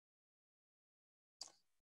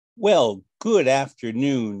Well, good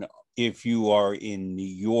afternoon if you are in New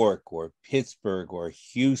York or Pittsburgh or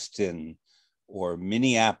Houston or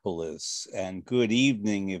Minneapolis, and good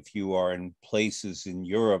evening if you are in places in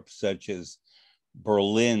Europe such as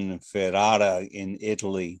Berlin, Ferrara in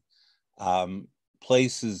Italy, um,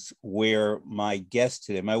 places where my guest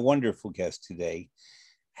today, my wonderful guest today,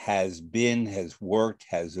 has been, has worked,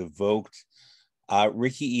 has evoked.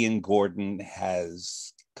 Ricky Ian Gordon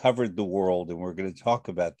has covered the world, and we're going to talk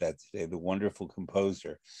about that today, the wonderful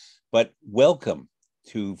composer. But welcome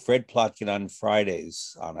to Fred Plotkin on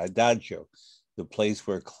Fridays on Adagio, the place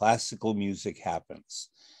where classical music happens.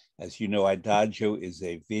 As you know, Adagio is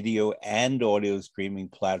a video and audio streaming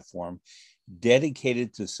platform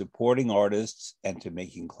dedicated to supporting artists and to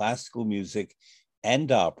making classical music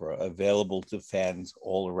and opera available to fans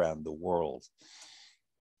all around the world.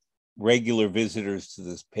 Regular visitors to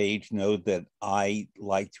this page know that I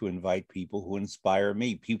like to invite people who inspire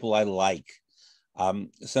me, people I like.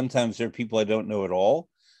 Sometimes there are people I don't know at all.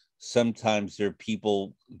 Sometimes there are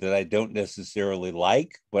people that I don't necessarily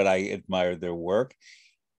like, but I admire their work.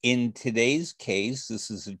 In today's case, this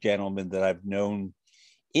is a gentleman that I've known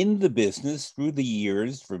in the business through the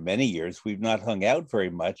years, for many years. We've not hung out very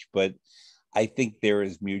much, but I think there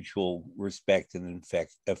is mutual respect and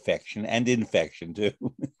affection and infection too.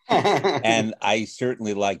 And I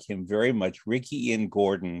certainly like him very much. Ricky Ian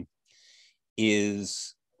Gordon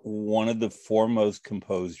is one of the foremost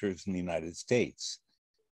composers in the United States.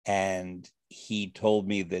 And he told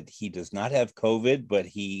me that he does not have COVID, but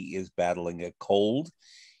he is battling a cold.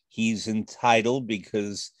 He's entitled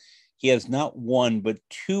because he has not one, but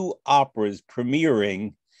two operas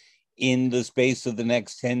premiering in the space of the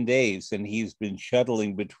next 10 days. And he's been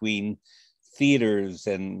shuttling between theaters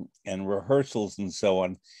and rehearsals and so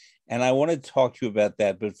on. And I want to talk to you about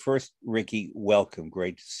that. But first, Ricky, welcome.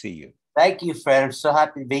 Great to see you. Thank you, Fred. I'm so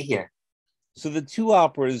happy to be here. So the two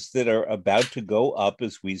operas that are about to go up,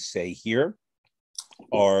 as we say here,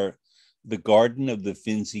 are The Garden of the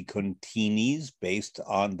Finzi Continis, based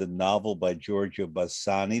on the novel by Giorgio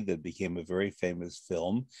Bassani that became a very famous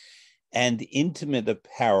film, and Intimate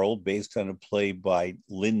Apparel, based on a play by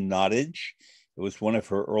Lynn Nottage. It was one of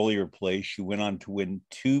her earlier plays. She went on to win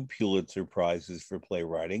 2 Pulitzer Prizes for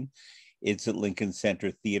playwriting. It's at Lincoln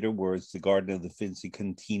Center Theater, whereas The Garden of the Finzi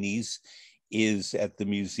Continis is at the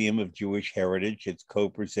Museum of Jewish Heritage. It's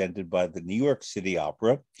co-presented by the New York City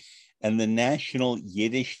Opera and the National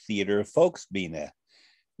Yiddish Theater Volksbühne.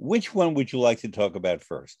 Which one would you like to talk about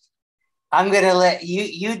first? I'm going to let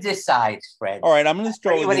you decide, Fred. All right, I'm going to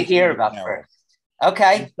start with what you want to hear about first.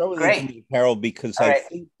 Okay, great. Apparel, because I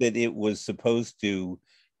think that it was supposed to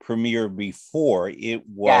premiere before. It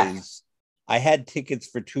was, yes. I had tickets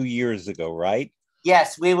for 2 years ago, right?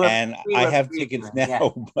 Yes, we were. And I have tickets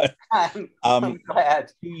now, but I'm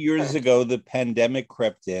glad. 2 years ago, the pandemic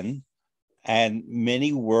crept in, and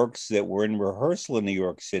many works that were in rehearsal in New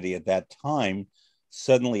York City at that time,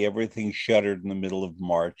 suddenly everything shuttered in the middle of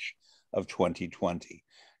March of 2020.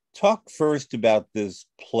 Talk first about this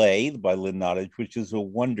play by Lynn Nottage, which is a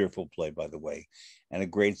wonderful play, by the way, and a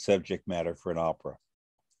great subject matter for an opera.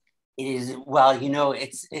 It is, well, you know,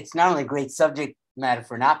 it's not only a great subject matter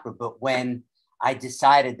for an opera, but when I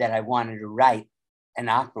decided that I wanted to write an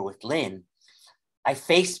opera with Lynn, I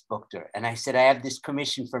Facebooked her and I said, I have this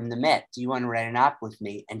commission from the Met. Do you want to write an opera with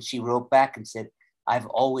me? And she wrote back and said, I've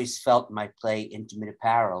always felt my play Intimate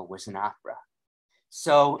Apparel was an opera.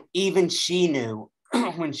 So even she knew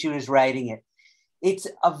when she was writing it. It's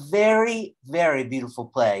a very, very beautiful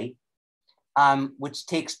play, which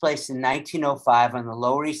takes place in 1905 on the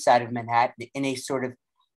Lower East Side of Manhattan in a sort of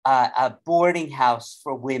a boarding house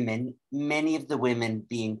for women, many of the women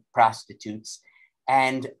being prostitutes.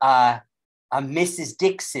 And Mrs.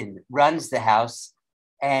 Dixon runs the house.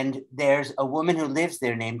 And there's a woman who lives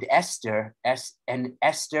there named Esther, and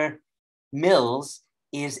Esther Mills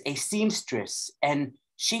is a seamstress. And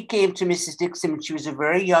she came to Mrs. Dixon when she was a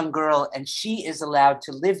very young girl, and she is allowed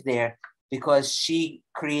to live there because she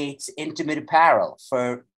creates intimate apparel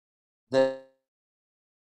for the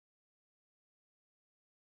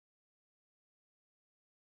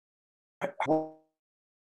I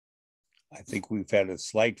think we've had a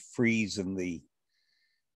slight freeze in the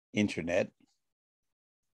internet.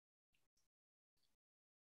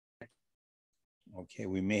 Okay,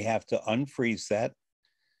 we may have to unfreeze that.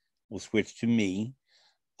 We'll switch to me.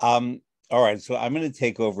 All right, so I'm going to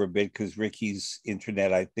take over a bit because Ricky's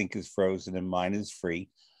internet, I think, is frozen and mine is free.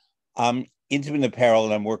 Intimate Apparel,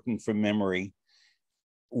 and I'm working from memory.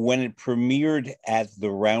 When it premiered at the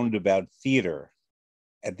Roundabout Theater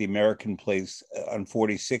at the American Place on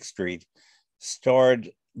 46th Street, starred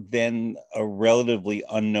then a relatively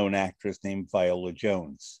unknown actress named Viola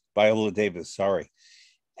Davis, sorry,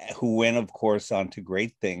 who went, of course, on to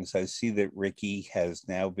great things. I see that Ricky has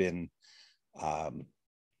now been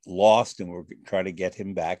lost, and we're trying to get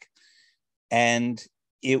him back. And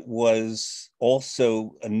it was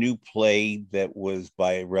also a new play that was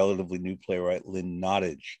by a relatively new playwright, Lynn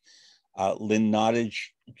Nottage. Lynn Nottage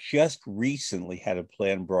just recently had a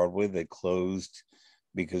play on Broadway that closed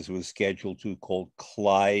because it was scheduled to, called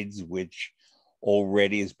Clyde's, which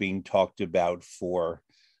already is being talked about for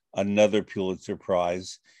another Pulitzer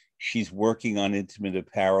Prize. She's working on Intimate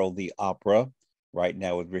Apparel, the opera, right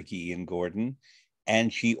now with Ricky Ian Gordon.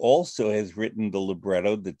 And she also has written the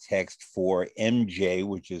libretto, the text for MJ,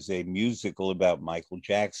 which is a musical about Michael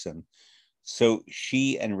Jackson. So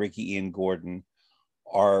she and Ricky Ian Gordon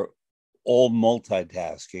are all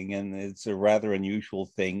multitasking, and it's a rather unusual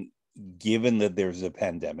thing given that there's a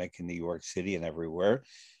pandemic in New York City and everywhere,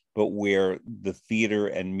 but where the theater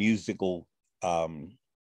and musical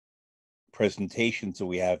presentations that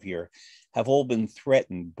we have here have all been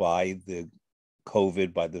threatened by the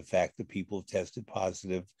COVID, by the fact that people have tested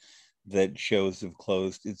positive, that shows have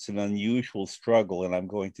closed. It's an unusual struggle, and I'm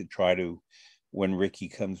going to try to, when Ricky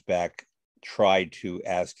comes back, try to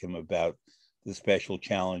ask him about the special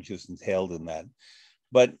challenges entailed in that.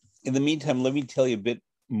 But in the meantime, let me tell you a bit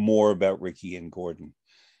more about Ricky Ian Gordon.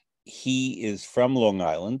 He is from Long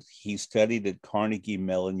Island. He studied at Carnegie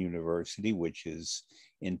Mellon University, which is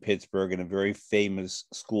in Pittsburgh, and a very famous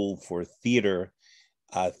school for theater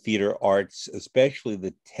arts, especially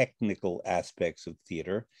the technical aspects of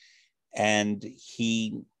theater. And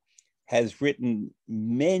he has written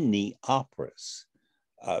many operas,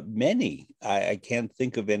 many. I can't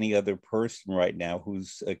think of any other person right now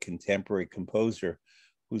who's a contemporary composer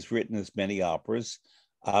who's written as many operas.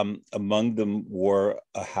 Among them were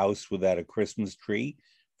A House Without a Christmas Tree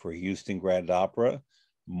for Houston Grand Opera,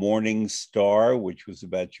 Morning Star, which was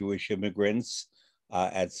about Jewish immigrants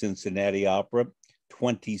at Cincinnati Opera,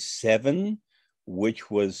 27,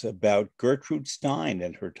 which was about Gertrude Stein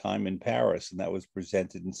and her time in Paris, and that was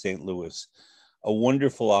presented in St. Louis. A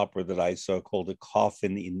wonderful opera that I saw called A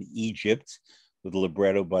Coffin in Egypt, with a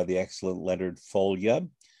libretto by the excellent Leonard Foglia,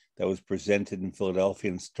 that was presented in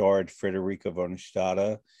Philadelphia and starred Frederica von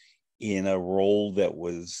Stade in a role that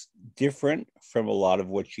was different from a lot of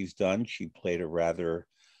what she's done. She played a rather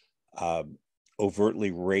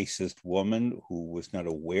overtly racist woman who was not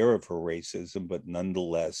aware of her racism, but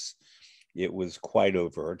nonetheless, it was quite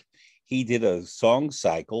overt. He did a song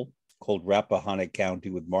cycle called Rappahannock County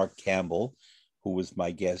with Mark Campbell, who was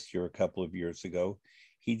my guest here a couple of years ago.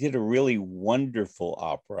 He did a really wonderful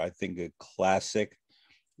opera, I think a classic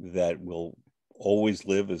that will always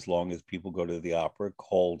live as long as people go to the opera,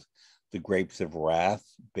 called The Grapes of Wrath,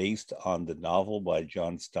 based on the novel by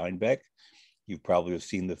John Steinbeck. You probably have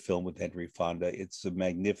seen the film with Henry Fonda. It's a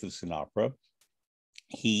magnificent opera.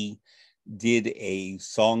 He did a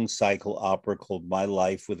song cycle opera called My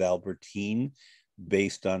Life with Albertine,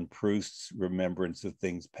 based on Proust's remembrance of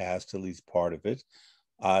things past, at least part of it.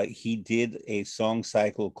 He did a song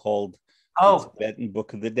cycle called The Tibetan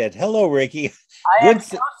Book of the Dead. Hello, Ricky. I am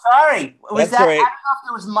so sorry. Was that, right. I don't know if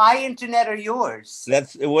it was my internet or yours.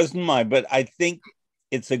 It wasn't mine, but I think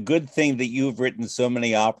it's a good thing that you've written so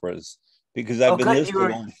many operas, because I've been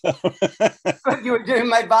listening. You were doing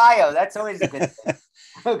my bio. That's always a good thing.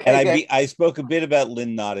 Okay, and I spoke a bit about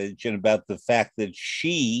Lynn Nottage and about the fact that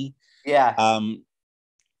she,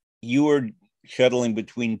 you were shuttling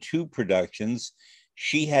between two productions.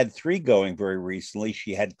 She had three going very recently.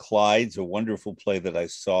 She had Clyde's, a wonderful play that I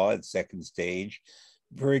saw at Second Stage,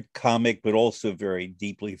 very comic, but also very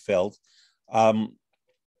deeply felt.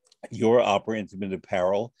 Your opera, Intimate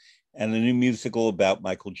Apparel, and a new musical about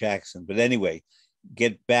Michael Jackson. But anyway,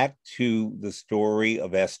 get back to the story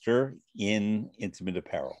of Esther in Intimate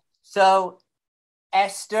Apparel. So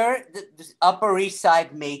Esther, the Upper East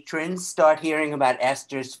Side matrons start hearing about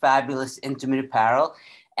Esther's fabulous intimate apparel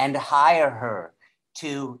and hire her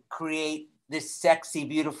to create this sexy,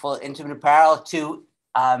 beautiful intimate apparel to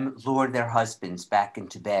lure their husbands back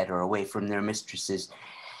into bed or away from their mistresses.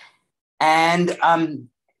 And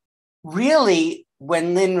really,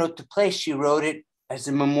 when Lynn wrote the play, she wrote it as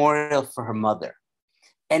a memorial for her mother.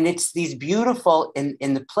 And it's these beautiful,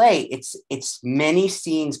 in the play, it's many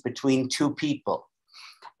scenes between two people.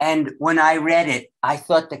 And when I read it, I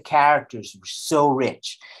thought the characters were so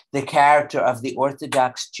rich. The character of the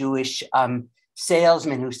Orthodox Jewish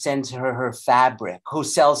salesman who sends her her fabric, who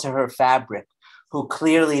sells her her fabric, who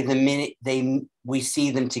clearly the minute we see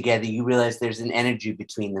them together, you realize there's an energy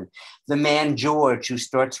between them. The man George, who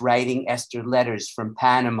starts writing Esther letters from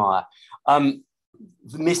Panama.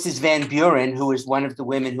 Mrs. Van Buren, who is one of the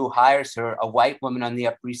women who hires her, a white woman on the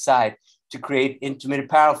Upper East Side, to create intimate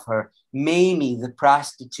apparel for her. Mamie, the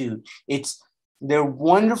prostitute. They're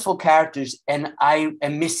wonderful characters. And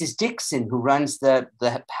Mrs. Dixon, who runs the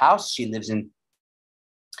house she lives in.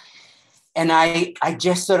 And I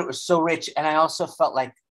just thought it was so rich. And I also felt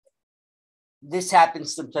like this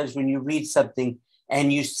happens sometimes when you read something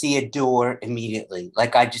and you see a door immediately.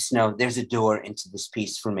 Like, I just know there's a door into this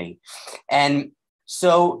piece for me. And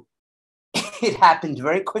so it happened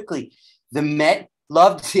very quickly. The Met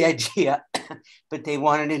loved the idea, but they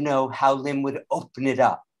wanted to know how Lynn would open it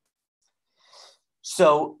up.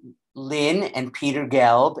 So Lynn and Peter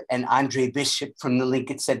Gelb and Andre Bishop from the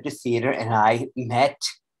Lincoln Center Theater and I met,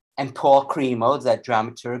 and Paul Cremo, that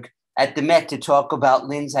dramaturg, at the Met to talk about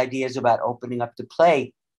Lynn's ideas about opening up the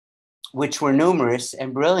play, which were numerous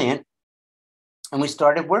and brilliant. And we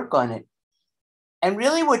started work on it. And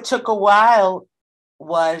really what took a while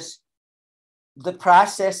was the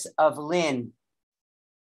process of Lynn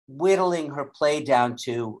whittling her play down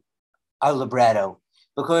to a libretto,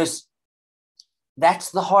 because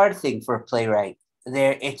that's the hard thing for a playwright.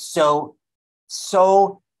 There's so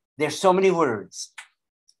many words.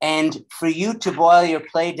 And for you to boil your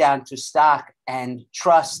play down to stock and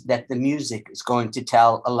trust that the music is going to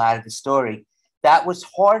tell a lot of the story, that was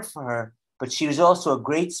hard for her, but she was also a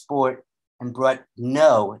great sport and brought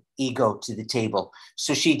no ego to the table.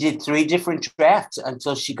 So she did 3 different drafts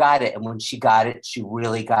until she got it. And when she got it, she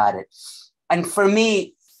really got it. And for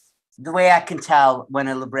me, the way I can tell when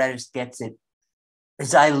a librettist gets it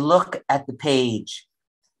is I look at the page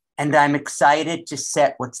and I'm excited to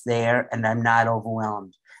set what's there and I'm not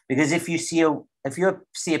overwhelmed. Because if you see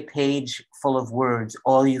a page full of words,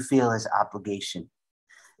 all you feel is obligation.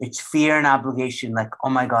 It's fear and obligation, like, oh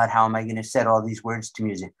my God, how am I going to set all these words to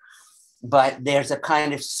music? But there's a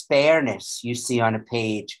kind of spareness you see on a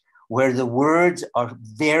page where the words are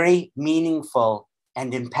very meaningful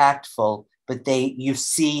and impactful, but you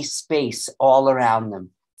see space all around them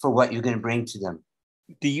for what you're going to bring to them.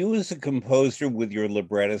 Do you, as a composer with your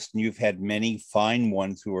librettist, and you've had many fine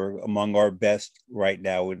ones who are among our best right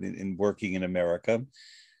now in working in America,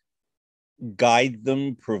 guide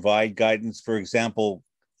them, provide guidance? For example,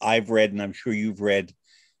 I've read, and I'm sure you've read,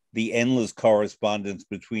 the endless correspondence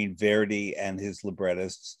between Verdi and his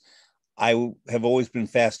librettists. I have always been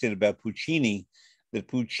fascinated about Puccini, that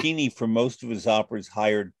Puccini, for most of his operas,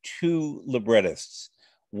 hired 2 librettists.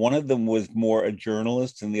 One of them was more a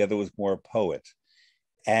journalist and the other was more a poet.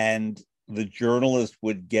 And the journalist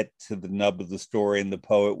would get to the nub of the story and the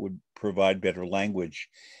poet would provide better language.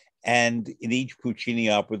 And in each Puccini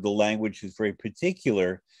opera, the language is very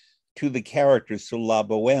particular to the characters. So La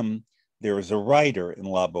Bohème, there is a writer in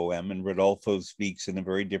La Bohème, and Rodolfo speaks in a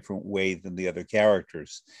very different way than the other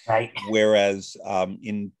characters. Right. Whereas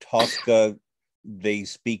in Tosca, they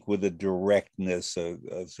speak with a directness, a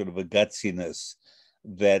sort of a gutsiness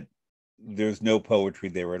that there's no poetry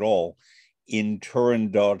there at all. In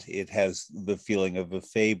Turandot, it has the feeling of a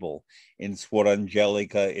fable. In Suor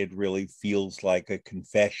Angelica, it really feels like a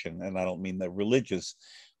confession. And I don't mean that religious,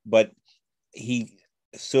 but he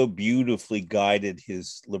so beautifully guided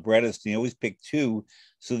his librettist. And he always picked 2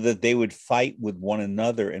 so that they would fight with one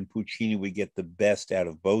another and Puccini would get the best out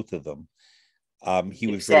of both of them. He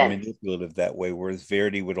was very manipulative that way, whereas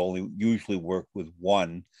Verdi would only usually work with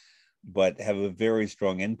one, but have a very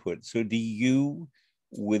strong input. So do you,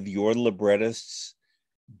 with your librettists,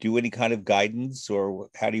 do any kind of guidance, or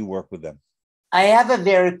how do you work with them? I have a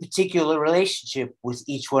very particular relationship with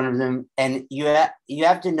each one of them. And you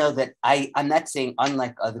have to know that I'm not saying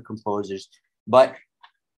unlike other composers, but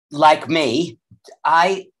like me,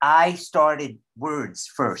 I started words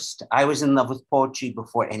first. I was in love with poetry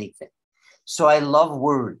before anything. So I love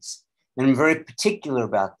words and I'm very particular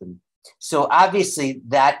about them. So obviously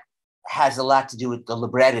that has a lot to do with the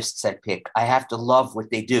librettists I pick. I have to love what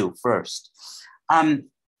they do first.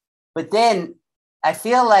 But then I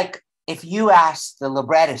feel like if you ask the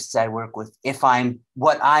librettists I work with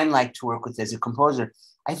what I'm like to work with as a composer,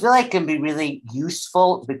 I feel like it can be really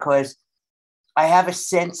useful because I have a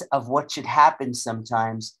sense of what should happen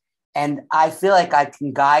sometimes. And I feel like I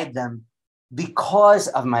can guide them because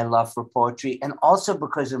of my love for poetry and also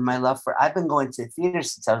because of my love I've been going to theater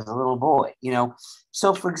since I was a little boy,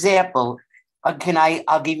 So for example, I'll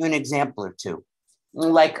give you an example or 2.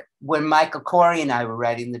 Like when Michael Corey and I were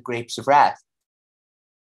writing The Grapes of Wrath,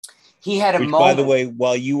 he had a moment. By the way,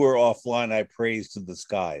 while you were offline, I praised to the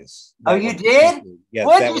skies. Oh, you did? Yes.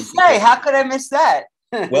 What did you say? How could I miss that?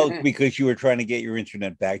 Well, because you were trying to get your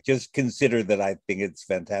internet back. Just consider that I think it's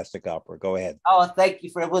fantastic opera. Go ahead. Oh, thank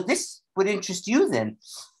you this would interest you then.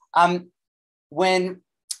 when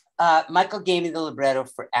Michael gave me the libretto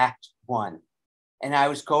for Act One, and I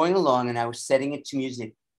was going along and I was setting it to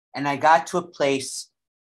music, and I got to a place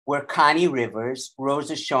where Connie Rivers,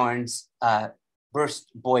 Rosa Shorn's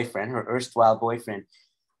boyfriend, her erstwhile boyfriend,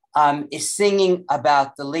 is singing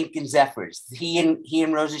about the Lincoln Zephyrs. He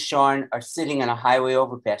and Rosa Shorn are sitting on a highway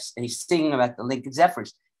overpass, and he's singing about the Lincoln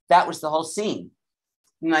Zephyrs. That was the whole scene.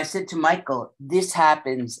 And I said to Michael, this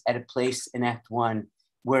happens at a place in Act One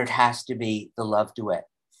where it has to be the love duet.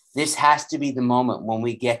 This has to be the moment when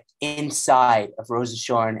we get inside of Rosa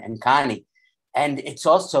Shorn and Connie. And it's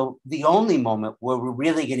also the only moment where we're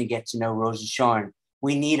really going to get to know Rosa Shorn.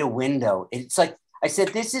 We need a window. It's like, I said,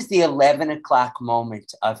 this is the 11 o'clock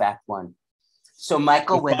moment of Act One. So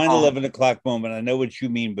Michael went home. 11 o'clock moment. I know what you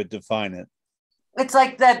mean, but define it. It's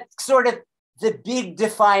like that sort of the big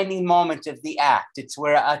defining moment of the act. It's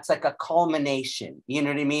where it's like a culmination. You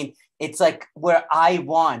know what I mean? It's like where I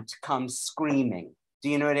want comes screaming. Do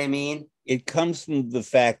you know what I mean? It comes from the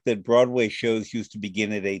fact that Broadway shows used to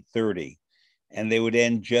begin at 8:30 and they would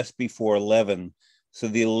end just before 11. So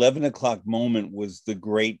the 11 o'clock moment was the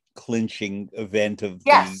great clinching event of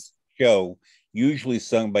the show, usually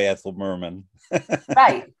sung by Ethel Merman.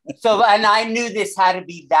 Right. So, and I knew this had to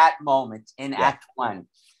be that moment in Act One.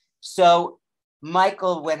 So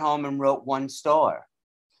Michael went home and wrote One Star.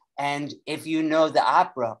 And if you know the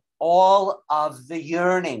opera, all of the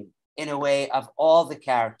yearning, in a way, of all the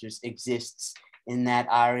characters exists in that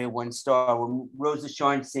aria, One Star, when Rosa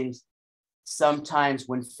Shorn sings, sometimes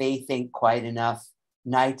when faith ain't quite enough,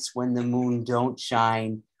 nights when the moon don't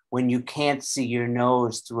shine, when you can't see your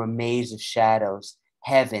nose through a maze of shadows,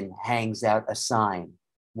 heaven hangs out a sign.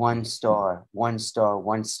 One star, one star,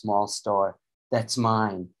 one small star, that's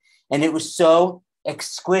mine. And it was so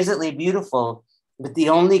exquisitely beautiful, but the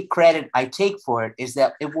only credit I take for it is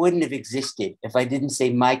that it wouldn't have existed if I didn't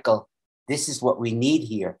say, Michael, this is what we need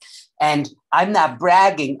here. And I'm not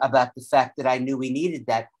bragging about the fact that I knew we needed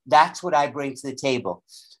that. That's what I bring to the table.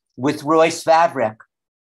 With Royce Vavrek,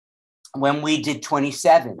 when we did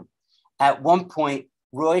 27, at one point,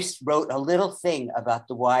 Royce wrote a little thing about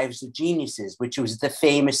the wives of geniuses, which was the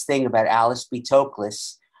famous thing about Alice B.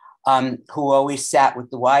 Toklas, who always sat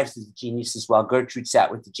with the wives of the geniuses while Gertrude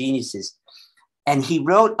sat with the geniuses. And he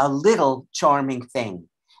wrote a little charming thing,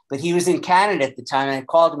 but he was in Canada at the time. And I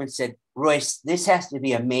called him and said, Royce, this has to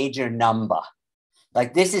be a major number.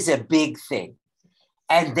 Like, this is a big thing.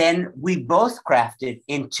 And then we both crafted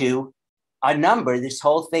into a number, this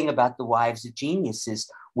whole thing about the wives of geniuses,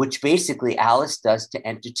 which basically Alice does to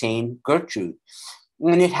entertain Gertrude.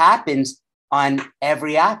 And it happens on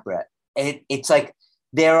every opera. It's like,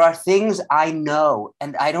 there are things I know,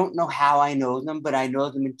 and I don't know how I know them, but I know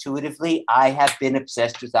them intuitively. I have been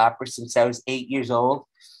obsessed with opera since I was 8 years old.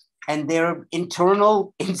 And there are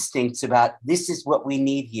internal instincts about this is what we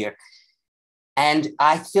need here. And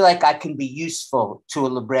I feel like I can be useful to a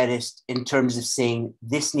librettist in terms of saying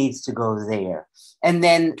this needs to go there. And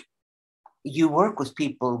then you work with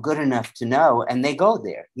people good enough to know, and they go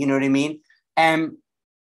there. You know what I mean?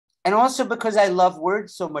 And also because I love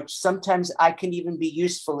words so much, sometimes I can even be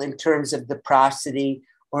useful in terms of the prosody,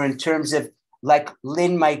 or in terms of, like,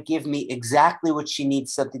 Lynn might give me exactly what she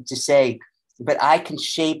needs something to say, but I can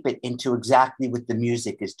shape it into exactly what the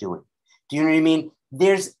music is doing. Do you know what I mean?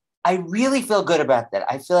 I really feel good about that.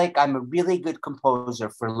 I feel like I'm a really good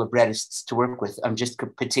composer for librettists to work with. I'm just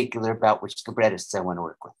particular about which librettists I want to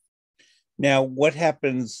work with. Now, what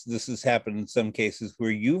happens, this has happened in some cases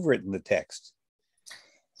where you've written the text.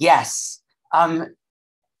 Yes.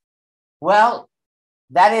 Well,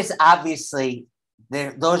 that is obviously,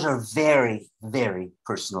 those are very, very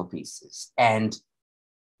personal pieces. And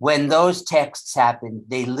when those texts happen,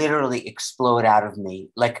 they literally explode out of me.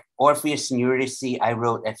 Like Orpheus and Eurydice, I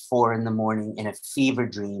wrote at 4 a.m. in a fever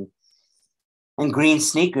dream. And Green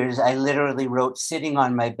Sneakers, I literally wrote sitting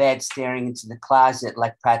on my bed, staring into the closet,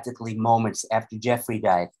 like practically moments after Jeffrey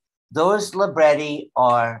died. Those libretti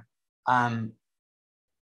are,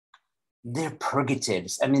 they're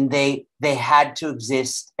purgatives. I mean, they had to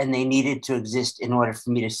exist, and they needed to exist in order for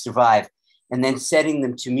me to survive. And then setting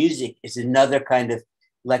them to music is another kind of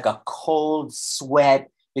like a cold sweat,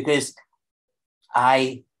 because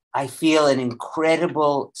I feel an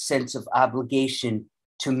incredible sense of obligation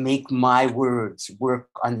to make my words work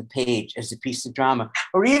on the page as a piece of drama,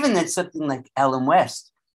 or even then something like Ellen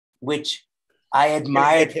West, which I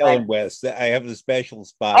admired. Ellen West, I have a special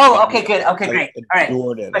spot. Oh, okay, good. Okay, great. I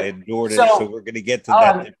adored it. I adored it. So we're going to get to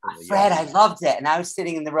that. Fred, I loved it, and I was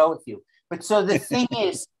sitting in the row with you. But so the thing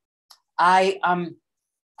is, I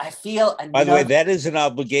feel. By the way, that is an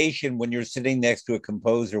obligation when you're sitting next to a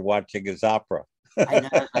composer watching his opera. I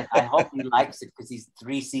know, like, I hope he likes it because he's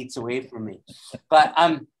 3 seats away from me. But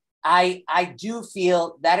I do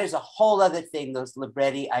feel that is a whole other thing, those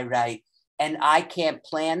libretti I write. And I can't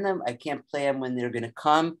plan them. I can't plan when they're going to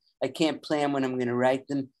come. I can't plan when I'm going to write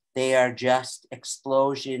them. They are just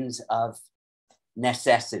explosions of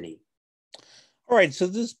necessity. All right. So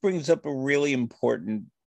this brings up a really important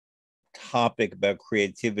topic about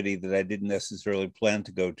creativity that I didn't necessarily plan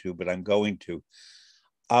to go to, but I'm going to.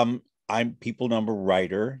 People know I'm a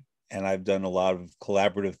writer, and I've done a lot of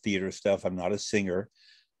collaborative theater stuff. I'm not a singer,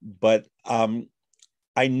 but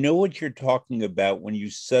I know what you're talking about when you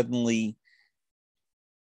suddenly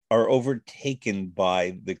are overtaken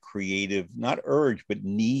by the creative, not urge, but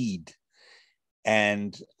need.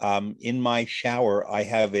 And in my shower, I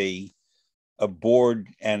have a board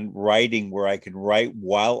and writing where I can write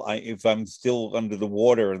if I'm still under the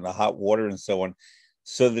water and the hot water and so on,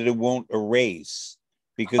 so that it won't erase.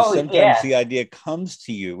 Because sometimes the idea comes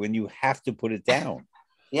to you and you have to put it down.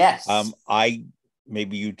 Yes.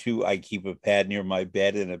 Maybe you too, I keep a pad near my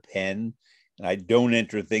bed and a pen, and I don't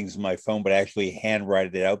enter things in my phone, but actually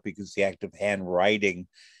handwrite it out, because the act of handwriting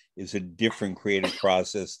is a different creative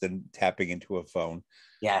process than tapping into a phone.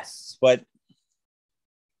 Yes. But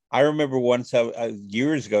I remember once,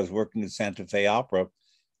 years ago, I was working at Santa Fe Opera,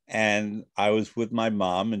 and I was with my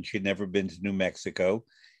mom, and she'd never been to New Mexico.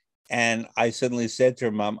 And I suddenly said to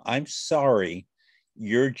her, Mom, I'm sorry,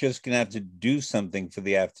 you're just going to have to do something for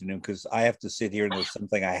the afternoon, because I have to sit here and there's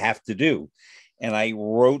something I have to do. And I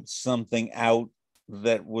wrote something out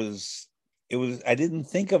that I didn't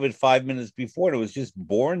think of it 5 minutes before. And it was just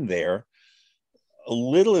born there, a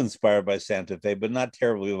little inspired by Santa Fe, but not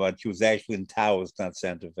terribly much. It was actually in Taos, not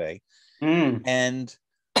Santa Fe. And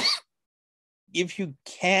if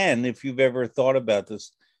you've ever thought about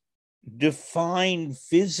this, define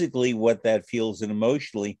physically what that feels and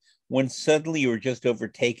emotionally when suddenly you're just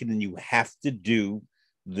overtaken and you have to do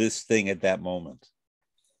this thing at that moment.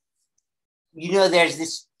 You know, there's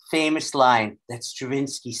this famous line that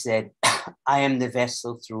Stravinsky said, I am the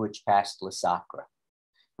vessel through which passed La Sacra,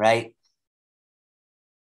 right?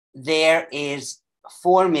 There is,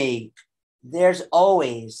 for me, there's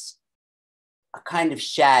always a kind of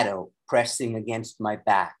shadow pressing against my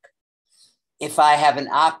back. If I have an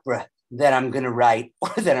opera that I'm going to write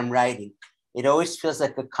or that I'm writing, it always feels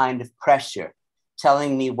like a kind of pressure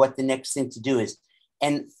telling me what the next thing to do is.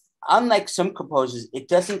 And unlike some composers, it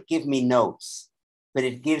doesn't give me notes, but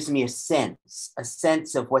it gives me a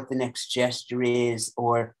sense of what the next gesture is,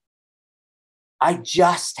 or I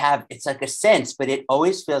just have, it's like a sense, but it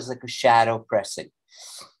always feels like a shadow pressing.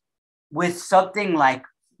 With something like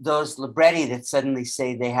those libretti that suddenly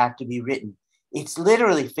say they have to be written, it's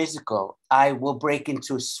literally physical. I will break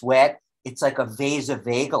into a sweat. It's like a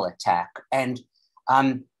vasovagal attack. And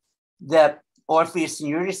the Orpheus and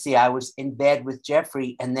Eurydice, I was in bed with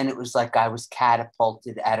Jeffrey, and then it was like I was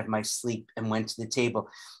catapulted out of my sleep and went to the table.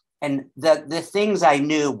 And the things I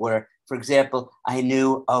knew were, for example, I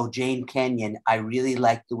knew, Jane Kenyon, I really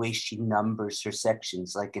like the way she numbers her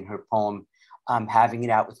sections, like in her poem, Having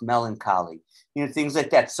It Out with Melancholy, things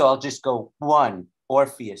like that. So I'll just go 1,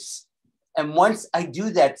 Orpheus. And once I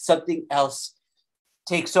do that, something else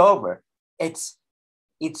takes over. It's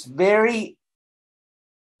very,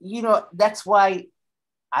 that's why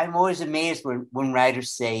I'm always amazed when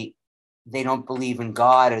writers say they don't believe in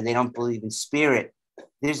God or they don't believe in spirit.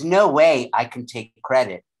 There's no way I can take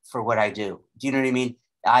credit for what I do. Do you know what I mean?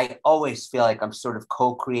 I always feel like I'm sort of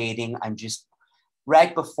co-creating. I'm just,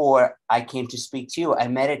 right before I came to speak to you, I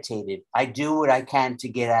meditated. I do what I can to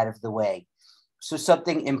get out of the way. So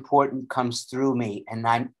something important comes through me, and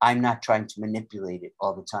I'm not trying to manipulate it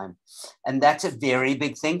all the time. And that's a very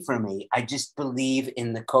big thing for me. I just believe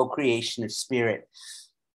in the co-creation of spirit.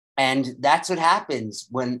 And that's what happens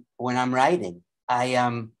when I'm writing. I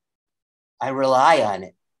rely on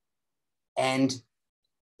it. And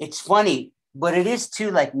it's funny, but it is too,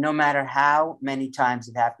 like, no matter how many times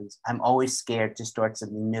it happens, I'm always scared to start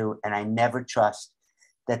something new. And I never trust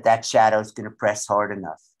that shadow is going to press hard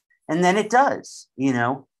enough. And then it does,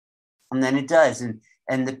 and then it does. And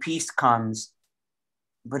the piece comes,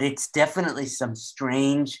 but it's definitely some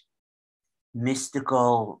strange,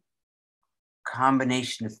 mystical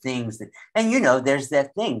combination of things that, and there's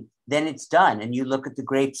that thing, then it's done. And you look at the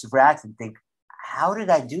Grapes of Wrath and think, how did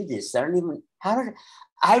I do this? I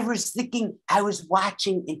was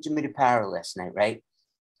watching Intimate Apparel last night, right?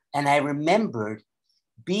 And I remembered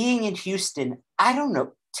being in Houston, I don't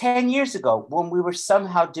know, 10 years ago, when we were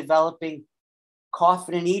somehow developing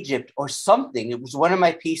Coffin in Egypt or something. It was one of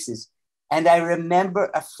my pieces. And I remember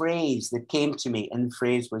a phrase that came to me, and the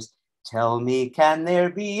phrase was, Tell me, can there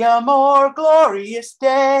be a more glorious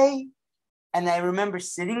day? And I remember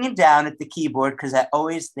sitting down at the keyboard, because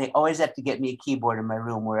they always have to get me a keyboard in my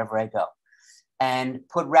room wherever I go, and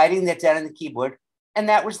writing that down on the keyboard. And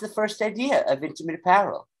that was the first idea of Intimate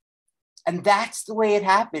Apparel. And that's the way it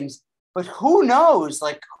happens. But who knows,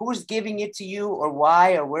 like, who's giving it to you or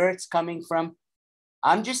why or where it's coming from?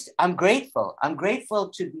 I'm grateful. I'm grateful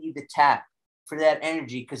to be the tap for that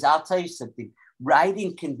energy, because I'll tell you something,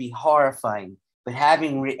 writing can be horrifying, but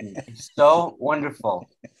having written is so wonderful.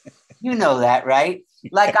 You know that, right?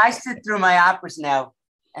 Like, I sit through my operas now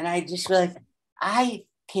and I just feel like, I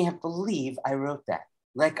can't believe I wrote that.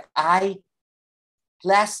 Like,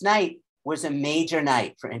 last night was a major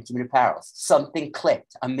night for Intimate Apparel. Something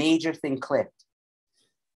clicked, a major thing clicked.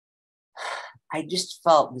 I just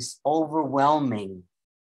felt this overwhelming,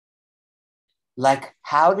 like,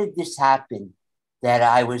 how did this happen that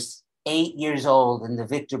I was 8 years old and the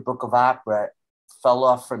Victor Book of Opera fell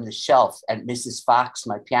off from the shelf at Mrs. Fox,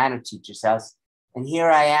 my piano teacher's house. And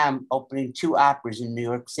here I am opening 2 operas in New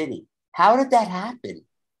York City. How did that happen?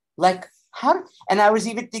 Like, and I was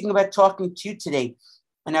even thinking about talking to you today.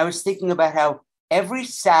 And I was thinking about how every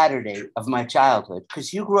Saturday of my childhood,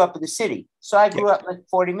 because you grew up in the city, so I grew up like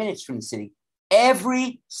 40 minutes from the city.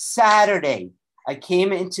 Every Saturday, I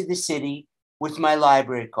came into the city with my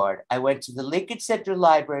library card. I went to the Lincoln Center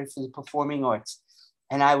Library for the Performing Arts,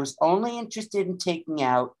 and I was only interested in taking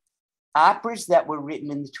out operas that were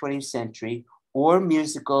written in the 20th century or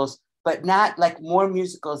musicals, but not like more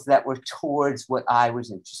musicals that were towards what I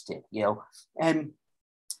was interested,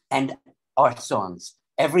 and art songs.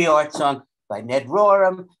 Every art song by Ned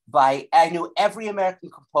Rorem, I knew every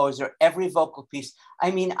American composer, every vocal piece.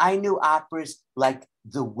 I mean, I knew operas like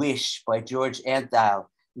The Wish by George Antheil,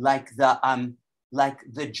 like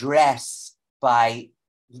the Dress by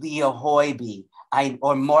Leo Hoybe,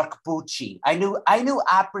 or Mark Bucci. I knew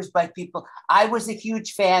operas by people. I was a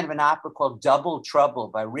huge fan of an opera called Double Trouble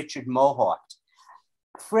by Richard Mohawk.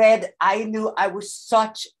 Fred, I was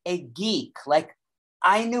such a geek. Like,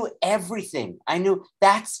 I knew everything. I knew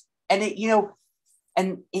that's, and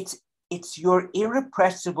it's your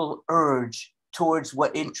irrepressible urge towards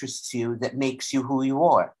what interests you that makes you who you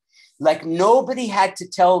are. Like, nobody had to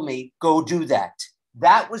tell me, go do that.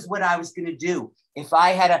 That was what I was going to do. If I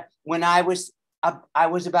had when I was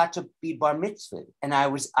about to be bar mitzvahed, and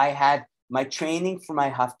I had my training for my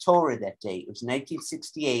haftorah that day. It was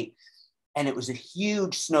 1968. And it was a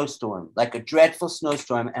huge snowstorm, like a dreadful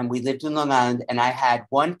snowstorm. And we lived in Long Island, and I had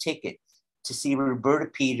one ticket to see Roberta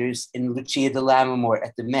Peters in Lucia di Lammermoor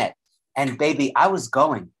at the Met. And baby, I was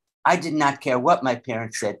going. I did not care what my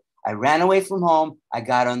parents said. I ran away from home. I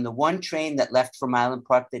got on the one train that left from Island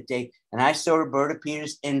Park that day. And I saw Roberta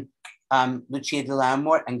Peters in Lucia di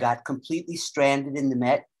Lammermoor and got completely stranded in the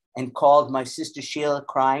Met, and called my sister Sheila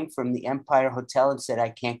crying from the Empire Hotel and said,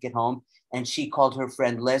 I can't get home. And she called her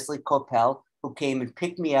friend Leslie Coppell, who came and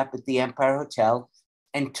picked me up at the Empire Hotel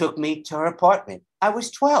and took me to her apartment. I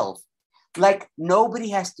was 12. Like,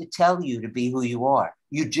 nobody has to tell you to be who you are.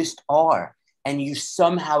 You just are. And you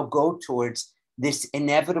somehow go towards this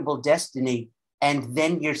inevitable destiny. And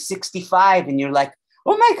then you're 65 and you're like,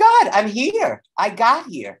 oh my God, I'm here. I got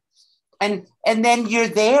here. And then you're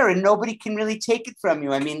there and nobody can really take it from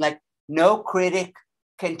you. I mean, like, no critic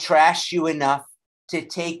can trash you enough to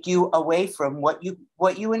take you away from what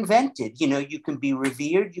you invented. You can be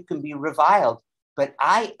revered, you can be reviled, but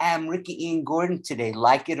I am Ricky Ian Gordon today,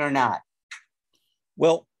 like it or not.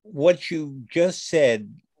 Well, what you just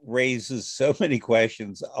said raises so many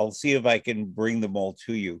questions. I'll see if I can bring them all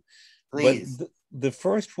to you. Please. But the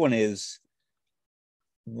first one is,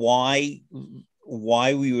 why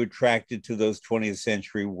were you attracted to those 20th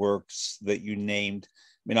century works that you named?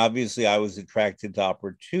 I mean, obviously, I was attracted to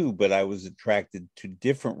opera too, but I was attracted to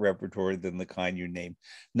different repertory than the kind you named.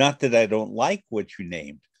 Not that I don't like what you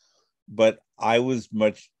named, but I was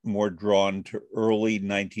much more drawn to early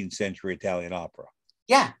 19th century Italian opera.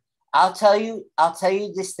 Yeah, I'll tell you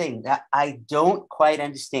this thing that I don't quite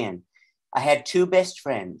understand. I had 2 best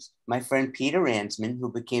friends. My friend Peter Ransman,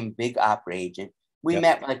 who became a big opera agent. We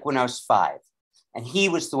met like when I was 5. And he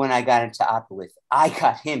was the one I got into opera with. I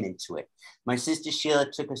got him into it. My sister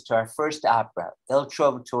Sheila took us to our first opera, Il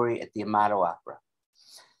Trovatore at the Amato Opera.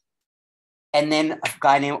 And then a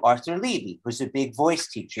guy named Arthur Levy, who's a big voice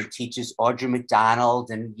teacher, teaches Audra McDonald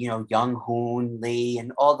and, Young Hoon Lee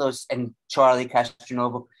and all those, and Charlie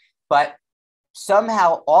Castronovo. But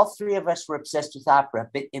somehow all 3 of us were obsessed with opera,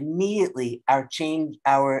 but immediately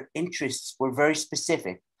our interests were very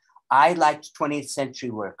specific. I liked 20th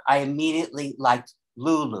century work. I immediately liked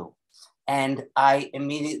Lulu, and I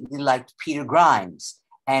immediately liked Peter Grimes,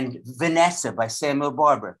 and Vanessa by Samuel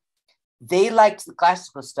Barber. They liked the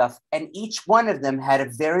classical stuff, and each one of them had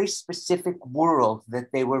a very specific world that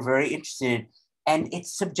they were very interested in. And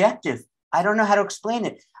it's subjective. I don't know how to explain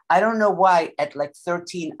it. I don't know why at like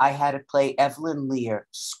 13, I had to play Evelyn Lear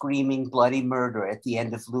screaming bloody murder at the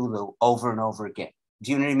end of Lulu over and over again.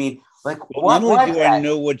 Do you know what I mean? Like, well, what not only was do that? I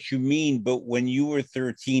know what you mean, but when you were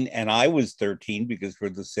 13 and I was 13, because we're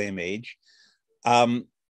the same age,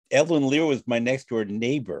 Evelyn Lear was my next door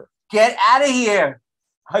neighbor. Get out of here.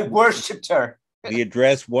 I worshipped her. The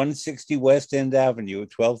address 160 West End Avenue,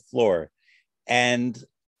 12th floor. And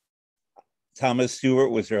Thomas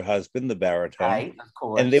Stewart was her husband, the baritone. Right, of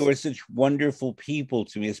course. And they were such wonderful people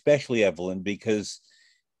to me, especially Evelyn, because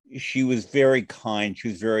she was very kind. She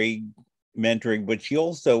was very mentoring, but she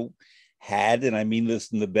also had, and I mean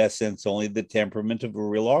this in the best sense only, the temperament of a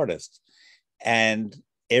real artist. And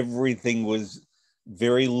everything was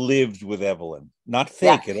very lived with Evelyn, not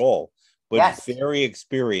fake at all, but very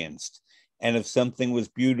experienced. And if something was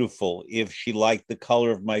beautiful, if she liked the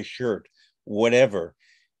color of my shirt, whatever,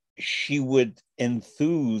 she would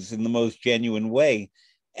enthuse in the most genuine way.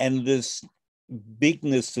 And this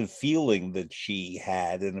bigness of feeling that she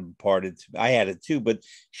had and imparted to me, I had it too, but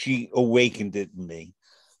she awakened it in me.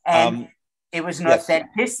 And it was an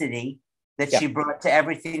authenticity that she brought to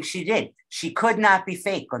everything she did. She could not be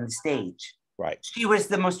fake on the stage. Right. She was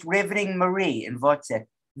the most riveting Marie in Wozzeck,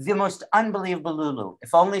 the most unbelievable Lulu.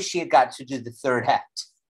 If only she had got to do the third act.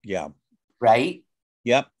 Yeah. Right?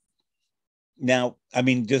 Yep. Now, I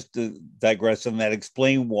mean, just to digress on that,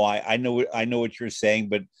 explain why. I know what you're saying,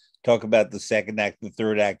 but talk about the second act, the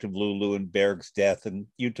third act of Lulu and Berg's death, and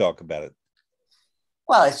you talk about it.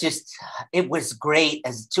 Well, it was great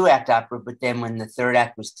as a two-act opera, but then when the third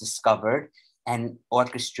act was discovered and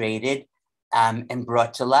orchestrated and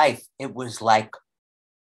brought to life, it was like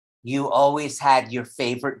you always had your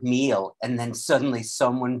favorite meal, and then suddenly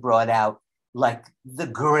someone brought out like the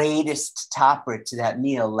greatest topper to that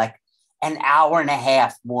meal, like an hour and a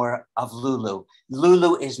half more of Lulu.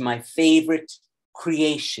 Lulu is my favorite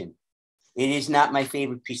creation. It is not my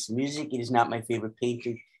favorite piece of music. It is not my favorite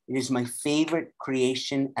painting. It is my favorite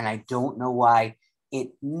creation, and I don't know why. It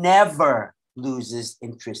never loses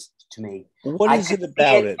interest to me. What is it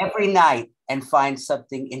about it? Every night and find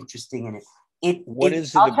something interesting in it.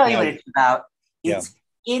 I'll tell you what it's about. It's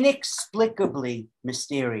inexplicably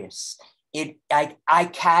mysterious. I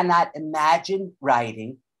cannot imagine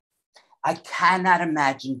writing. I cannot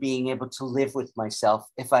imagine being able to live with myself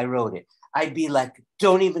if I wrote it. I'd be like,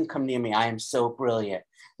 don't even come near me. I am so brilliant.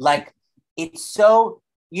 Like, it's so,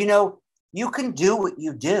 you can do what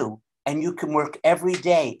you do and you can work every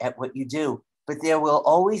day at what you do, but there will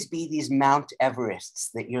always be these Mount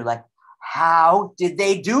Everests that you're like, how did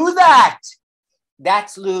they do that?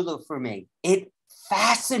 That's Lulu for me. It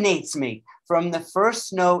fascinates me from the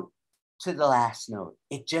first note to the last note.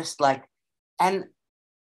 It just and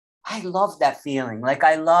I love that feeling. Like,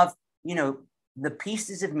 I love, the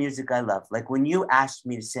pieces of music I love. Like, when you asked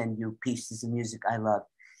me to send you pieces of music I love,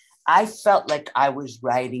 I felt like I was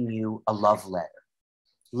writing you a love letter.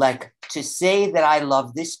 Like, to say that I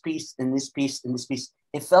love this piece and this piece and this piece,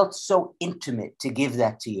 it felt so intimate to give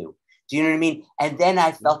that to you. Do you know what I mean? And then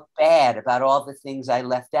I felt bad about all the things I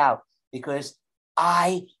left out, because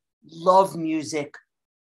I love music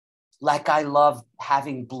like I love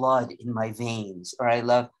having blood in my veins, or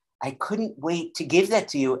I couldn't wait to give that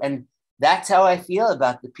to you. And that's how I feel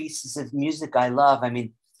about the pieces of music I love. I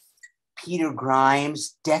mean, Peter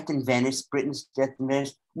Grimes, Death in Venice, Britain's Death in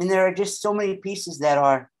Venice. I mean, there are just so many pieces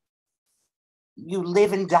that you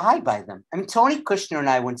live and die by them. I mean, Tony Kushner and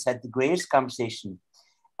I once had the greatest conversation,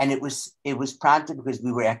 and it was prompted because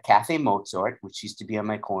we were at Cafe Mozart, which used to be on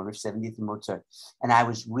my corner, 70th and Mozart. And I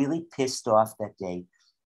was really pissed off that day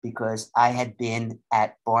because I had been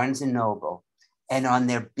at Barnes and Noble, and on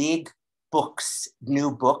their big new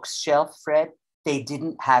books shelf, Fred, they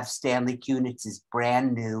didn't have Stanley Kunitz's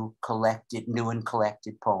brand new and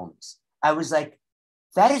collected poems. I was like,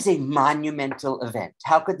 that is a monumental event.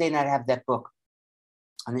 How could they not have that book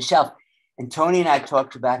on the shelf? And Tony and I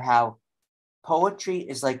talked about how poetry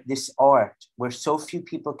is like this art where so few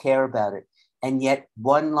people care about it. And yet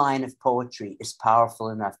one line of poetry is powerful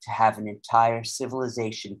enough to have an entire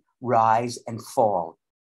civilization rise and fall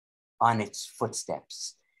on its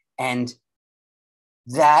footsteps. And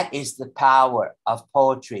that is the power of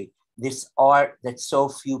poetry, this art that so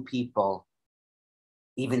few people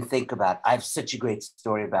even think about. I have such a great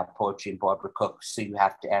story about poetry and Barbara Cook, so you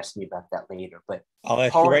have to ask me about that later. But I'll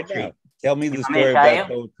ask you right now. Tell me the story about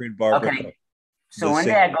poetry and Barbara Cook. So one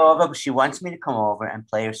day I go over, she wants me to come over and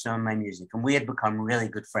play her some of my music. And we had become really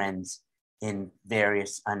good friends. in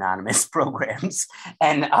various anonymous programs.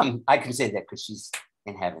 And I can say that because she's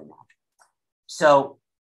in heaven now. So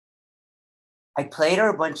I played her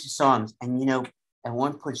a bunch of songs. And, you know, at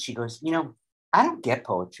one point she goes, you know, I don't get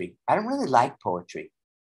poetry. I don't really like poetry.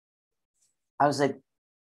 I was like,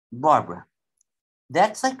 Barbara,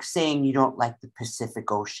 that's like saying you don't like the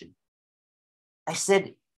Pacific Ocean. I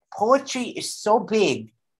said, poetry is so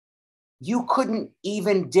big, you couldn't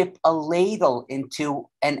even dip a ladle into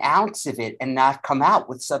an ounce of it and not come out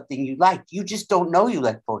with something you like. You just don't know you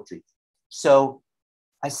like poetry. So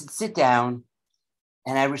I said, sit down.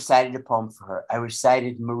 And I recited a poem for her. I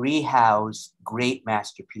recited Marie Howe's great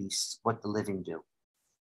masterpiece, What the Living Do.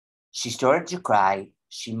 She started to cry.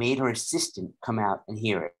 She made her assistant come out and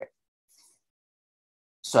hear it.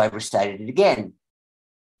 So I recited it again.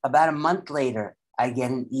 About a month later, I get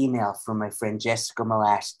an email from my friend Jessica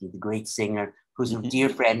Molaski, the great singer, who's a dear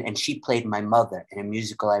friend, and she played my mother in a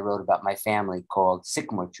musical I wrote about my family called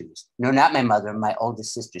Sycamore Trees. No, not my mother, my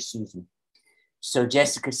oldest sister, Susan. So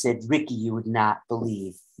Jessica said, Ricky, you would not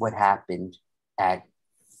believe what happened at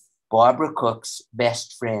Barbara Cook's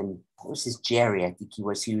best friend. What was his Jerry? I think he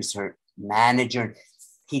was her manager.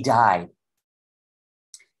 He died.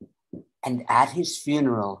 And at his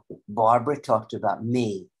funeral, Barbara talked about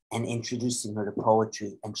me and introducing her to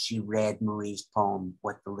poetry. And she read Marie's poem,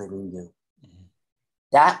 What the Living Do. Mm-hmm.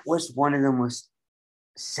 That was one of the most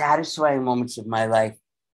satisfying moments of my life,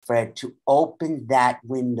 Fred, to open that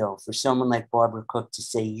window for someone like Barbara Cook to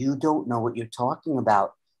say, you don't know what you're talking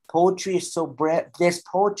about. Poetry is so breadth. There's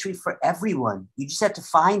poetry for everyone. You just have to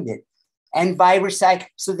find it. And by recite,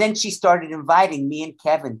 so then she started inviting me and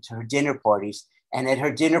Kevin to her dinner parties. And at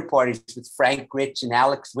her dinner parties with Frank Rich and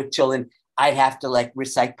Alex Witchell, and I'd have to like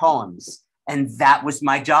recite poems. And that was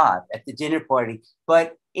my job at the dinner party.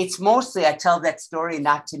 But it's mostly, I tell that story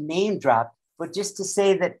not to name drop, but just to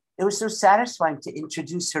say that it was so satisfying to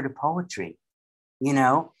introduce her to poetry, you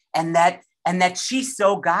know, and that she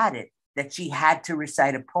so got it that she had to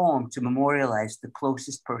recite a poem to memorialize the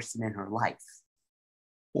closest person in her life.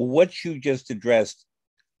 Well, what you just addressed,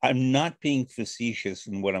 I'm not being facetious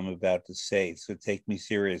in what I'm about to say, so take me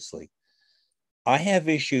seriously. I have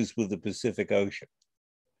issues with the Pacific Ocean.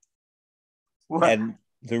 And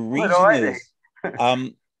the reason is,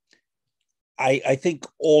 I think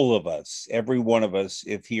all of us, every one of us,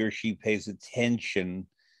 if he or she pays attention,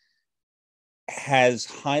 has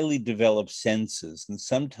highly developed senses. And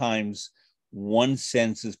sometimes one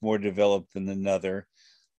sense is more developed than another.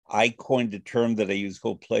 I coined a term that I use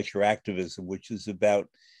called pleasure activism, which is about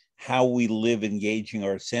how we live engaging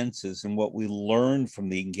our senses and what we learn from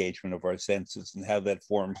the engagement of our senses and how that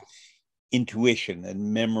forms intuition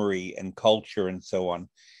and memory and culture and so on.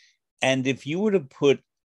 And if you were to put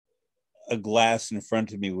a glass in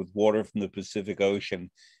front of me with water from the Pacific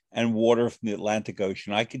Ocean and water from the Atlantic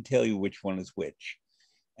Ocean, I can tell you which one is which.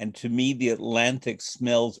 And to me, the Atlantic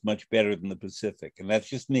smells much better than the Pacific. And that's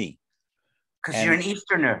just me. Because you're an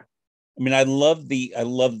Easterner. I mean, I love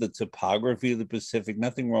the topography of the Pacific,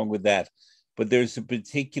 nothing wrong with that. But there's a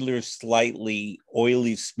particular slightly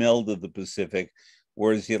oily smell to the Pacific,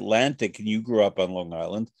 whereas the Atlantic, and you grew up on Long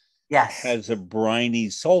Island, yes, has a briny,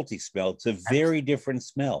 salty smell. It's a very different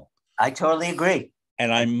smell. I totally agree.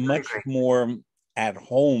 And I'm much more at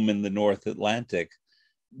home in the North Atlantic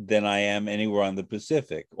than I am anywhere on the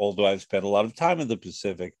Pacific, although I've spent a lot of time in the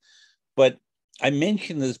Pacific. But I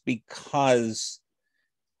mention this because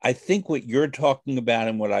I think what you're talking about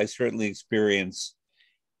and what I certainly experience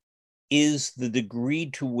is the degree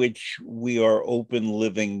to which we are open,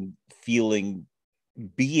 living, feeling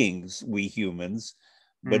beings, we humans,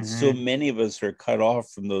 but so many of us are cut off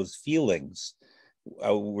from those feelings.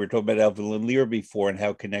 We were talking about Evelyn Lear before and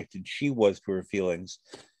how connected she was to her feelings.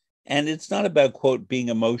 And it's not about, quote, being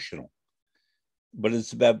emotional, but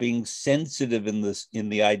it's about being sensitive in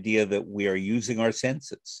the idea that we are using our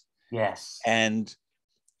senses. Yes. And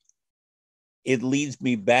it leads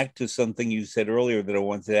me back to something you said earlier that I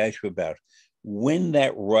wanted to ask you about. When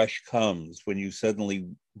that rush comes, when you suddenly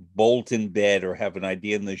bolt in bed or have an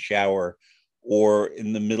idea in the shower or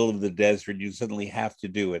in the middle of the desert, you suddenly have to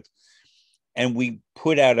do it. And we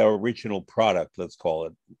put out our original product, let's call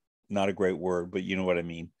it. Not a great word, but you know what I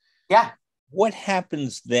mean. Yeah. What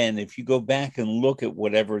happens then if you go back and look at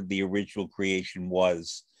whatever the original creation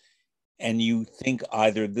was, and you think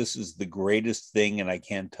either this is the greatest thing and I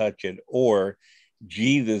can't touch it, or,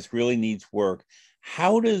 gee, this really needs work?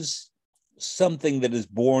 How does something that is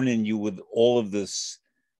born in you with all of this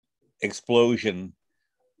explosion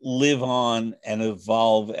live on and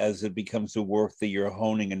evolve as it becomes a work that you're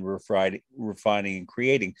honing and refining and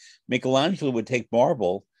creating? Michelangelo would take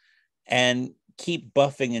marble and keep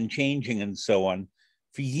buffing and changing and so on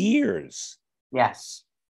for years. Yes.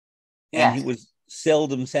 And he was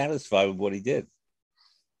seldom satisfied with what he did.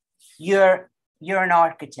 You're an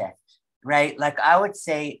architect, right? Like I would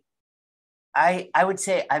say I'm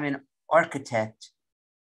an architect,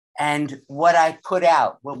 and what I put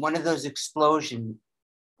out when one of those explosions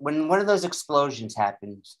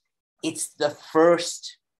happens, it's the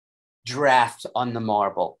first draft on the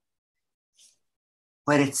marble.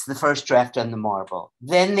 But it's the first draft on the marble.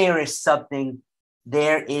 Then there is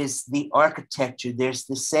the architecture, there's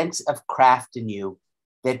the sense of craft in you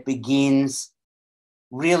that begins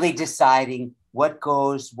really deciding what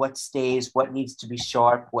goes, what stays, what needs to be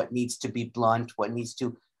sharp, what needs to be blunt,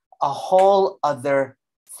 a whole other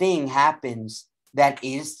thing happens that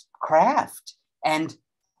is craft. And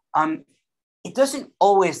it doesn't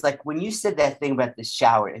always, like when you said that thing about the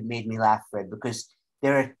shower, it made me laugh, Fred, because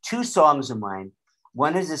there are two songs of mine.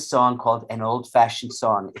 One is a song called An Old-Fashioned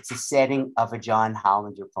Song. It's a setting of a John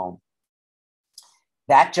Hollander poem.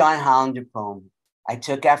 That John Hollander poem, I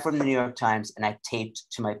took out from the New York Times and I taped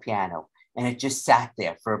to my piano. And it just sat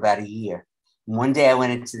there for about a year. And one day I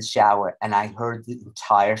went into the shower and I heard the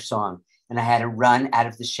entire song. And I had to run out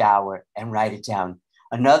of the shower and write it down.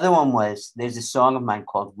 Another one was, there's a song of mine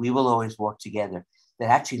called We Will Always Walk Together that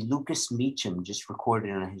actually Lucas Meacham just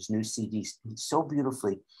recorded on his new CD so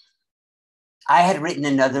beautifully. I had written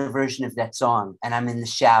another version of that song and I'm in the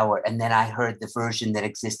shower, and then I heard the version that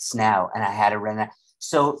exists now and I had to run out.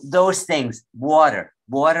 So those things, water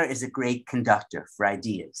is a great conductor for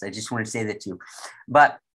ideas. I just want to say that to you.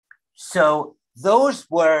 But so those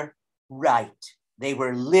were right. They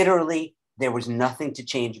were literally, there was nothing to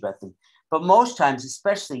change about them. But most times,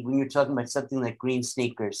 especially when you're talking about something like Green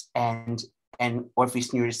Sneakers and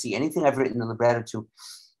Orpheus and Eurydice, anything I've written the libretto to,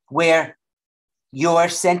 where your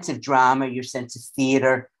sense of drama, your sense of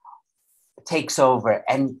theater takes over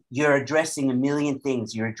and you're addressing a million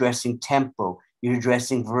things. You're addressing tempo, you're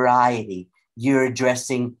addressing variety, you're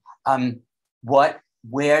addressing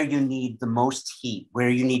where you need the most heat, where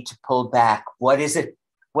you need to pull back. What is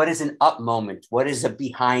an up moment? What is a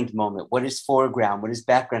behind moment? What is foreground? What is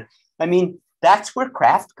background? I mean, that's where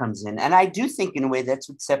craft comes in. And I do think in a way that's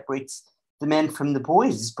what separates the men from the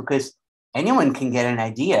boys, is because anyone can get an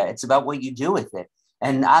idea. It's about what you do with it.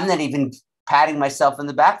 And I'm not even patting myself on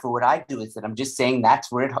the back for what I do with it. I'm just saying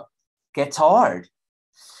that's where it gets hard.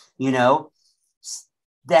 You know,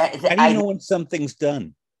 how do you know when something's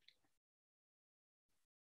done?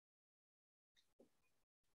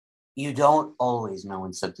 You don't always know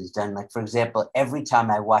when something's done. Like, for example, every time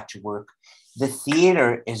I watch a work, the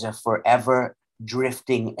theater is a forever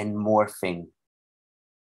drifting and morphing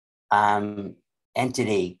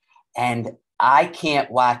entity. And I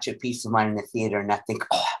can't watch a piece of mine in the theater and not think,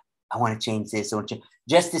 oh, I want to change this.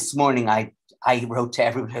 Just this morning, I wrote to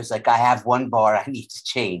everybody, I was like, I have one bar I need to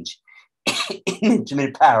change in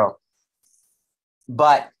Intimate Apparel.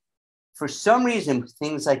 But for some reason,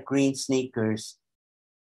 things like Green Sneakers,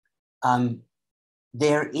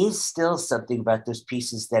 there is still something about those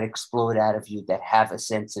pieces that explode out of you that have a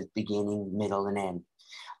sense of beginning, middle, and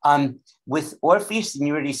end. With Orpheus and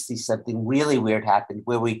Eurydice, something really weird happened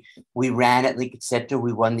where we ran at Lincoln Center.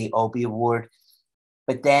 We won the Obie Award.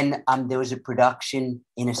 But then there was a production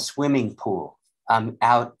in a swimming pool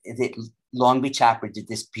out at Long Beach Opera did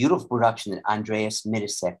this beautiful production that Andreas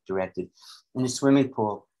Mitasek directed in a swimming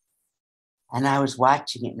pool. And I was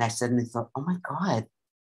watching it and I suddenly thought, oh my God,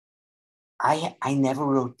 I never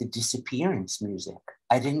wrote the disappearance music.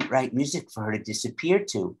 I didn't write music for her to disappear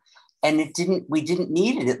to. And we didn't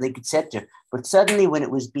need it at Lincoln Center. But suddenly when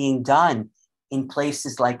it was being done in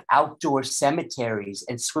places like outdoor cemeteries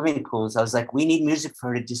and swimming pools, I was like, we need music for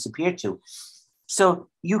her to disappear to. So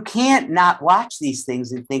you can't not watch these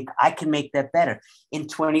things and think, I can make that better. In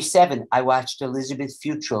 27, I watched Elizabeth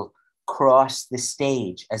Futrell cross the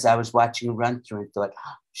stage as I was watching a run through and thought,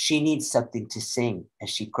 she needs something to sing as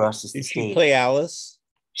she crosses the stage. Did she play Alice?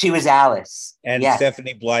 She was Alice. And yes.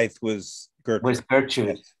 Stephanie Blythe was Gertrude. Was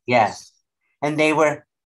Gertrude, yes. And they were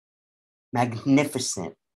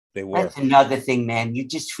magnificent. They were. That's another thing, man. You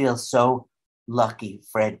just feel so lucky,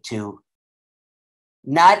 Fred, too.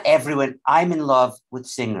 Not everyone, I'm in love with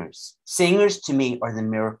singers. Singers to me are the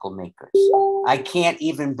miracle makers. I can't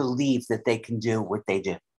even believe that they can do what they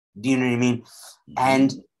do. Do you know what I mean?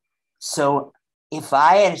 And so if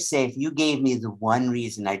I had to say, if you gave me the one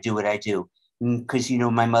reason I do what I do, because, you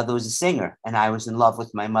know, my mother was a singer and I was in love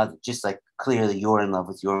with my mother, just like clearly you're in love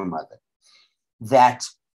with your mother. That,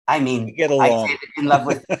 I mean, get along. I say in love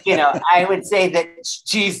with, you know, I would say that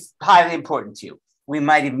she's highly important to you. We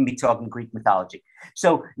might even be talking Greek mythology.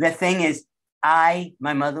 So the thing is, my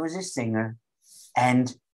mother was a singer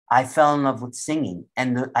And I fell in love with singing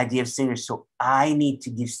and the idea of singers. So I need to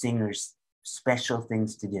give singers special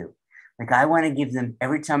things to do. Like I want to give them,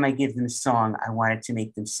 every time I give them a song, I want it to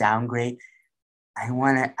make them sound great. I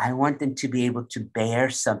want them to be able to bear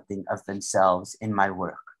something of themselves in my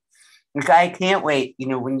work. Like I can't wait, you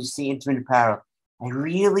know, when you see Intimate Apparel, I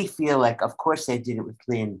really feel like, of course I did it with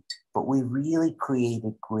Lynn, but we really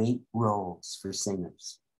created great roles for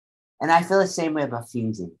singers. And I feel the same way about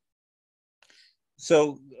Fusing.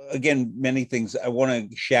 So again, many things. I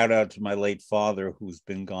want to shout out to my late father, who's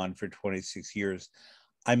been gone for 26 years.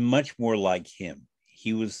 I'm much more like him.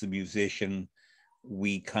 He was the musician.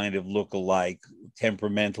 We kind of look alike.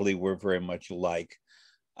 Temperamentally, we're very much alike.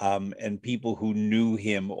 And people who knew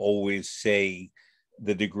him always say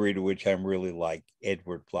the degree to which I'm really like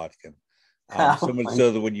Edward Plotkin. So much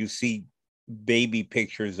so that when you see baby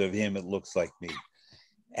pictures of him, it looks like me.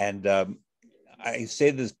 And I say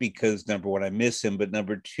this because, number one, I miss him, but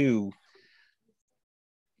number two,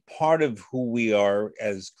 part of who we are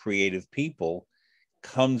as creative people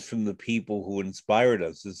comes from the people who inspired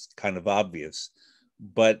us. It's kind of obvious,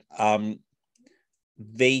 but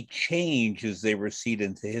they change as they recede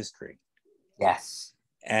into history. Yes.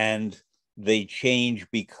 And they change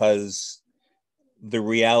because the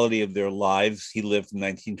reality of their lives, he lived from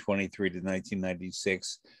 1923 to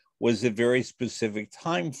 1996, was a very specific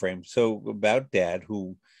time frame. So about Dad,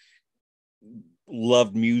 who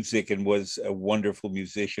loved music and was a wonderful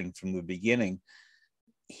musician from the beginning,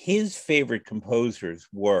 his favorite composers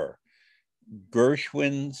were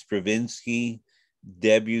Gershwin, Stravinsky,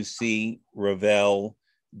 Debussy, Ravel,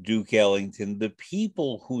 Duke Ellington, the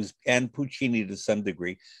people whose, and Puccini to some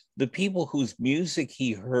degree, the people whose music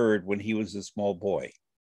he heard when he was a small boy.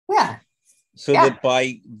 Yeah. So that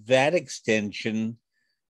by that extension,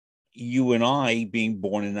 you and I, being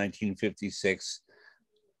born in 1956,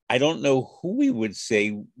 I don't know who we would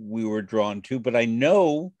say we were drawn to, but I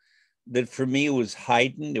know that for me, it was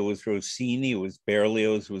Haydn, it was Rossini, it was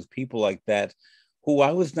Berlioz, it was people like that, who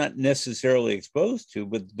I was not necessarily exposed to,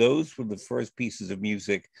 but those were the first pieces of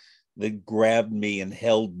music that grabbed me and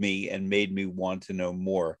held me and made me want to know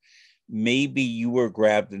more. Maybe you were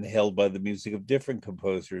grabbed and held by the music of different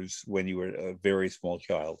composers when you were a very small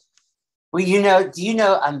child. Well, you know, do you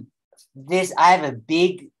know, I have a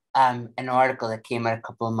big, an article that came out a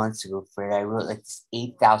couple of months ago for it. I wrote like this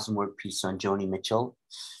 8,000 word piece on Joni Mitchell.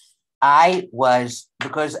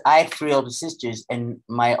 Because I had three older sisters, and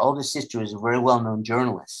my oldest sister was a very well-known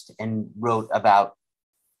journalist and wrote about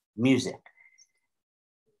music.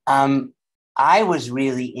 I was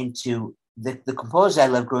really into the composers I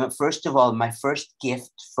loved growing up. First of all, my first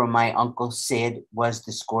gift from my uncle Sid was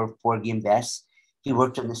the score of Porgy and Bess. He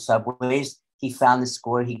worked on the subways. He found the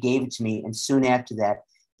score. He gave it to me. And soon after that,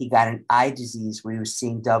 he got an eye disease where he was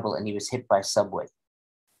seeing double and he was hit by a subway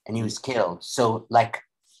and he was killed. So like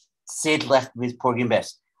Sid left with Porgy and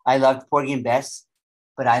Bess. I loved Porgy and Bess,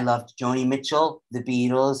 but I loved Joni Mitchell, the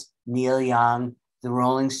Beatles, Neil Young, the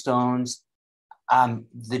Rolling Stones,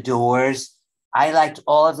 the Doors. I liked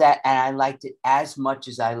all of that, and I liked it as much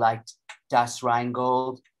as I liked Das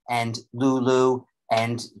Rheingold and Lulu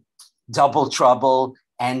and Double Trouble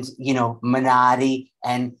and, you know, Menotti.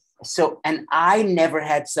 And I never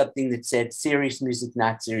had something that said serious music,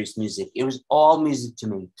 not serious music. It was all music to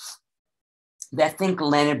me. I think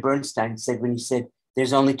Leonard Bernstein said when he said,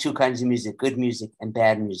 there's only two kinds of music, good music and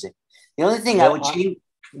bad music. The only thing I would change,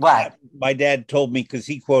 what? My dad told me, because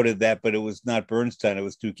he quoted that, but it was not Bernstein, it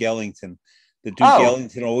was Duke Ellington. The Duke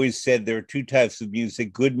Ellington always said there are two types of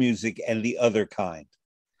music, good music and the other kind.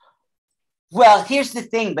 Well, here's the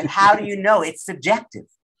thing, but how do you know? It's subjective.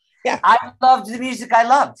 Yeah. I loved the music I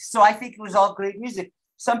loved. So I think it was all great music.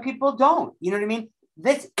 Some people don't, you know what I mean?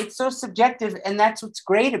 It's so subjective, and that's what's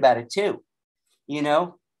great about it too. You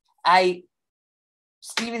know,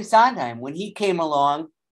 Stephen Sondheim, when he came along,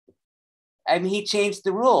 I mean, he changed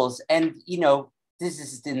the rules. And, you know, this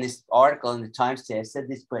is in this article in the Times today. I said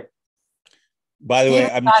this, but. By the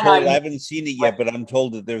way, I'm told, I haven't seen it yet, but I'm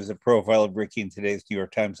told that there's a profile of Ricky in today's New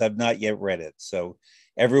York Times. I've not yet read it. So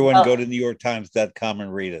everyone go to NewYorkTimes.com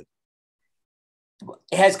and read it.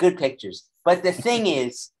 It has good pictures. But the thing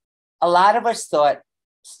is, a lot of us thought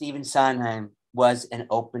Stephen Sondheim was an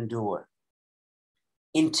open door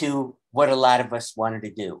into what a lot of us wanted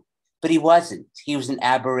to do. But he wasn't. He was an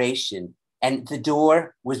aberration. And the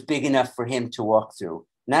door was big enough for him to walk through,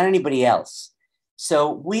 not anybody else.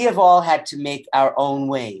 So we have all had to make our own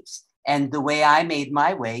ways. And the way I made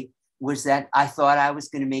my way was that I thought I was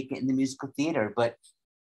going to make it in the musical theater. But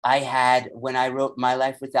I had, when I wrote My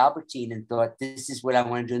Life with Albertine and thought, this is what I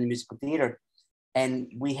want to do in the musical theater.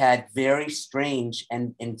 And we had very strange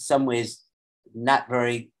and in some ways not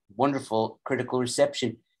very wonderful critical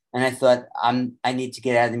reception. And I thought, I need to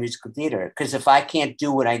get out of the musical theater, because if I can't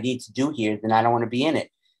do what I need to do here, then I don't want to be in it.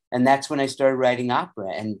 And that's when I started writing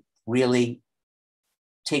opera and really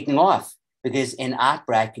taking off, because in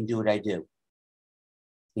opera, I can do what I do,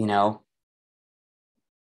 you know?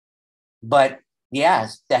 But yeah,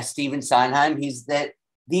 that's Stephen Sondheim.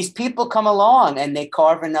 These people come along and they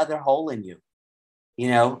carve another hole in you, you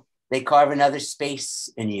know? They carve another space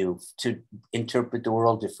in you to interpret the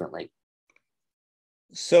world differently.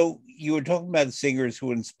 So you were talking about singers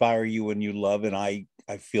who inspire you and you love, and I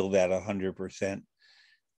feel that 100%.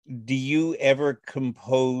 Do you ever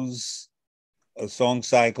compose a song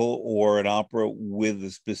cycle or an opera with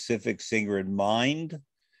a specific singer in mind?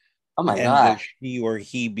 Oh my And does gosh. she or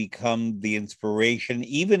he become the inspiration,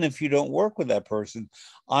 even if you don't work with that person?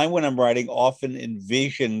 I, when I'm writing, often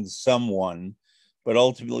envision someone, but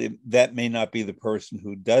ultimately that may not be the person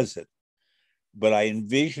who does it. But I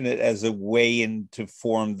envision it as a way in to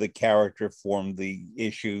form the character, form the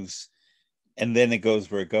issues, and then it goes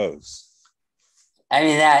where it goes. I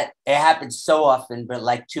mean, that it happens so often, but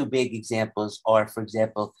like two big examples are, for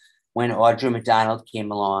example, when Audra McDonald came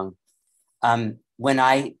along. When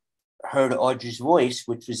I heard Audra's voice,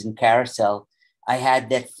 which was in Carousel, I had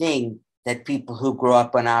that thing that people who grow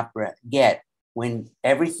up on opera get, when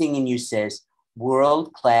everything in you says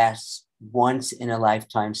world class, once in a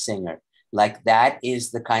lifetime singer. Like, that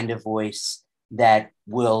is the kind of voice that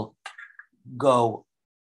will go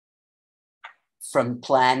from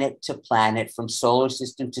planet to planet, from solar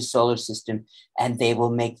system to solar system, and they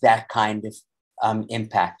will make that kind of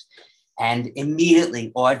impact. And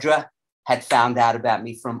immediately, Audra had found out about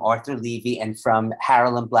me from Arthur Levy and from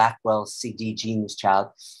Harolyn Blackwell's CD Genius Child.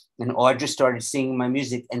 And Audra started singing my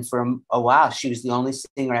music. And for a while, she was the only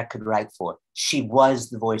singer I could write for. She was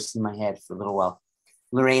the voice in my head for a little while.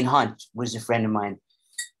 Lorraine Hunt was a friend of mine.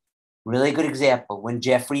 Really good example. When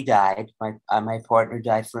Jeffrey died, my partner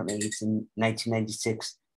died from AIDS in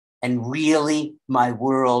 1996. And really, my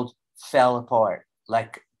world fell apart.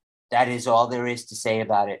 Like, that is all there is to say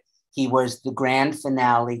about it. He was the grand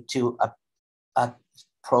finale to a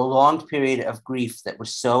prolonged period of grief that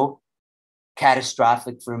was so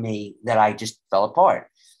catastrophic for me that I just fell apart.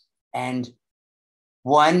 And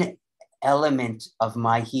one element of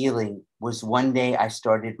my healing was one day I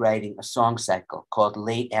started writing a song cycle called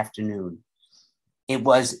Late Afternoon. It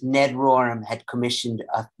was Ned Rorem had commissioned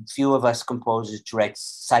a few of us composers to write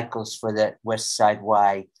cycles for the West Side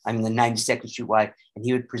Y, the 92nd Street Y, and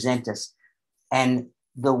he would present us. And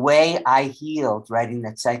the way I healed writing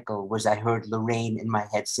that cycle was I heard Lorraine in my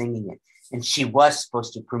head singing it. And she was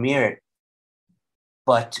supposed to premiere it.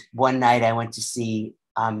 But one night I went to see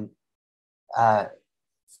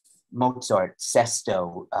Mozart,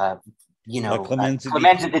 Sesto,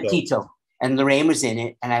 Clemenza di Tito, and Lorraine was in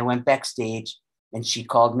it. And I went backstage and she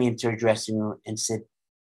called me into her dressing room and said,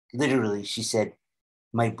 literally, she said,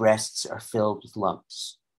 my breasts are filled with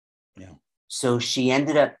lumps. Yeah. So she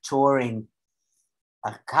ended up touring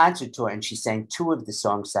a concert tour, and she sang 2 of the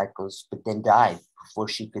song cycles, but then died before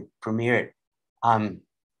she could premiere it.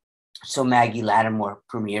 So Maggie Lattimore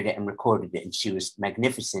premiered it and recorded it, and she was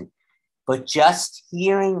magnificent. But just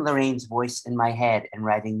hearing Lorraine's voice in my head and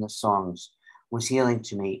writing the songs was healing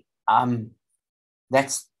to me.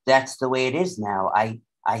 That's the way it is now. I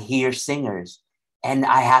hear singers and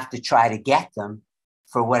I have to try to get them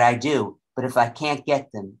for what I do. But if I can't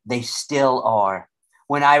get them, they still are.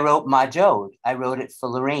 When I wrote Majode, I wrote it for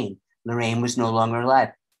Lorraine. Lorraine was no longer alive.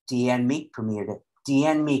 Deanne Meek premiered it.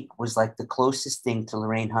 Deanne Meek was like the closest thing to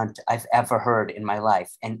Lorraine Hunt I've ever heard in my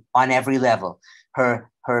life, and on every level. Her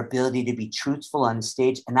ability to be truthful on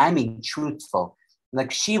stage, and I mean truthful.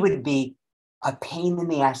 Like, she would be a pain in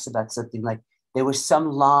the ass about something. Like, there was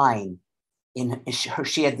some line in her,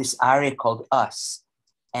 she had this aria called Us,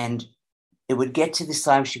 and it would get to this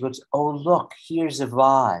line, she goes, oh, look, here's a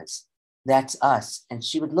vase. That's us. And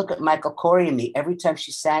she would look at Michael Corey and me every time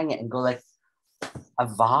she sang it and go like, a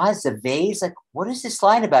vase, a vase? Like, what is this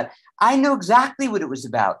line about? I knew exactly what it was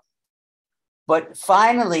about. But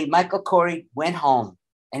finally, Michael Corey went home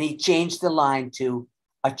and he changed the line to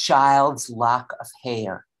a child's lock of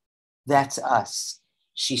hair. That's us.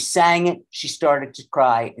 She sang it. She started to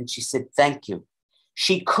cry and she said, thank you.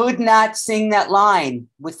 She could not sing that line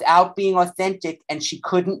without being authentic, and she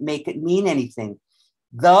couldn't make it mean anything.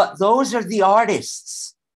 Those are the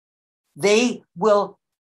artists. They'll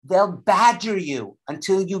badger you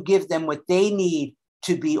until you give them what they need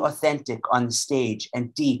to be authentic on the stage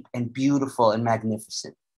and deep and beautiful and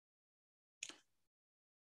magnificent.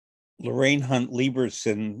 Lorraine Hunt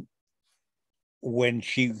Lieberson when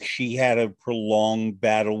she had a prolonged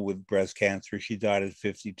battle with breast cancer, she died at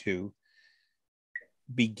 52,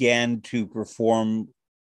 began to perform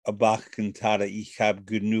a Bach cantata, Ich hab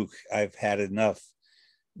genug, I've had enough,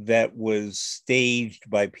 that was staged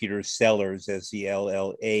by Peter Sellers, Sellars,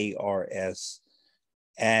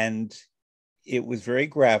 and it was very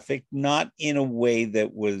graphic, not in a way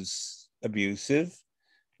that was abusive,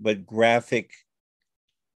 but graphic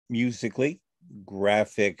musically,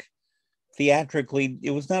 graphic theatrically.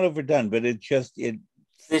 It was not overdone, but it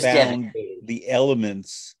found the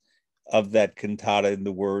elements of that cantata in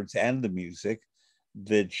the words and the music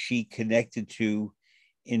that she connected to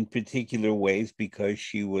in particular ways because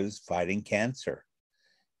she was fighting cancer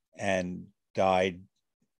and died.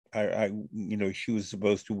 She was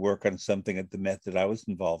supposed to work on something at the Met that I was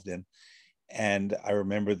involved in. And I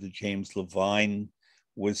remember that James Levine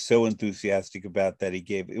was so enthusiastic about that.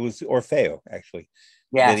 It was Orfeo, actually,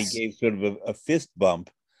 that he gave sort of a fist bump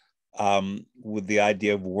with the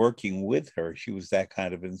idea of working with her. She was that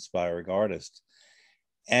kind of inspiring artist.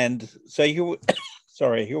 And so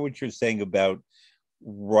I hear what you're saying about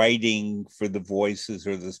writing for the voices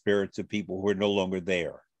or the spirits of people who are no longer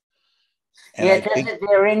there. And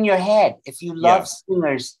they're in your head. If you love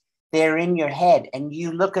singers, they're in your head. And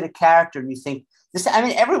you look at a character and you think,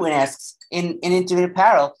 everyone asks in Intimate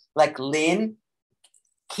Apparel, like Lynn,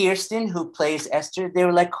 Kirsten, who plays Esther, they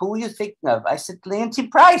were like, who are you thinking of? I said, Leontine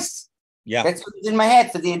Price. Yeah. That's what's in my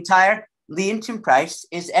head for the entire Leontine Price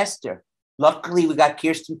is Esther. Luckily, we got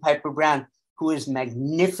Kirsten Piper Brown, who is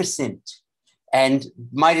magnificent and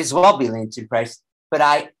might as well be Leontine Price. But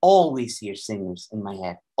I always hear singers in my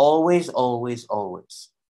head. Always, always, always.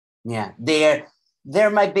 Yeah, they're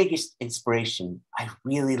my biggest inspiration. I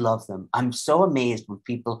really love them. I'm so amazed when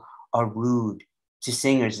people are rude to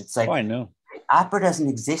singers. It's like, I know. Opera doesn't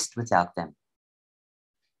exist without them.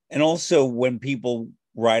 And also when people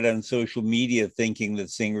write on social media thinking that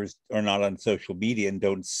singers are not on social media and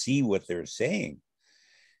don't see what they're saying.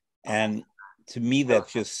 And to me,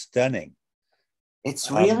 that's just stunning. It's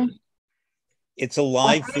really... It's a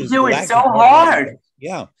live physical act. It's so hard.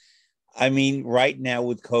 Yeah. Right now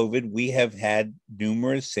with COVID, we have had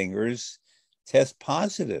numerous singers test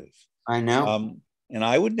positive. I know. And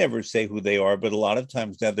I would never say who they are, but a lot of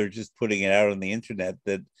times now they're just putting it out on the internet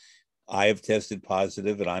that I have tested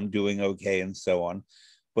positive and I'm doing okay and so on.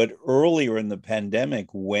 But earlier in the pandemic,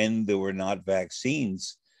 when there were not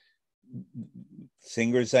vaccines,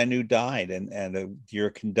 singers I knew died, and a dear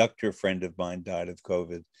conductor friend of mine died of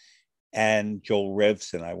COVID. And Joel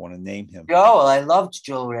Revson, I want to name him. Joel, I loved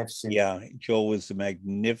Joel Revson. Yeah, Joel was a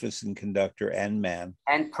magnificent conductor and man.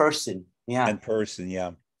 And person,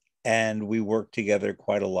 yeah. And we worked together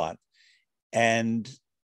quite a lot.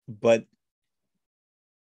 But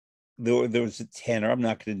there was a tenor, I'm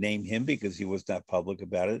not going to name him because he was not public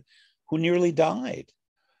about it, who nearly died.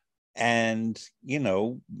 And,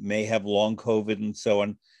 may have long COVID and so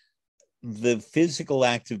on. The physical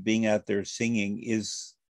act of being out there singing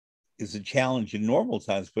is a challenge in normal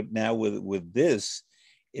times, but now with this,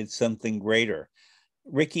 it's something greater.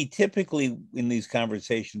 Ricky, typically in these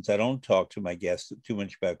conversations, I don't talk to my guests too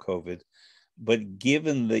much about COVID, but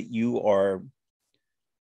given that you are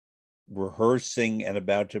rehearsing and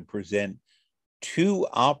about to present 2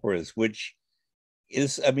 operas, which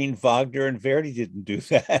is, Wagner and Verdi didn't do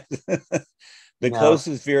that. The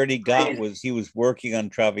closest Verdi got was he was working on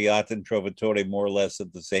Traviata and Trovatore more or less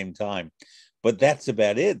at the same time. But that's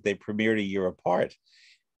about it. They premiered a year apart.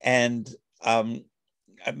 And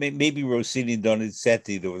maybe Rossini and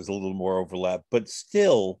Donizetti, there was a little more overlap. But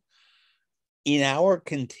still, in our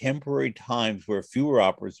contemporary times where fewer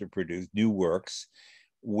operas are produced, new works,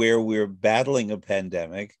 where we're battling a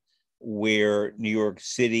pandemic, where New York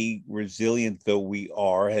City, resilient though we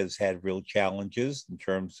are, has had real challenges in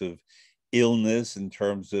terms of illness, in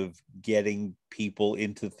terms of getting people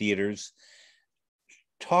into theaters.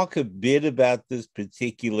 Talk a bit about this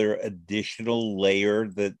particular additional layer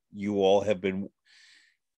that you all have been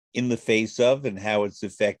in the face of and how it's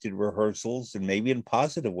affected rehearsals, and maybe in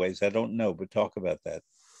positive ways. I don't know, but talk about that.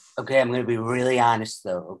 Okay, I'm going to be really honest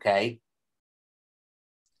though, okay?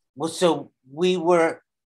 Well, so we were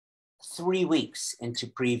 3 weeks into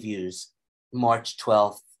previews, March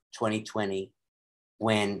 12th, 2020,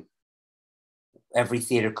 when every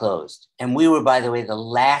theater closed. And we were, by the way, the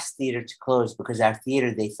last theater to close because our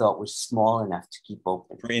theater they thought was small enough to keep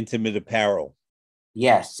open. For Intimate Apparel.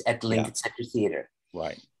 Yes, at the Lincoln Center Theater.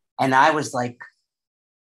 Right. And I was like,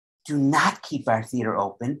 do not keep our theater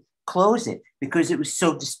open, close it, because it was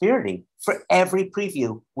so dispiriting. For every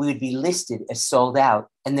preview, we would be listed as sold out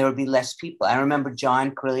and there would be less people. I remember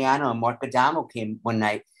John Corigliano and Mark Adamo came one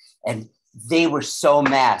night and they were so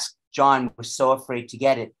masked. John was so afraid to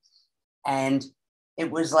get it. And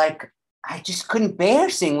it was like, I just couldn't bear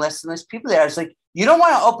seeing less and less people there. I was like, you don't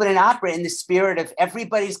want to open an opera in the spirit of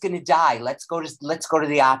everybody's going to die. Let's go to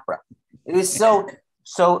the opera. It was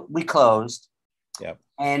so we closed. Yep.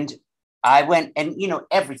 And I went, and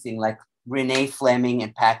everything, like Renee Fleming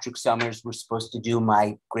and Patrick Summers were supposed to do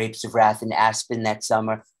my Grapes of Wrath in Aspen that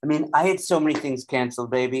summer. I mean, I had so many things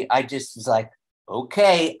canceled, baby. I just was like,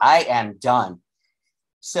 okay, I am done.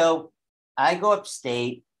 So I go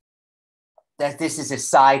upstate. That this is a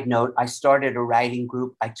side note. I started a writing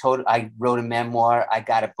group. I wrote a memoir. I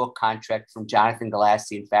got a book contract from Jonathan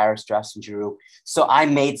Galassi and Farah Straus and Giroux. So I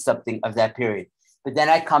made something of that period. But then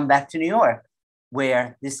I come back to New York,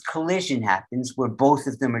 where this collision happens, where both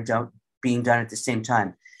of them are being done at the same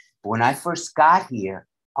time. But when I first got here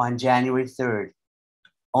on January 3rd,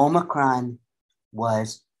 Omicron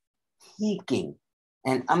was peaking.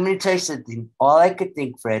 And I'm going to tell you something. All I could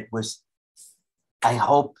think, Fred, was, I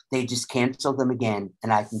hope they just cancel them again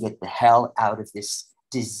and I can get the hell out of this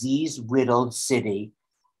disease-riddled city.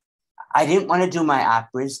 I didn't want to do my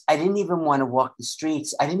operas. I didn't even want to walk the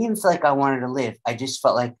streets. I didn't even feel like I wanted to live. I just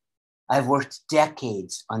felt like I've worked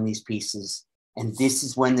decades on these pieces, and this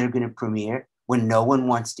is when they're going to premiere, when no one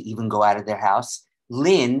wants to even go out of their house.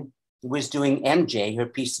 Lynn was doing MJ, her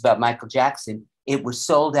piece about Michael Jackson. It was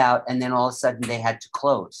sold out, and then all of a sudden they had to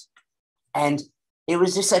close. And it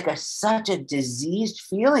was just like such a diseased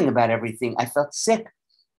feeling about everything. I felt sick,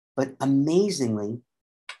 but amazingly,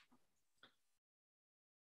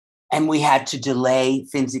 and we had to delay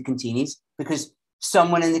Fins and Continues because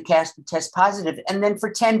someone in the cast would test positive, and then for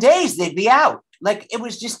 10 days they'd be out. Like it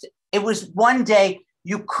was one day,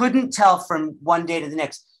 you couldn't tell from one day to the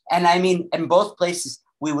next. And I mean, in both places,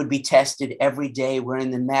 we would be tested every day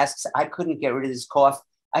wearing the masks. I couldn't get rid of this cough.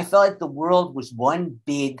 I felt like the world was one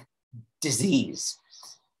big disease.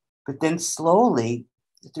 But then slowly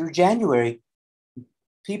through January,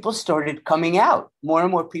 people started coming out. More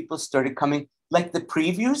and more people started coming. Like the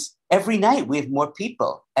previews, every night we have more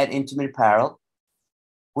people at Intimate Apparel.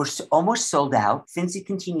 We're almost sold out. Finzi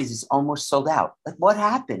Continues is almost sold out. Like what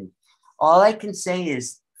happened? All I can say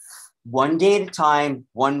is one day at a time,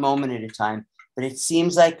 one moment at a time. But it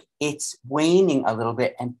seems like it's waning a little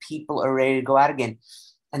bit and people are ready to go out again.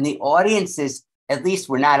 And the audiences, at least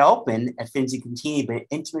we're not open at Finzi Continue, but at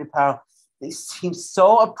Intimate Apparel, they seem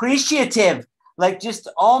so appreciative. Like just,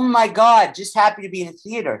 oh my God, just happy to be in a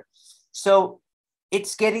theater. So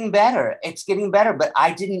it's getting better. It's getting better. But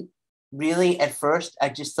I didn't really at first. I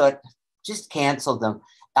just thought, just cancel them.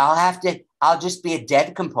 I'll just be a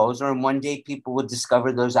dead composer. And one day people will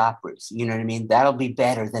discover those operas. You know what I mean? That'll be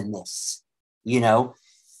better than this,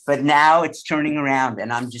 But now it's turning around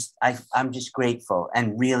and I'm just grateful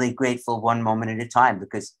and really grateful one moment at a time,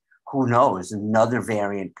 because who knows, another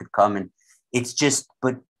variant could come and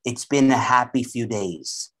but it's been a happy few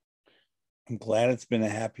days. I'm glad it's been a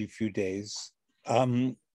happy few days.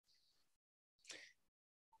 I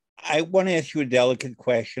want to ask you a delicate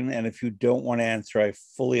question, and if you don't want to answer, I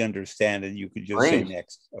fully understand it. You could just say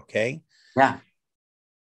next, okay? Yeah.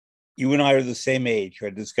 You and I are the same age. I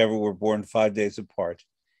discovered we're born 5 days apart.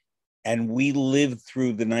 And we lived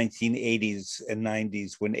through the 1980s and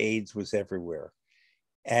 90s when AIDS was everywhere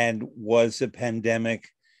and was a pandemic.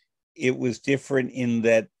 It was different in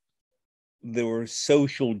that there were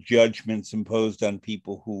social judgments imposed on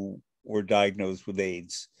people who were diagnosed with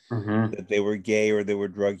AIDS, that they were gay or they were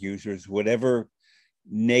drug users, whatever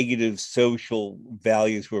negative social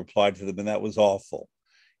values were applied to them. And that was awful.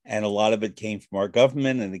 And a lot of it came from our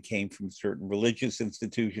government, and it came from certain religious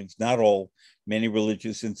institutions. Not all, many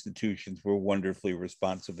religious institutions were wonderfully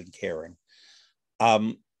responsive and caring.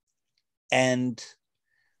 And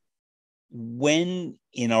when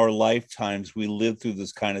in our lifetimes we live through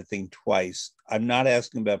this kind of thing twice, I'm not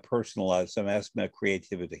asking about personal lives, I'm asking about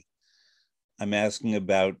creativity. I'm asking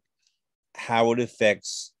about how it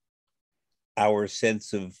affects our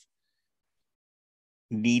sense of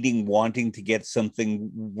wanting to get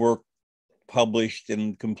something work published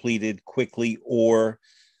and completed quickly, or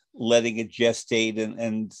letting it gestate.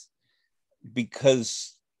 And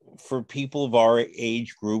because for people of our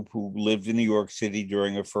age group who lived in New York City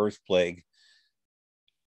during a first plague,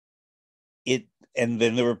 and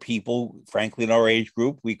then there were people, frankly, in our age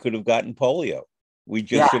group, we could have gotten polio. We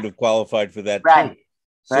just should have qualified for that too.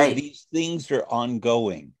 So these things are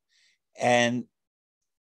ongoing. And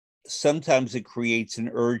sometimes it creates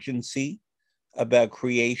an urgency about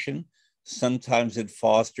creation. Sometimes it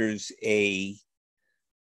fosters a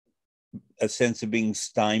sense of being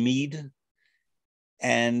stymied.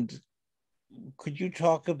 And could you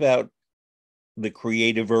talk about the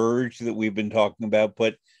creative urge that we've been talking about,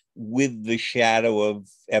 but with the shadow of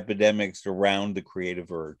epidemics around the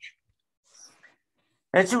creative urge?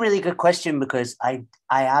 That's a really good question, because I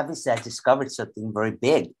obviously I discovered something very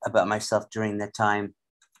big about myself during that time,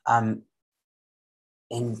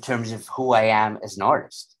 in terms of who I am as an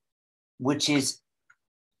artist, which is,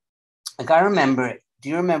 like, I remember, do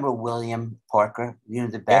you remember William Parker,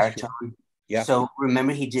 the baritone? Yes, sure. Yeah. So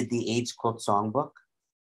remember, he did the AIDS Quilt Songbook,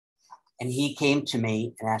 and he came to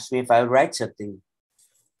me and asked me if I would write something.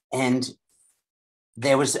 And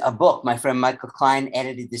there was a book, my friend Michael Klein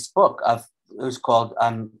edited this book it was called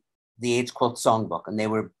the AIDS Quilt Songbook, and they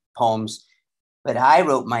were poems, but I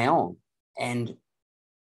wrote my own. And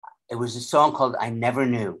it was a song called I Never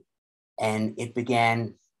Knew. And it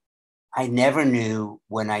began, I never knew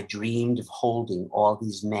when I dreamed of holding all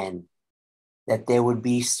these men that there would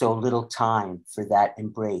be so little time for that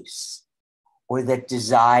embrace, or that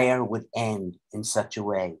desire would end in such a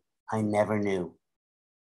way. I never knew.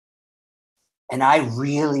 And I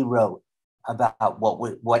really wrote about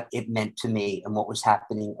what it meant to me and what was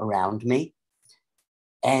happening around me.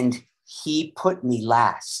 And he put me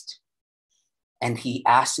last. And he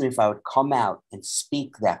asked me if I would come out and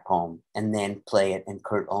speak that poem and then play it. And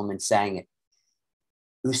Kurt Ullman sang it.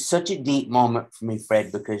 It was such a deep moment for me,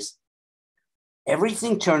 Fred, because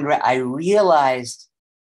everything turned around. I realized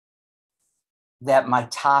that my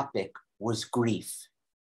topic was grief.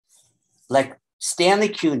 Like Stanley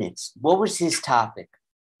Kunitz, what was his topic?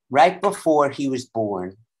 Right before he was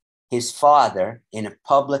born, his father, in a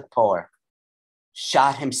public park,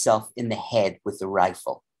 shot himself in the head with a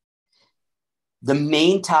rifle. The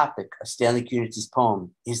main topic of Stanley Kunitz's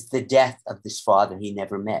poem is the death of this father he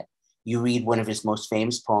never met. You read one of his most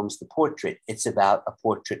famous poems, The Portrait. It's about a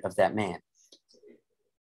portrait of that man.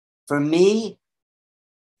 For me,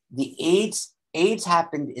 the AIDS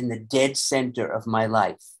happened in the dead center of my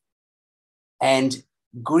life. And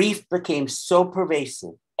grief became so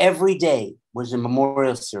pervasive. Every day was a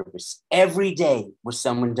memorial service. Every day was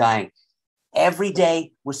someone dying. Every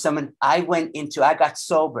day was someone. I got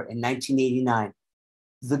sober in 1989.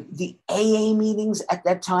 The AA meetings at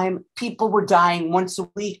that time, people were dying once a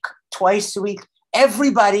week, twice a week.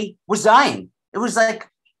 Everybody was dying. It was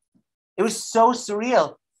so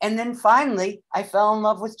surreal. And then finally, I fell in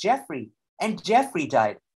love with Jeffrey, and Jeffrey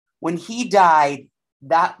died. When he died,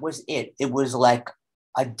 that was it. It was like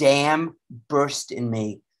a dam burst in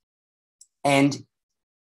me. And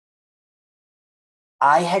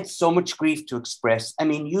I had so much grief to express. I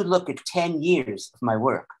mean, you look at 10 years of my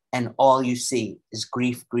work, and all you see is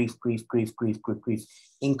grief, grief, grief, grief, grief, grief, grief,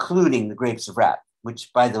 including The Grapes of Wrath,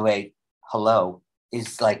 which, by the way, hello,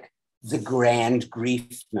 is like the grand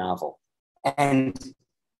grief novel. And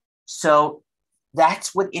so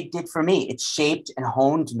that's what it did for me. It shaped and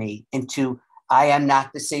honed me into, I am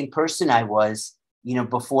not the same person I was,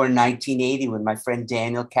 before 1980, when my friend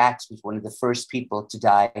Daniel Katz was one of the first people to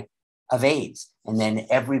die of AIDS. And then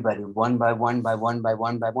everybody, one by one, by one, by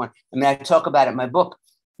one, by one. I mean, I talk about it in my book.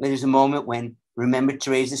 There's a moment when, remember,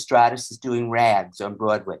 Teresa Stratus is doing Rags on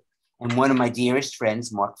Broadway. And one of my dearest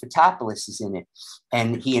friends, Mark Fotopoulos, is in it.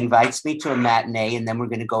 And he invites me to a matinee, and then we're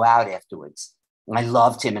going to go out afterwards. And I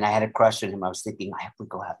loved him, and I had a crush on him. I was thinking, I have to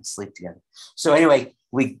go out and sleep together. So anyway,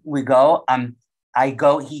 we go. I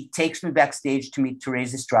go. He takes me backstage to meet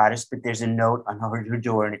Teresa Stratus, but there's a note on her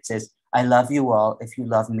door, and it says, "I love you all. If you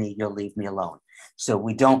love me, you'll leave me alone." So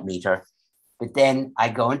we don't meet her. But then I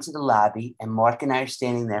go into the lobby, and Mark and I are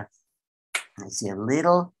standing there. And I see a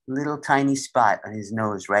little tiny spot on his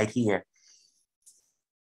nose right here.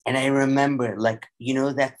 And I remember,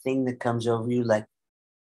 that thing that comes over you,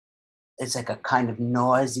 it's like a kind of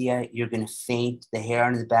nausea. You're going to faint, the hair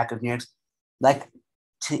on the back of your neck.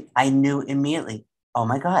 I knew immediately, oh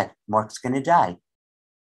my God, Mark's going to die.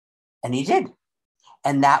 And he did.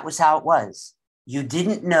 And that was how it was. You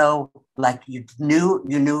didn't know, you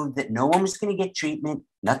knew that no one was going to get treatment.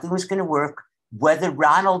 Nothing was going to work. Whether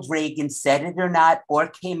Ronald Reagan said it or not, or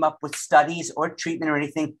came up with studies or treatment or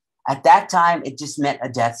anything, at that time, it just meant a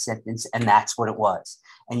death sentence. And that's what it was.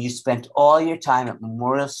 And you spent all your time at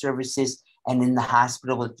memorial services and in the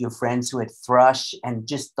hospital with your friends who had thrush and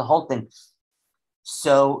just the whole thing.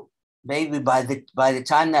 So maybe by the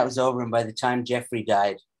time that was over, and by the time Jeffrey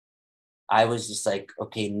died, I was just like,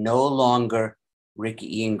 okay, no longer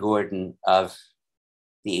Ricky Ian Gordon of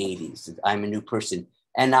the 80s. I'm a new person.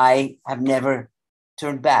 And I have never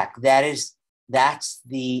turned back. That's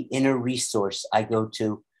the inner resource I go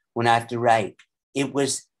to when I have to write. It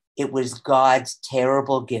was God's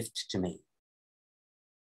terrible gift to me.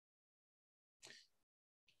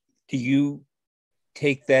 Do you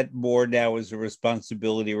take that more now as a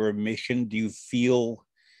responsibility or a mission? Do you feel,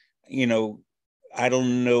 you know, I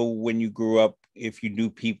don't know when you grew up, if you knew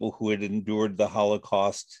people who had endured the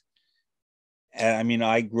Holocaust. And I mean,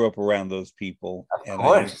 I grew up around those people, Of and I knew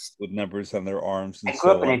course. with numbers on their arms I and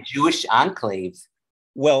grew up so in on. a Jewish enclave.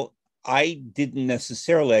 Well, I didn't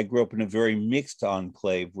necessarily. I grew up in a very mixed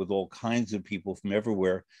enclave with all kinds of people from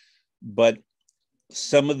everywhere. But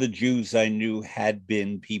some of the Jews I knew had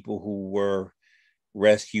been people who were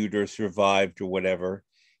rescued or survived or whatever.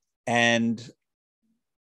 And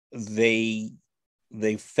they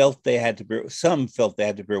felt they had to bear, some felt they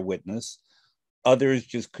had to bear witness, others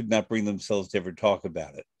just could not bring themselves to ever talk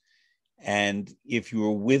about it. And if you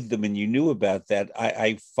were with them and you knew about that,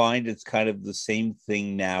 I find it's kind of the same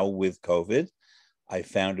thing now with COVID. I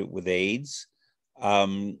found it with AIDS.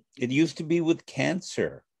 It used to be with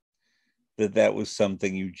cancer that was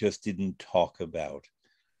something you just didn't talk about.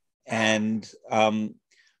 And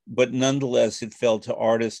but nonetheless, it fell to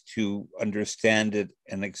artists to understand it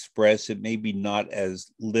and express it, maybe not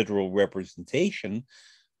as literal representation,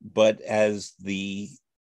 but as the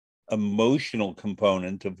emotional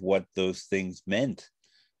component of what those things meant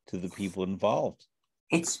to the people involved.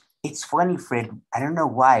 It's funny, Fred. I don't know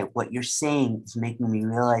why. What you're saying is making me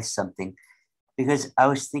realize something, because I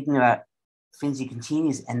was thinking about Finzi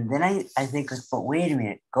continues, and then I think, but wait a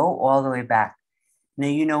minute, go all the way back. Now,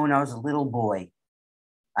 you know, when I was a little boy,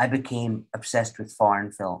 I became obsessed with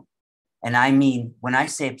foreign film. And I mean, when I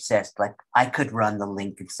say obsessed, like I could run the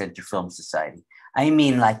Lincoln Center Film Society. I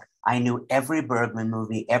mean, like I knew every Bergman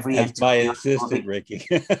movie, every That's my Antonio assistant, movie. Ricky.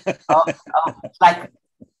 Oh, like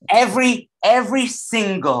every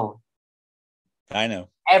single, I know.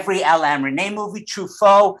 every Alain Resnais movie,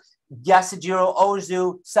 Truffaut, Yasujiro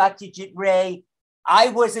Ozu, Satyajit Ray. I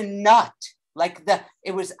was a nut. Like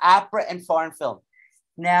it was opera and foreign film.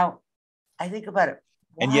 Now, I think about it.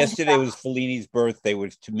 And yesterday was Fellini's birthday,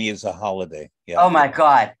 which to me is a holiday. Yeah. Oh my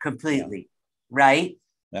God, completely. Yeah. Right?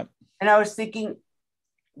 Yep. And I was thinking,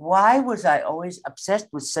 why was I always obsessed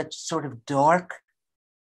with such sort of dark?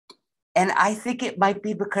 And I think it might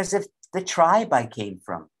be because of the tribe I came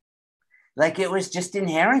from. Like it was just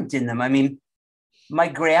inherent in them. I mean, my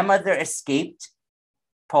grandmother escaped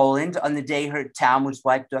Poland on the day her town was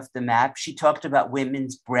wiped off the map. She talked about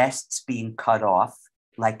women's breasts being cut off,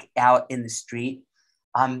 like out in the street.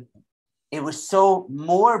 It was so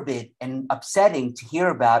morbid and upsetting to hear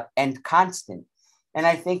about and constant. And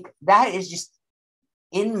I think that is just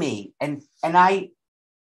in me. And I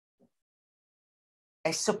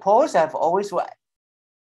suppose I've always,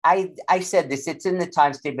 I said this, it's in the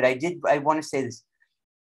Times today, but I want to say this.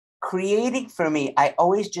 Creating for me, I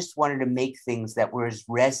always just wanted to make things that were as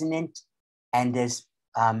resonant and as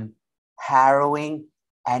harrowing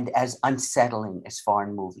and as unsettling as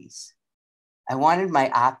foreign movies. I wanted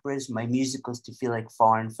my operas, my musicals to feel like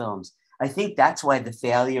foreign films. I think that's why the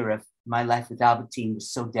failure of My Life with Albertine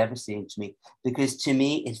was so devastating to me, because to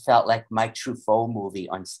me, it felt like my Truffaut movie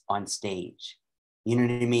on stage. You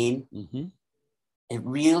know what I mean? Mm-hmm. It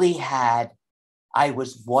really had, I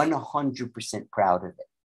was 100% proud of it.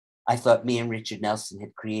 I thought me and Richard Nelson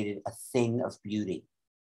had created a thing of beauty.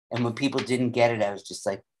 And when people didn't get it, I was just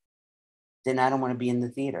like, then I don't want to be in the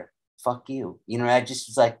theater. Fuck you. You know, I just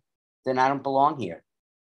was like, then I don't belong here.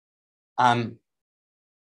 But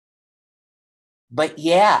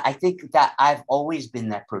yeah, I think that I've always been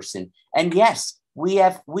that person. And yes, we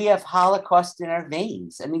have Holocaust in our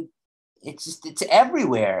veins. I mean, it's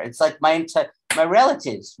everywhere. It's like my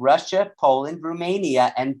relatives, Russia, Poland,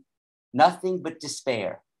 Romania, and nothing but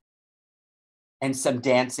despair. And some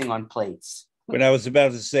dancing on plates. But I was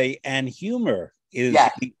about to say, and humor is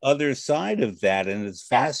the other side of that. And it's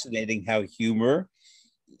fascinating how humor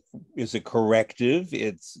is a corrective.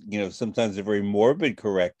 It's, you know, sometimes a very morbid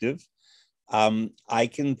corrective. I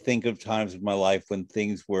can think of times in my life when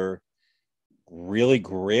things were really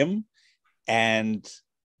grim, and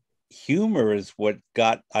humor is what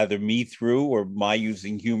got either me through or my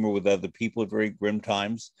using humor with other people at very grim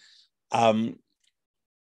times.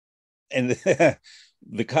 And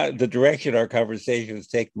the direction our conversation is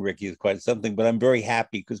taking, Ricky, is quite something, but I'm very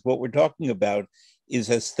happy because what we're talking about is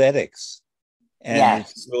aesthetics. And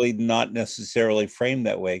it's really not necessarily framed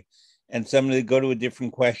that way. And so I'm going to go to a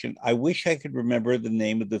different question. I wish I could remember the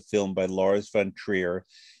name of the film by Lars von Trier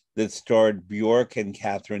that starred Björk and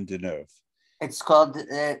Catherine Deneuve. It's called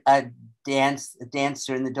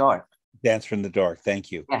Dancer in the Dark. Dancer in the Dark,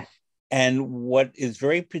 thank you. Yeah. And what is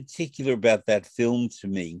very particular about that film to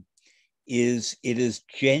me is it is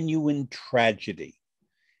genuine tragedy.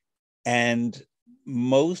 And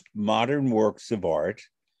most modern works of art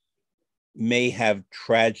may have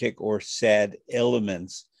tragic or sad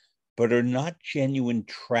elements, but are not genuine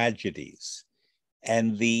tragedies.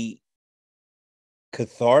 And the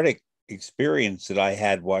cathartic experience that I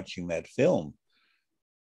had watching that film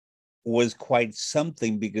was quite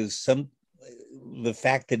something, because the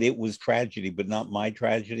fact that it was tragedy, but not my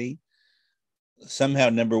tragedy, somehow,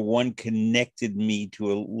 number one, connected me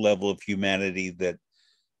to a level of humanity that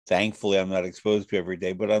thankfully I'm not exposed to every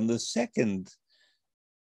day. But on the second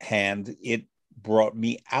hand, it brought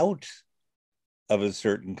me out of a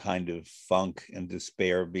certain kind of funk and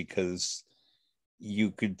despair, because you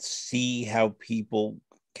could see how people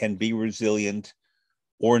can be resilient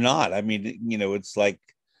or not. I mean, it's like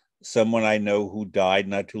someone I know who died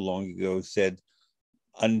not too long ago said,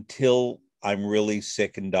 until I'm really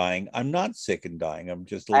sick and dying, I'm not sick and dying, I'm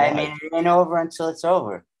just alive. I mean, it ain't over until it's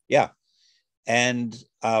over. Yeah. And,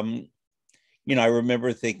 I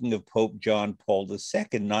remember thinking of Pope John Paul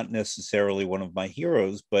II, not necessarily one of my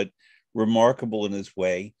heroes, but remarkable in his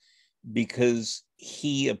way, because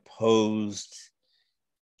he opposed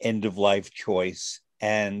end-of-life choice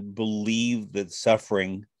and believed that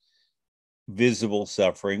suffering, visible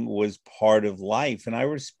suffering, was part of life. And I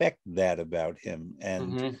respect that about him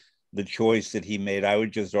and the choice that he made. I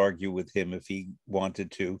would just argue with him, if he wanted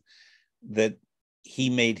to, that he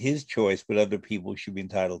made his choice, but other people should be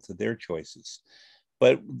entitled to their choices.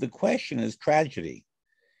 But the question is tragedy,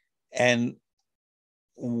 and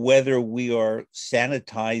whether we are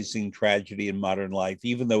sanitizing tragedy in modern life,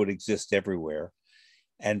 even though it exists everywhere,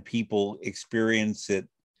 and people experience it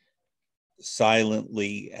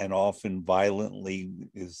silently and often violently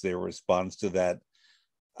is their response to that.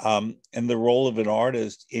 And the role of an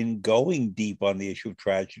artist in going deep on the issue of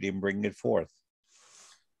tragedy and bringing it forth.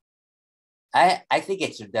 I think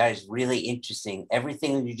that is really interesting.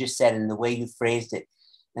 Everything you just said and the way you phrased it.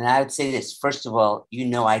 And I would say this, first of all,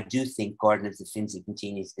 I do think Garden of the Finzi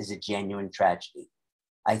Continues is a genuine tragedy.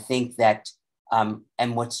 I think that,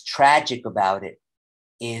 and what's tragic about it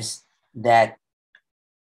is that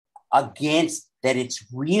it's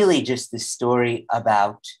really just the story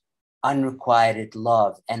about unrequited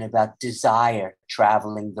love and about desire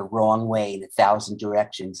traveling the wrong way in 1,000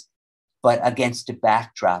 directions, but against a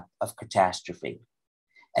backdrop of catastrophe.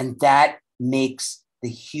 And that makes the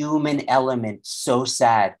human element so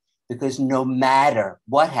sad, because no matter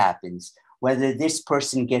what happens, whether this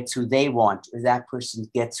person gets who they want or that person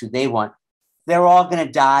gets who they want, they're all going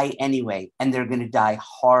to die anyway, and they're going to die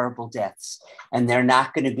horrible deaths. And they're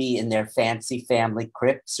not going to be in their fancy family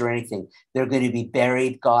crypts or anything. They're going to be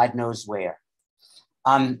buried God knows where.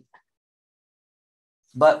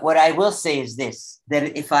 But what I will say is this,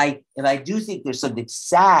 that if I do think there's something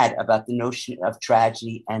sad about the notion of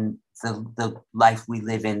tragedy and the life we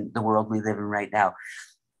live in, the world we live in right now,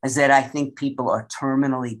 is that I think people are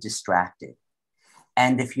terminally distracted.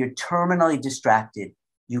 And if you're terminally distracted,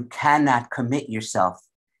 you cannot commit yourself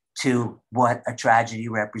to what a tragedy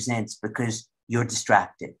represents, because you're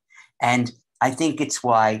distracted. And I think it's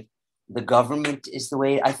why the government is the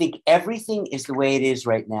way, I think everything is the way it is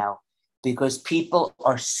right now, because people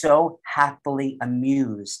are so happily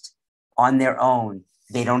amused on their own.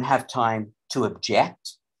 They don't have time to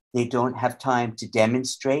object. They don't have time to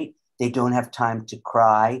demonstrate. They don't have time to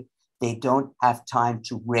cry. They don't have time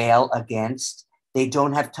to rail against. They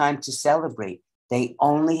don't have time to celebrate. They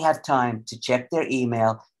only have time to check their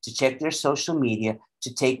email, to check their social media,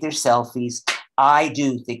 to take their selfies. I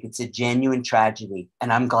do think it's a genuine tragedy.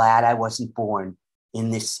 And I'm glad I wasn't born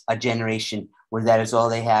in a generation where that is all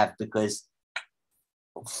they have, because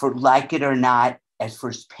for like it or not, as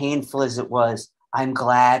painful as it was, I'm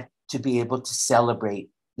glad to be able to celebrate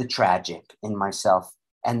the tragic in myself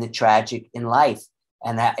and the tragic in life.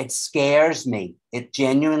 And it scares me. It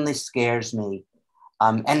genuinely scares me.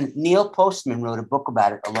 And Neil Postman wrote a book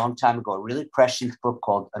about it a long time ago, a really prescient book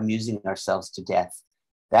called Amusing Ourselves to Death.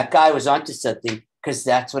 That guy was onto something, because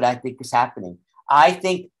that's what I think is happening. I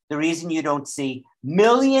think the reason you don't see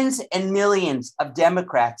millions and millions of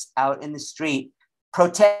Democrats out in the street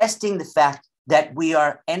protesting the fact that we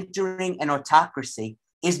are entering an autocracy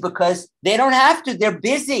is because they don't have to. They're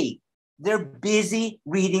busy. They're busy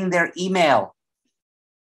reading their email.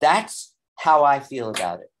 That's how I feel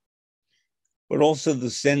about it. But also the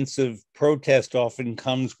sense of protest often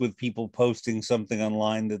comes with people posting something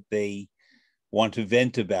online that they want to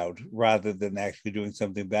vent about, rather than actually doing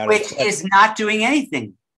something about it. Which is not doing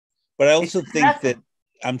anything. But I also think that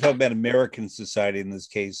I'm talking about American society in this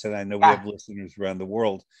case, and I know we have listeners around the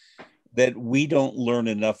world, that we don't learn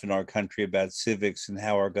enough in our country about civics and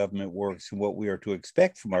how our government works and what we are to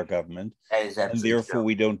expect from our government. And therefore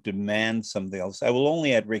we don't demand something else. I will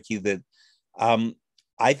only add, Ricky, that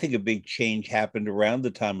I think a big change happened around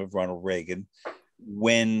the time of Ronald Reagan,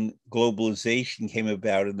 when globalization came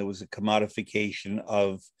about and there was a commodification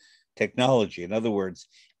of technology. In other words,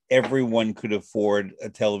 everyone could afford a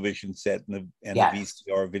television set and a Yes.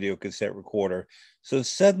 VCR video cassette recorder. So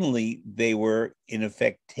suddenly they were, in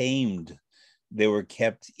effect, tamed. They were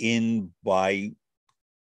kept in by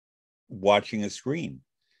watching a screen.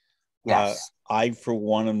 Yes. I, for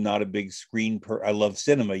one, am not a big I love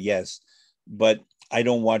cinema, yes, but I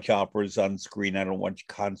don't watch operas on screen. I don't watch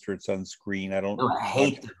concerts on screen. I don't Oh, I watch,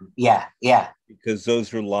 hate them. Yeah. Yeah. because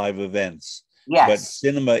those are live events. But Yes.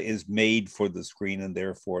 cinema is made for the screen, and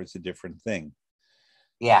therefore it's a different thing.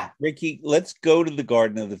 Yeah. Ricky, let's go to the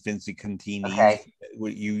Garden of the Finzi Continis. Okay.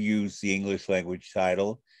 You use the English language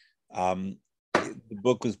title. The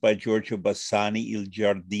book was by Giorgio Bassani, Il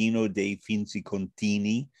Giardino dei Finzi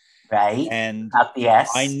Contini. Right. And Not the I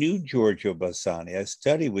S. knew Giorgio Bassani. I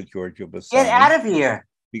studied with Giorgio Get Bassani out of here.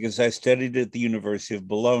 because I studied at the University of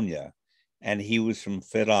Bologna, and he was from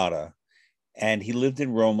Ferrara. And he lived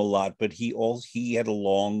in Rome a lot, but he had a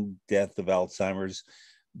long death of Alzheimer's.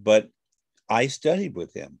 But I studied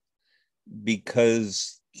with him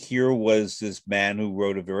because here was this man who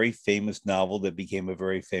wrote a very famous novel that became a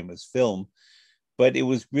very famous film. But it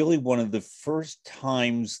was really one of the first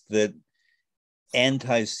times that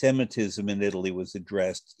anti-Semitism in Italy was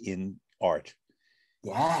addressed in art.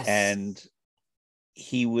 Yes. And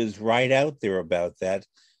he was right out there about that.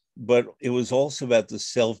 But it was also about the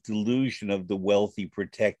self-delusion of the wealthy,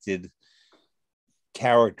 protected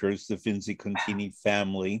characters, the Finzi Contini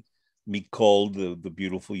family, Micole, the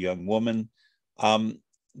beautiful young woman.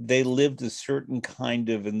 They lived a certain kind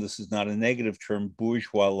of, and this is not a negative term,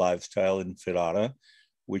 bourgeois lifestyle in Ferrara,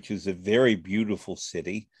 which is a very beautiful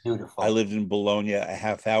city. I Beautiful. lived in Bologna, a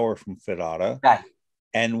half hour from Ferrara, Right.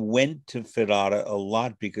 and went to Ferrara a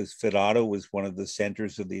lot because Ferrara was one of the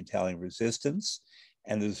centers of the Italian resistance.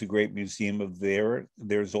 And there's a great museum of there.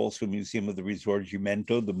 There's also a museum of the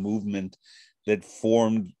Risorgimento, the movement that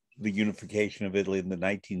formed the unification of Italy in the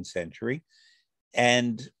 19th century.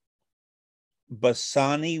 And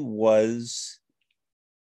Bassani was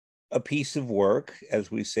a piece of work, as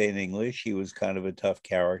we say in English. He was kind of a tough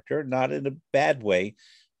character, not in a bad way,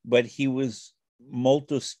 but he was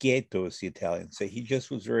molto schietto, as the Italians say. He just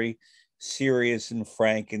was very serious and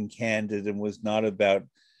frank and candid, and was not about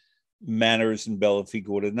manners and bella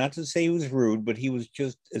figura. Not to say he was rude, but he was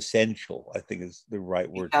just essential, I think is the right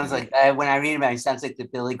He word to sounds use. like when I read about him, he sounds like the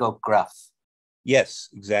Billy Goat Gruff. Yes,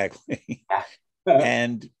 exactly. Yeah.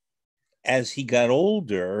 And as he got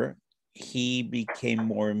older, he became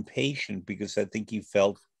more impatient because I think he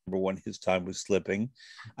felt, number one, his time was slipping.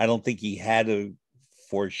 I don't think he had a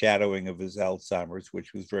foreshadowing of his Alzheimer's,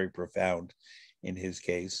 which was very profound in his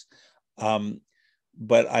case.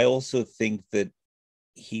 But I also think that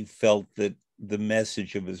he felt that the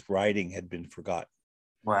message of his writing had been forgotten.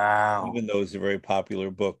 Wow. Even though it's a very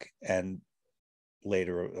popular book and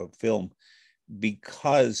later a film,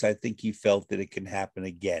 because I think he felt that it can happen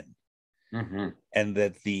again. Mm-hmm. And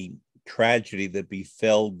that the tragedy that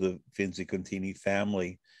befell the Finzi Contini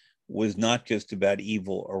family was not just about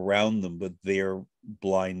evil around them, but their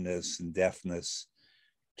blindness and deafness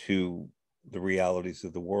to the realities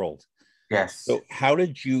of the world. Yes. So how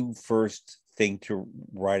did you first think to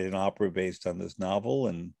write an opera based on this novel,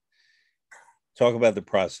 and talk about the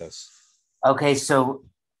process? Okay, so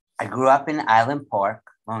I grew up in Island Park,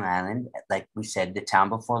 Long Island, like we said, the town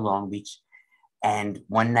before Long Beach. And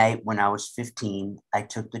one night when I was 15, I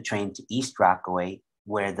took the train to East Rockaway,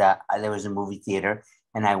 where there was a movie theater,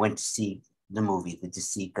 and I went to see the movie, the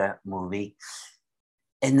DeSica movie.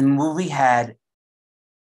 And the movie had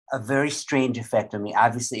a very strange effect on me.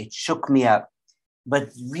 Obviously, it shook me up, but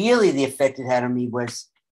really the effect it had on me was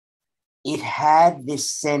it had this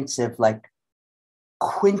sense of like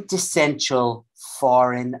quintessential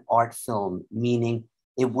foreign art film, meaning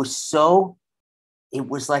it was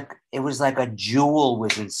like a jewel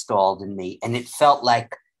was installed in me, and it felt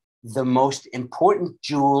like the most important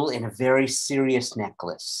jewel in a very serious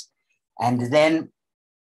necklace. And then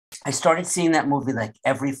I started seeing that movie like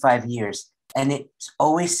every 5 years, and it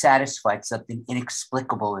always satisfied something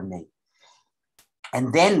inexplicable in me.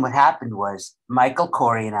 And then what happened was Michael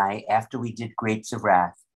Corey and I, after we did Grapes of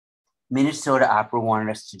Wrath, Minnesota Opera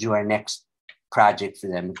wanted us to do our next project for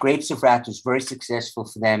them. Grapes of Wrath was very successful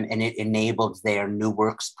for them, and it enabled their New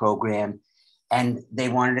Works program, and they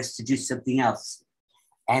wanted us to do something else.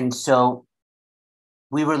 And so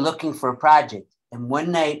we were looking for a project. And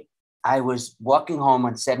one night I was walking home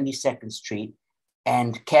on 72nd Street,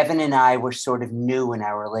 and Kevin and I were sort of new in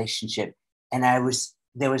our relationship. And I was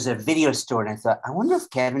there was a video store, and I thought, I wonder if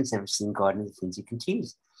Kevin's ever seen Garden of the Things He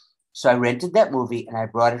Continues. So I rented that movie and I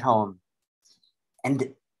brought it home.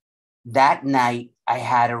 And that night, I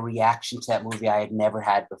had a reaction to that movie I had never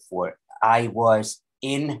had before. I was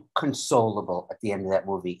inconsolable at the end of that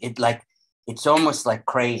movie. It's almost like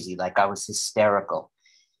crazy, like I was hysterical.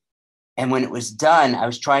 And when it was done, I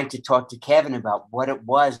was trying to talk to Kevin about what it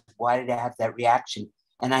was. Why did I have that reaction?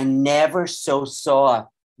 And I never saw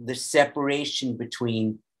the separation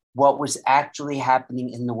between what was actually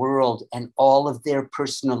happening in the world and all of their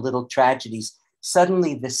personal little tragedies.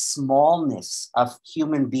 Suddenly, the smallness of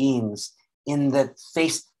human beings in the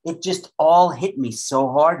face, it just all hit me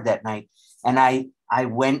so hard that night. And I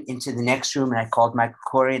went into the next room and I called Michael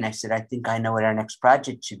Corey and I said, I think I know what our next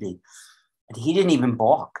project should be. And he didn't even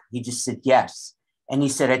balk. He just said, yes. And he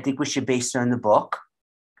said, I think we should base it on the book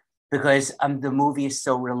because the movie is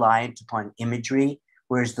so reliant upon imagery,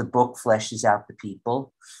 whereas the book fleshes out the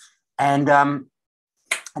people. And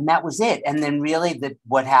that was it. And then really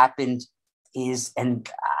what happened is, and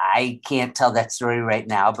I can't tell that story right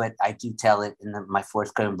now, but I do tell it in my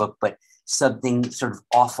forthcoming book, but something sort of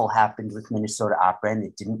awful happened with Minnesota Opera and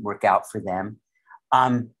it didn't work out for them.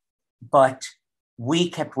 But we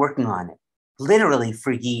kept working on it. Literally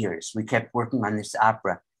for years, we kept working on this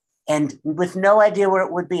opera and with no idea where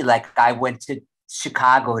it would be. Like I went to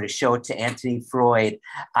Chicago to show it to Anthony Freud.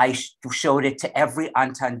 I showed it to every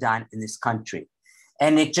intendant in this country.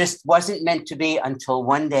 And it just wasn't meant to be until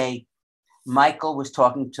one day, Michael was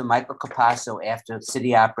talking to Michael Capasso after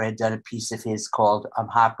City Opera had done a piece of his called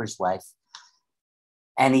Hopper's Wife.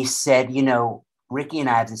 And he said, you know, Ricky and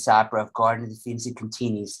I have this opera of Garden of the Things He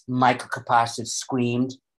Continues. Michael Capasso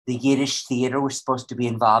screamed. The Yiddish theater was supposed to be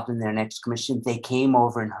involved in their next commission. They came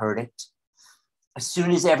over and heard it. As soon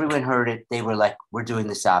as everyone heard it, they were like, we're doing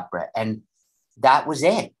this opera. And that was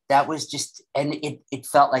it. That was just, and it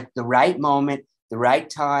felt like the right moment, the right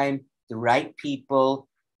time, the right people.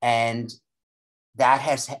 And that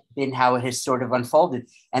has been how it has sort of unfolded.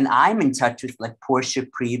 And I'm in touch with like Portia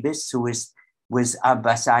Priebus, who was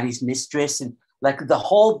Bassani's mistress. And like the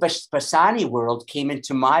whole Bassani world came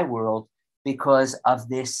into my world because of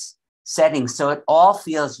this setting. So it all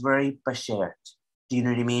feels very Bashert. Do you know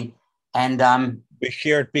what I mean? And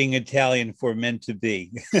Bashert being Italian for meant to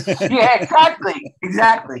be. Yeah,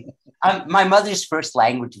 exactly. My mother's first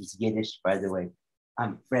language was Yiddish, by the way,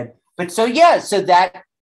 Fred. But so yeah, so that,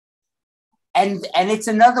 and it's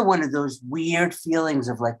another one of those weird feelings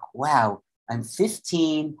of like, wow, I'm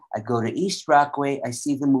 15. I go to East Rockaway. I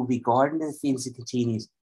see the movie Garden of the Things That Continues,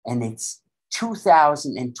 and it's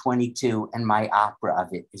 2022, and my opera of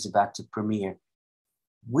it is about to premiere.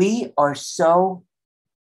 We are so,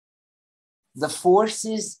 the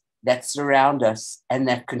forces that surround us and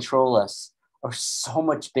that control us are so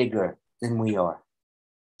much bigger than we are.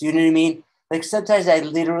 Do you know what I mean? Like sometimes I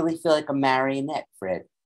literally feel like a marionette, Fred.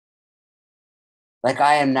 Like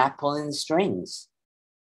I am not pulling the strings.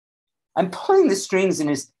 I'm pulling the strings, and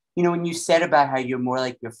you know, when you said about how you're more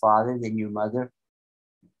like your father than your mother,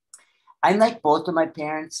 I'm like both of my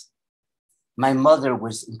parents. My mother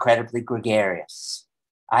was incredibly gregarious.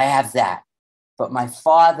 I have that. But my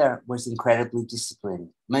father was incredibly disciplined.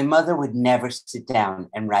 My mother would never sit down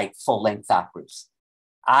and write full-length operas.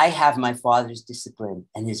 I have my father's discipline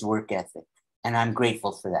and his work ethic, and I'm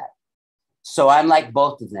grateful for that. So I'm like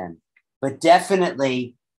both of them. But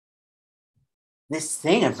definitely this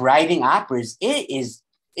thing of writing operas,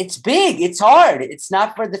 it's big, it's hard. It's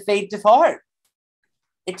not for the faint of heart.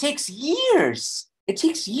 It takes years. It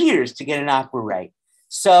takes years to get an opera right.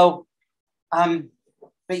 So, but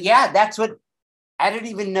yeah, that's what, I don't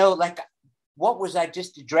even know, like, what was I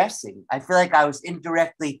just addressing? I feel like I was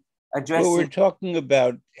indirectly addressing. Well, we're talking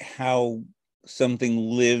about how something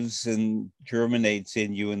lives and germinates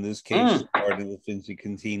in you, in this case, Garden of the Things He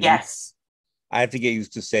Continues. Yes. I have to get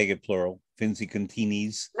used to saying it plural, Things He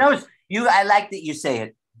Continues. No, I like that you say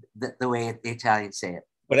it the way the Italians say it.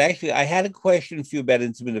 But actually, I had a question for you about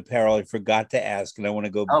intimate apparel. I forgot to ask, and I want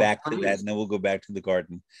to go back to that, and then we'll go back to the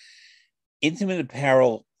garden. Intimate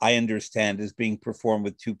apparel, I understand, is being performed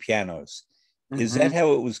with two pianos. Mm-hmm. Is that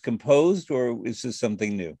how it was composed, or is this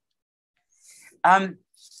something new?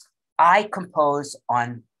 I compose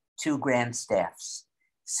on two grand staffs.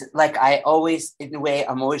 So, like I always, in a way,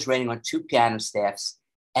 I'm always writing on two piano staffs,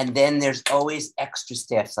 and then there's always extra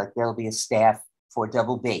staffs. Like there'll be a staff for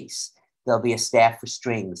double bass. There'll be a staff for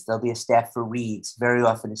strings. There'll be a staff for reeds, very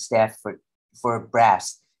often a staff for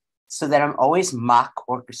brass, so that I'm always mock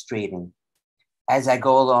orchestrating as I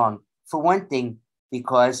go along. For one thing,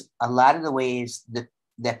 because a lot of the ways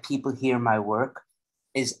that people hear my work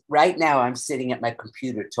is right now I'm sitting at my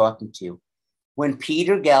computer talking to you. When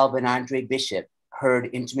Peter Gelb and Andre Bishop heard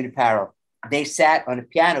Intimate Apparel, they sat on a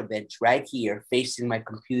piano bench right here facing my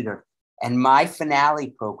computer, and my finale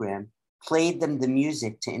program played them the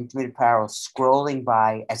music to Intimate Apparel scrolling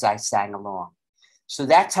by as I sang along. So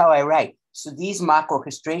that's how I write. So these mock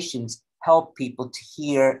orchestrations help people to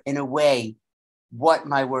hear, in a way, what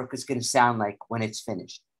my work is going to sound like when it's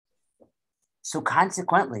finished. So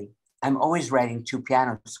consequently, I'm always writing 2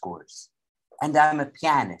 piano scores. And I'm a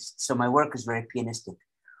pianist, so my work is very pianistic.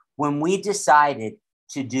 When we decided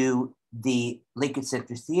to do the Lincoln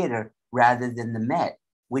Center Theater rather than the Met,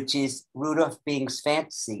 which is Rudolph Bing's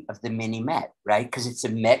fantasy of the mini Met, right? Because it's a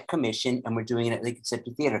Met commission and we're doing it at Lincoln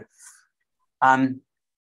Center Theater.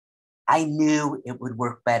 I knew it would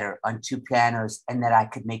work better on 2 pianos and that I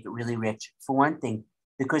could make it really rich. For one thing,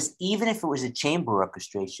 because even if it was a chamber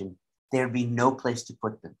orchestration, there'd be no place to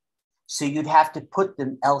put them. So you'd have to put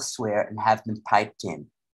them elsewhere and have them piped in.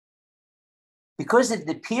 Because of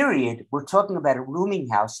the period, we're talking about a rooming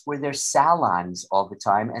house where there's salons all the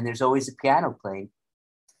time and there's always a piano playing.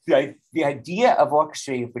 The idea of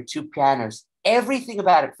orchestrating for 2 pianos, everything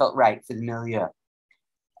about it felt right for the milieu.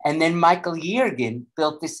 And then Michael Yergin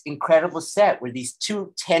built this incredible set where these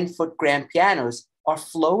 2 10-foot grand pianos are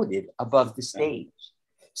floated above the stage.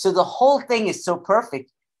 So the whole thing is so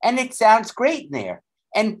perfect and it sounds great in there.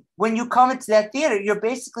 And when you come into that theater, you're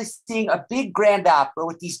basically seeing a big grand opera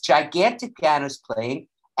with these gigantic pianos playing,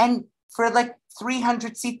 and for like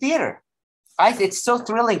 300-seat theater. It's so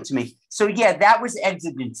thrilling to me. So yeah, that was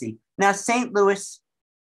exigency. Now St. Louis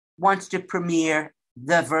wants to premiere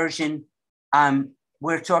the version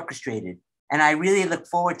where it's orchestrated, and I really look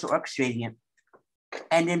forward to orchestrating it.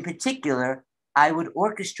 And in particular, I would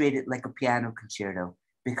orchestrate it like a piano concerto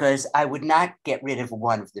because I would not get rid of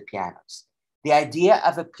one of the pianos. The idea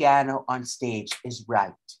of a piano on stage is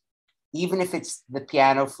right. Even if it's the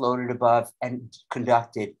piano floated above and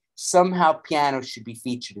conducted, somehow piano should be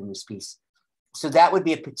featured in this piece. So that would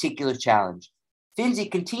be a particular challenge. Finzi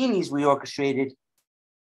Contini's we orchestrated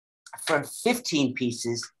for 15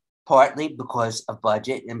 pieces, partly because of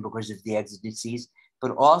budget and because of the exigencies,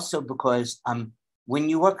 but also because when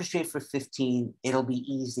you orchestrate for 15, it'll be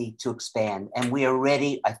easy to expand. And we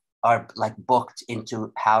already are like booked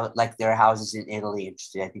into how, like there are houses in Italy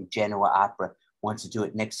interested. I think Genoa Opera wants to do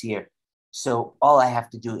it next year. So all I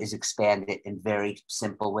have to do is expand it in very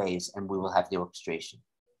simple ways and we will have the orchestration.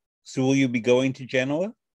 So will you be going to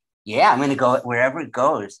Genoa? Yeah, I'm going to go wherever it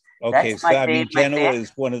goes. Okay, so I mean, Genoa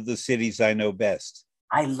is one of the cities I know best.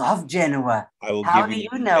 I love Genoa. I will How give do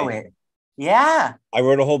you know it? Yeah. I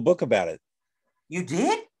wrote a whole book about it. You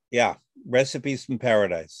did? Yeah. Recipes from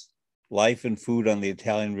Paradise. Life and Food on the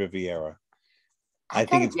Italian Riviera. I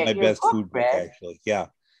think it's my best food book, actually. Yeah.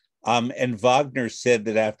 And Wagner said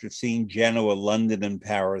that after seeing Genoa, London and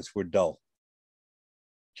Paris were dull.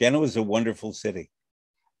 Genoa is a wonderful city.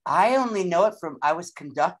 I only know it from, I was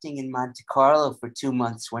conducting in Monte Carlo for 2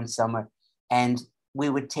 months one summer, and we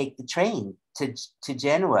would take the train to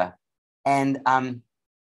Genoa. And I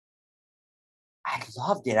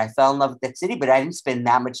loved it. I fell in love with that city, but I didn't spend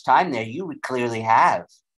that much time there. You would clearly have.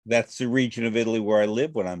 That's the region of Italy where I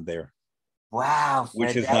live when I'm there. Wow. Fred,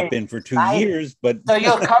 which has not been for 2 years, but. So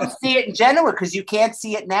you'll come see it in Genoa because you can't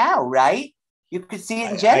see it now, right? You could see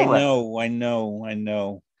it in Genoa. I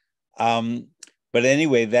know. But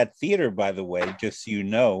anyway, that theater, by the way, just so you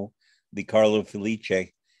know, the Carlo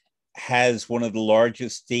Felice has one of the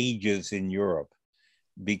largest stages in Europe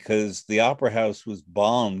because the opera house was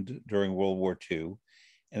bombed during World War II,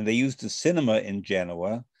 and they used a cinema in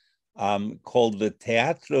Genoa called the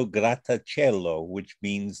Teatro Grattacielo, which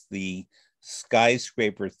means the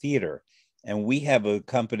skyscraper theater. And we have a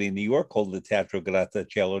company in New York called the Teatro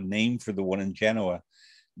Grattacielo, named for the one in Genoa,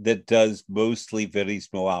 that does mostly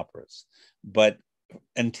Verismo operas. But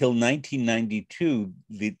until 1992,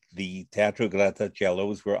 the Teatro Grattacielo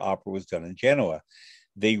was where opera was done in Genoa.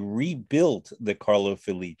 They rebuilt the Carlo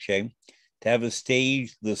Felice to have a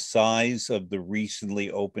stage the size of the recently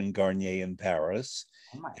opened Garnier in Paris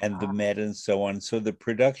and the Met and so on. So the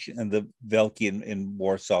production, and the Velki in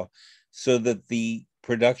Warsaw, so that the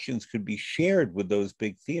productions could be shared with those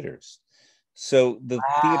big theaters. So the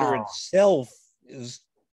theater itself is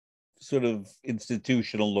sort of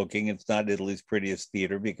institutional looking. It's not Italy's prettiest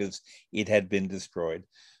theater because it had been destroyed.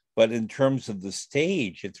 But in terms of the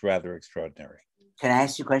stage, it's rather extraordinary. Can I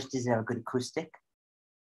ask you a question? Does it have a good acoustic?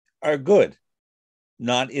 Are good.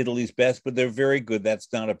 Not Italy's best, but they're very good.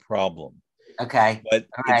 That's not a problem. Okay. But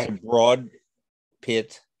it's a broad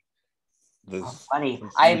pit. This funny. I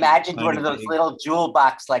confusion is imagined kind one of of those big. little jewel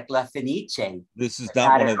box like La Fenice. This is But not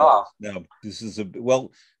not one at of those. all. No, this is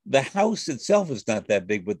well, the house itself is not that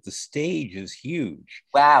big, but the stage is huge.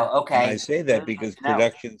 Wow. And I Okay. say that Really good because to know.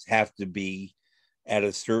 productions have to be at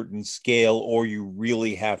a certain scale, or you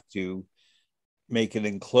really have to make an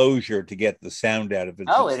enclosure to get the sound out of it.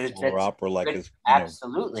 Oh, It's a smaller opera, like it's as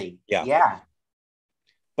absolutely. yeah. Yeah.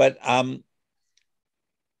 But I'm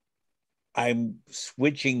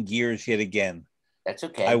switching gears yet again. That's I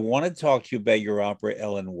okay. want to talk to you about your opera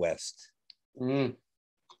Ellen West, Mm,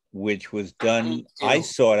 which was please done. I do.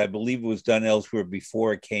 saw it. I believe it was done elsewhere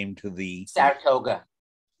before it came to the Saratoga.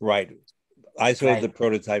 right. I saw it at Right. the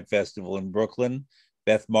Prototype Festival in Brooklyn.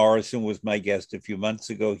 Beth Morrison was my guest a few months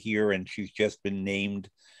ago here, and she's just been named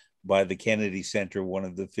by the Kennedy Center one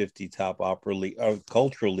of the 50 top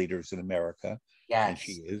cultural leaders in America, and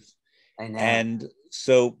she Yes. is. I know. And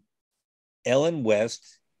so, Ellen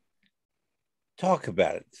West, talk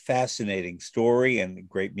about it. Fascinating story and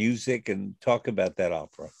great music, and talk about that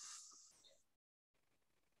opera.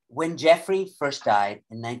 When Jeffrey first died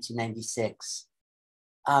in 1996,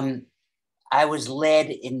 I was led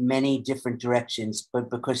in many different directions, but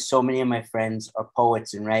because so many of my friends are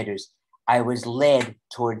poets and writers, I was led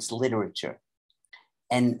towards literature.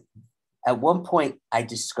 And at one point, I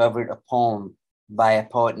discovered a poem by a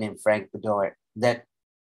poet named Frank Bedard that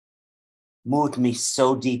moved me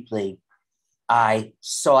so deeply. I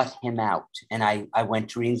sought him out and I went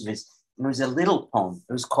to readings of his. And it was a little poem.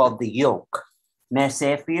 It was called The Yoke. May I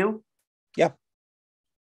say it for you? Yeah.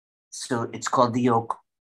 So it's called The Yoke.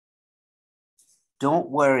 Don't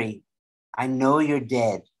worry. I know you're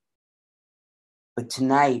dead. But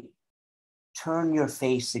tonight, turn your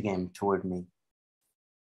face again toward me.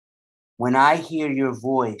 When I hear your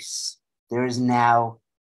voice, there is now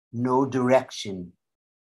no direction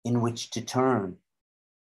in which to turn.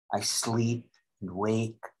 I sleep and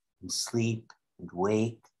wake and sleep and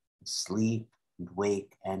wake and sleep and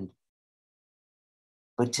wake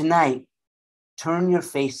but tonight, turn your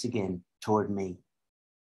face again toward me.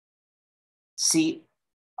 See,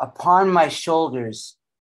 upon my shoulders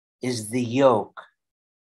is the yoke,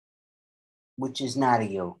 which is not a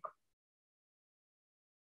yoke.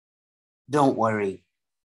 Don't worry.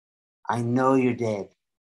 I know you're dead.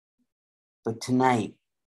 But tonight,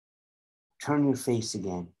 turn your face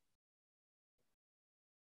again.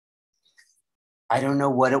 I don't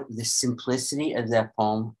know the simplicity of that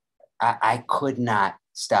poem. I could not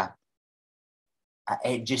stop.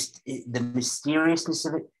 The mysteriousness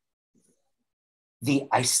of it,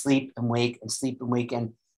 I sleep and wake and sleep and wake.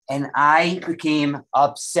 And I became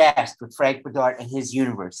obsessed with Frank Bedard and his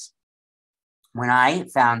universe. When I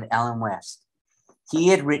found Ellen West, he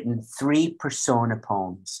had written 3 persona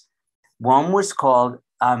poems. One was called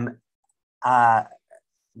Nijinsky,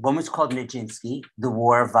 The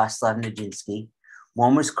War of Václav Nijinsky.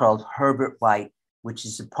 One was called Herbert White, which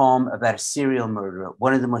is a poem about a serial murderer,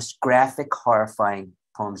 one of the most graphic, horrifying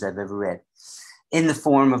poems I've ever read, in the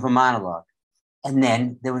form of a monologue. And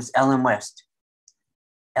then there was Ellen West.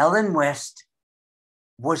 Ellen West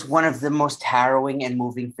was one of the most harrowing and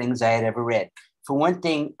moving things I had ever read. For one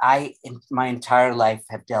thing, I, in my entire life,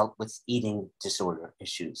 have dealt with eating disorder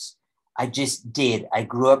issues. I just did.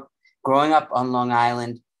 Growing up on Long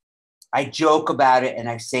Island, I joke about it and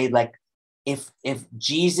I say, like, if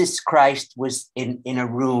Jesus Christ was in a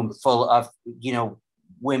room full of,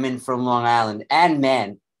 women from Long Island and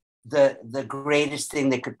men, the greatest thing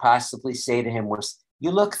they could possibly say to him was, "You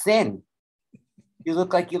look thin. You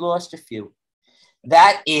look like you lost a few."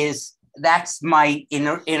 That's my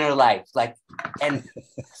inner life. Like, and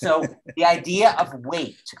so the idea of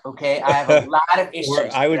weight, okay, I have a lot of issues. Or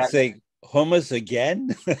I would say hummus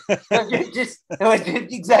again.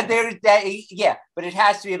 Exactly. Yeah, but it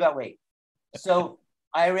has to be about weight. So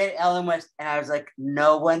I read Ellen West and I was like,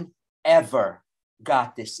 no one ever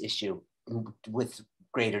got this issue with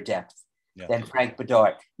greater depth than Frank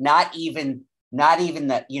Bedard. Not even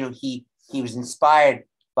that, he was inspired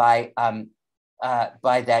by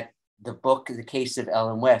the book, The Case of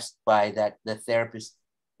Ellen West, by the therapist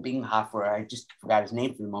Binghofer. I just forgot his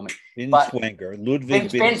name for the moment. Binswanger, Ludwig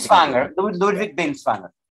Binswanger. Ludwig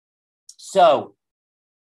Binswanger. So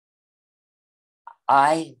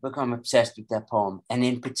I become obsessed with that poem. And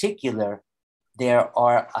in particular, there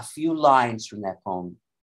are a few lines from that poem.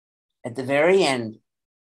 At the very end,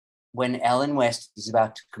 when Ellen West is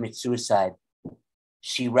about to commit suicide,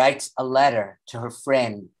 she writes a letter to her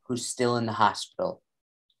friend who's still in the hospital.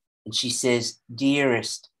 And she says,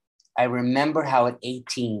 "Dearest, I remember how at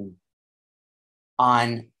 18,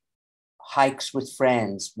 on hikes with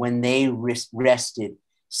friends, when they rested,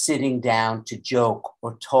 sitting down to joke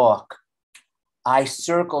or talk, I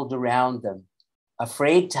circled around them,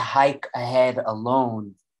 afraid to hike ahead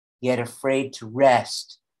alone, yet afraid to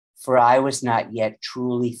rest, for I was not yet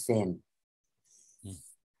truly thin.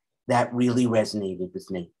 That really resonated with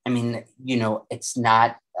me. I mean, you know,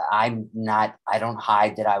 I don't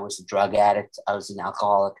hide that I was a drug addict. I was an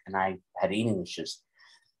alcoholic and I had eating issues.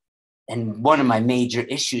 And one of my major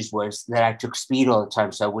issues was that I took speed all the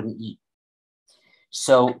time, so I wouldn't eat.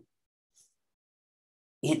 So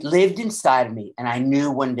it lived inside of me, and I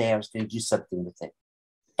knew one day I was going to do something with it.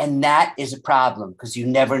 And that is a problem because you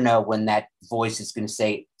never know when that voice is going to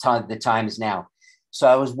say, the time is now. So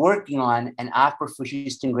I was working on an opera for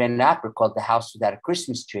Houston Grand Opera called The House Without a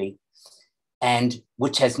Christmas Tree, and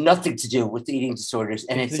which has nothing to do with eating disorders.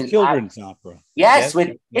 And it's a children's opera. Yes,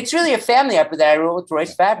 it's really a family opera that I wrote with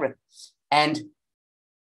Royce Fabric. And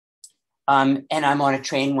I'm on a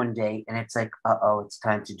train one day and it's like, it's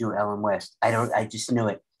time to do Ellen West. I just knew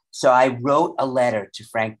it. So I wrote a letter to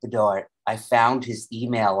Frank Bedard. I found his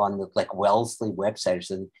email on the Wellesley website or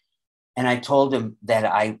something. And I told him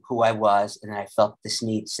who I was, and I felt this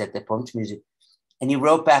need to set the poem to music. And he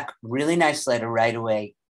wrote back a really nice letter right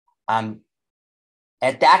away.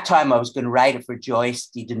 At that time, I was going to write it for Joyce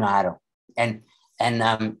DiDonato. And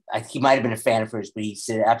he might have been a fan of hers, but he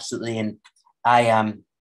said absolutely. And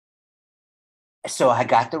so I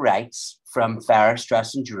got the rights from Farrar,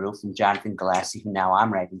 Straus and Giroux, from Jonathan Galassi, who now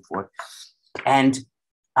I'm writing for. And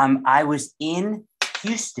I was in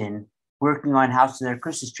Houston working on House of the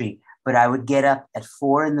Christmas Tree, but I would get up at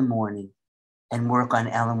 4 a.m. and work on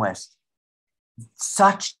Ellen West.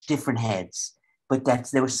 Such different heads. But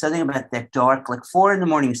there was something about that dark, 4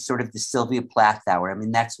 a.m. is sort of the Sylvia Plath hour. I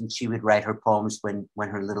mean, that's when she would write her poems when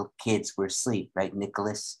her little kids were asleep, right?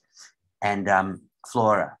 Nicholas and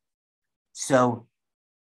Flora. So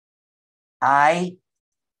I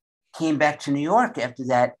came back to New York after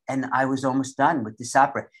that, and I was almost done with this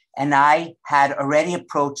opera. And I had already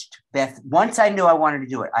approached Beth. Once I knew I wanted to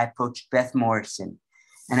do it, I approached Beth Morrison.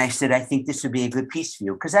 And I said, I think this would be a good piece for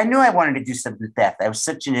you. Because I knew I wanted to do something with Beth. I was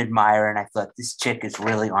such an admirer. And I thought, this chick is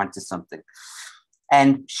really onto something.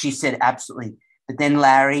 And she said, absolutely. But then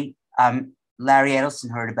Larry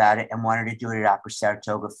Edelson heard about it and wanted to do it at Opera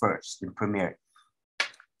Saratoga first and premiere it.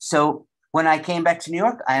 So when I came back to New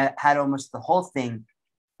York, I had almost the whole thing.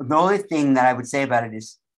 The only thing that I would say about it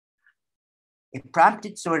is it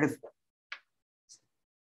prompted sort of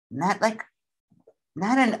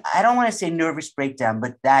I don't want to say nervous breakdown,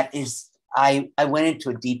 but that is, I went into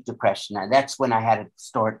a deep depression. And that's when I had to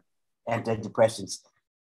start antidepressants.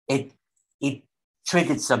 It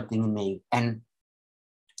triggered something in me.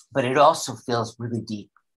 But it also feels really deep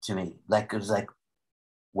to me. It was like,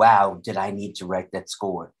 wow, did I need to write that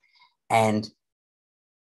score? And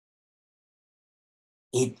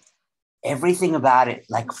everything about it,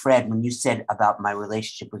 like Fred, when you said about my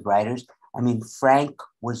relationship with writers, I mean, Frank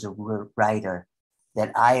was a writer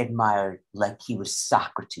that I admired like he was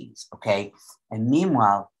Socrates, okay? And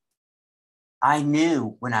meanwhile, I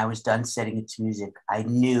knew when I was done setting it to music, I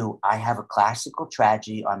knew I have a classical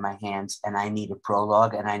tragedy on my hands and I need a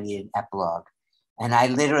prologue and I need an epilogue. And I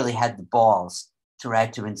literally had the balls to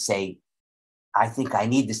write to him and say, I think I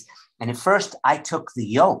need this. And at first I took the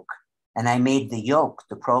yoke and I made the yoke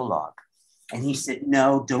the prologue. And he said,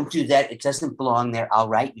 no, don't do that. It doesn't belong there. I'll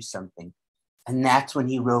write you something. And that's when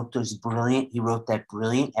he wrote that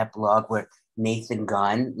brilliant epilogue where Nathan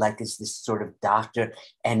Gunn, is this sort of doctor,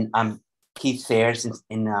 and Keith Fares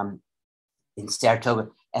in Saratoga.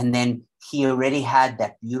 And then he already had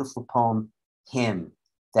that beautiful poem, Him,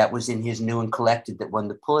 that was in his New and Collected that won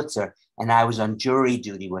the Pulitzer. And I was on jury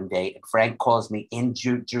duty one day, and Frank calls me in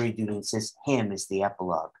jury duty and says, Him is the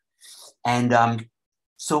epilogue. And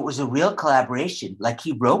so it was a real collaboration.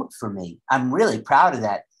 He wrote for me. I'm really proud of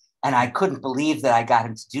that. And I couldn't believe that I got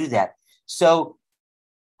him to do that. So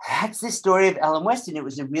that's the story of Ellen West. And it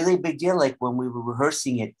was a really big deal. When we were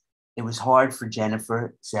rehearsing it, it was hard for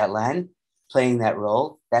Jennifer Zetland playing that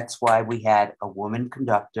role. That's why we had a woman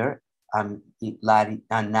conductor, Lydia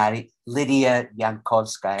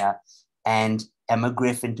Yankovskaya, and Emma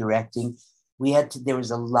Griffin directing. There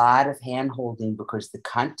was a lot of hand-holding because the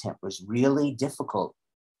content was really difficult.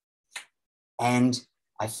 And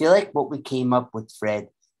I feel like what we came up with, Fred,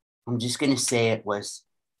 I'm just going to say it was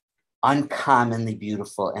uncommonly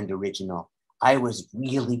beautiful and original. I was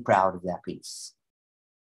really proud of that piece.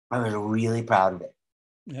 I was really proud of it.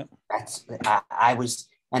 Yeah. I was,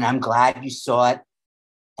 and I'm glad you saw it.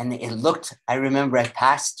 And it looked, I remember I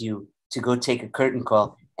passed you to go take a curtain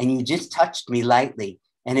call and you just touched me lightly.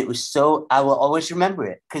 And it was so, I will always remember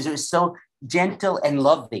it because it was so gentle and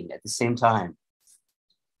loving at the same time.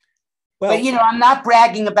 But, Well, I'm not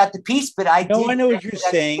bragging about the piece, but I no, I did. know what you're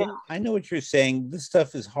saying. I know what you're saying. This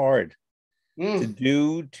stuff is hard to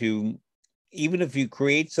Mm. do, even if you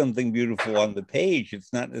create something beautiful on the page,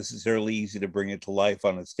 it's not necessarily easy to bring it to life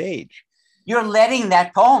on a stage. You're letting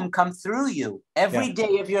that poem come through you every Yeah.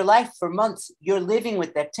 day of your life for months. You're living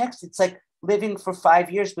with that text. It's like living for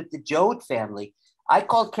 5 years with the Joad family. I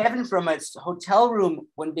called Kevin from a hotel room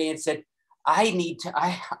one day and said,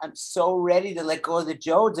 I'm so ready to let go of the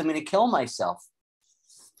Joads. I'm going to kill myself.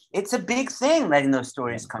 It's a big thing letting those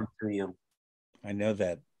stories come through you. I know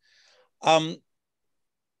that.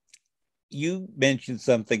 You mentioned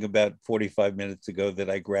something about 45 minutes ago that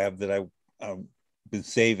I grabbed that I've been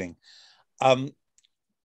saving. We're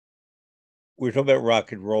talking about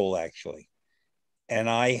rock and roll, actually. And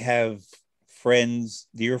I have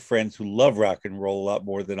dear friends, who love rock and roll a lot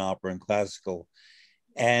more than opera and classical.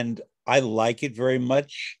 And I like it very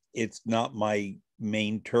much. It's not my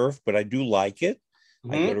main turf, but I do like it.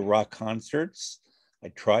 I go to rock concerts. I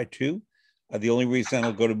try to. The only reason I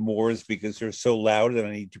don't go to more is because they're so loud and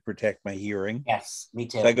I need to protect my hearing. Yes, me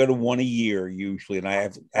too. So I go to one a year usually, and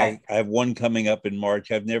I have one coming up in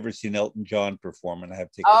March. I've never seen Elton John perform, and I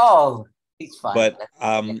have tickets. Oh, he's fun.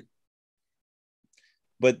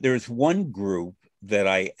 But there's one group that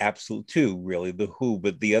I absolutely, two really, the Who,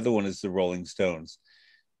 but the other one is the Rolling Stones,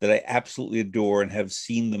 that I absolutely adore and have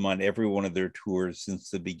seen them on every one of their tours since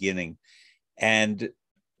the beginning. And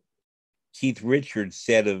Keith Richards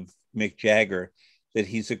said of Mick Jagger that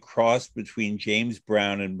he's a cross between James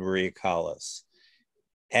Brown and Maria Callas.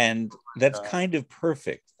 And that's kind of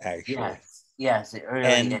perfect, actually. Yes, it really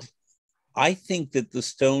and is. I think that the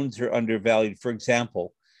Stones are undervalued. For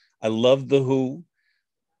example, I love the Who.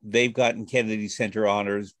 They've gotten Kennedy Center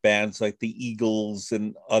honors, bands like the Eagles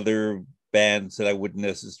and other bands that I wouldn't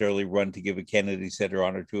necessarily run to give a Kennedy Center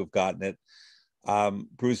honor to have gotten it.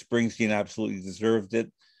 Bruce Springsteen absolutely deserved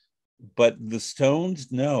it. But the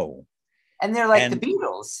Stones, no. And they're like the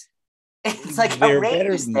Beatles. It's like they're better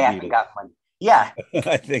outrageous than they haven't got one. Yeah.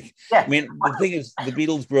 I think. Yeah. I mean, the thing is, the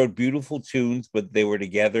Beatles wrote beautiful tunes, but they were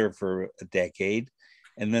together for a decade.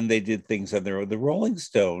 And then they did things on their own. The Rolling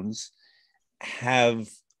Stones have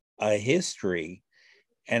a history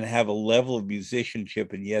and have a level of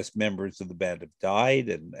musicianship. And yes, members of the band have died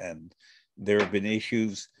and there have been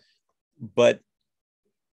issues. But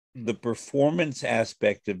the performance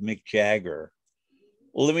aspect of Mick Jagger,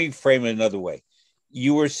 well, let me frame it another way.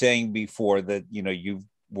 You were saying before that, you've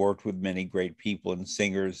worked with many great people and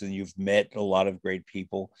singers, and you've met a lot of great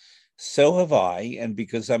people. So have I. And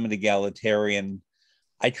because I'm an egalitarian,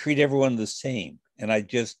 I treat everyone the same. And I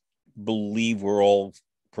just believe we're all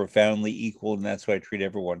profoundly equal. And that's why I treat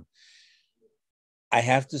everyone. I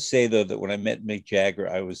have to say, though, that when I met Mick Jagger,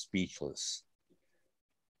 I was speechless.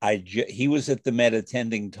 He was at the Met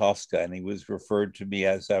attending Tosca, and he was referred to me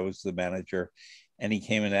as I was the manager. And he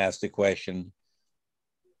came and asked a question.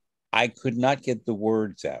 I could not get the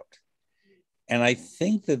words out. And I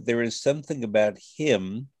think that there is something about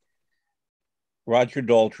him, Roger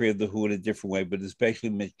Daltrey of The Who in a different way, but especially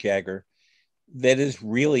Mick Jagger, that is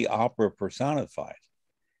really opera personified.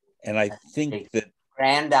 And I think that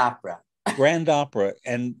grand opera.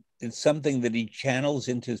 And it's something that he channels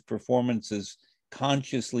into his performances,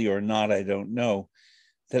 consciously or not, I don't know,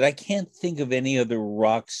 that I can't think of any other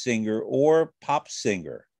rock singer or pop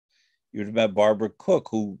singer. You're talking about Barbara Cook,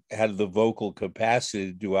 who had the vocal capacity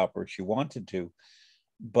to do opera if she wanted to.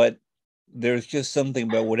 But there's just something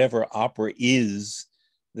about whatever opera is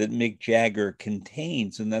that Mick Jagger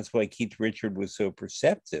contains. And that's why Keith Richards was so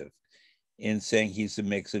perceptive in saying he's a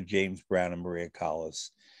mix of James Brown and Maria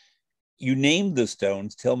Callas. You named the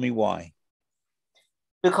Stones. Tell me why.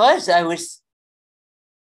 Because I was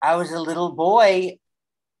a little boy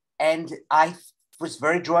and I was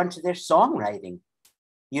very drawn to their songwriting.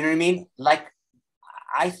 You know what I mean? Like,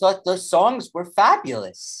 I thought those songs were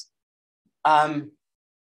fabulous. And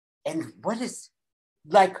what is,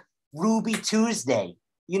 like, Ruby Tuesday?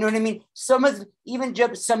 You know what I mean? Some of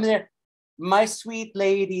their, My Sweet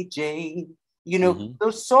Lady Jane,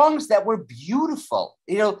 those songs that were beautiful,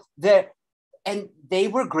 and they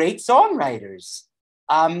were great songwriters.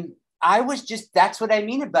 That's what I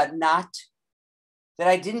mean about that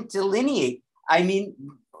I didn't delineate. I mean,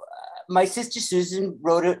 my sister Susan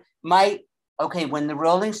wrote when the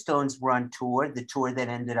Rolling Stones were on tour, the tour that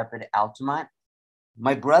ended up at Altamont,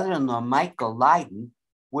 my brother-in-law, Michael Lydon,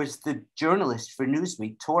 was the journalist for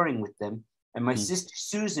Newsweek touring with them. And my sister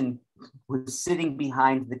Susan was sitting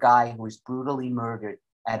behind the guy who was brutally murdered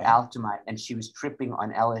at Altamont, and she was tripping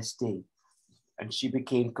on LSD. And she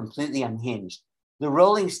became completely unhinged. The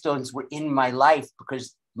Rolling Stones were in my life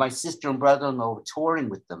because my sister and brother-in-law were touring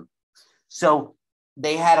with them. So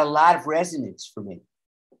they had a lot of resonance for me.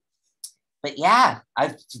 But yeah,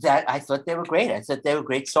 I thought they were great. I thought they were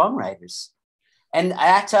great songwriters. And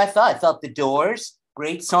that's how I felt. I felt the Doors,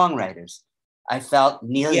 great songwriters. I felt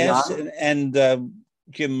Neil Young. And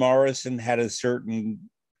Jim Morrison had a certain,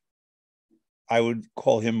 I would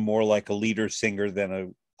call him more like a leader singer than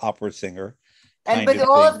an opera singer. But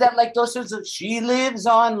all of them, like those sorts of "She Lives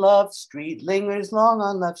on Love Street, Lingers Long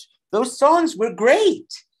on Love," those songs were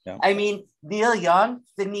great. Yeah. I mean, Neil Young,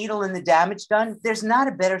 "The Needle and the Damage Done." There's not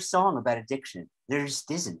a better song about addiction. There just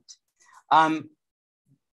isn't.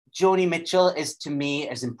 Joni Mitchell is to me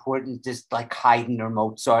as important as like Haydn or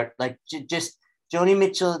Mozart. Like just Joni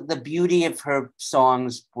Mitchell, the beauty of her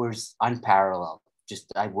songs was unparalleled.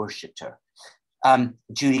 Just I worshipped her.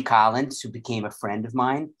 Judy Collins, who became a friend of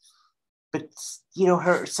mine, but you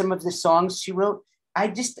know some of the songs she wrote. I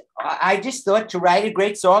just thought to write a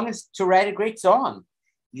great song is to write a great song,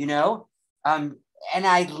 you know. And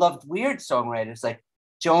I loved weird songwriters like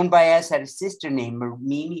Joan Baez had a sister named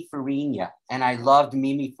Mimi Farina, and I loved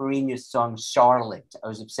Mimi Farina's song "Charlotte." I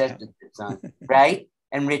was obsessed with that song, right?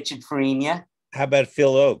 And Richard Farina. How about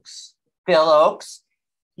Phil Oakes? Phil Oakes,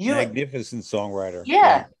 magnificent songwriter.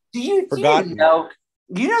 Yeah. Do you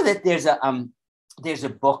know that there's a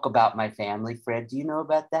book about my family, Fred? Do you know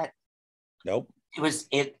about that? Nope.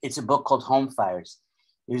 It's a book called Home Fires.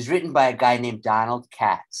 It was written by a guy named Donald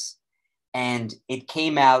Katz. And it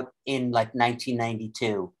came out in like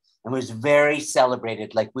 1992 and was very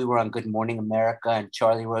celebrated. Like we were on Good Morning America and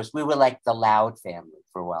Charlie Rose. We were like the Loud family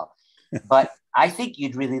for a while. But I think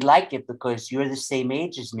you'd really like it because you're the same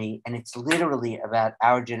age as me. And it's literally about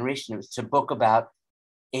our generation. It's a book about,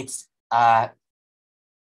 it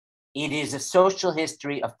is a social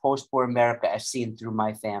history of post-war America as seen through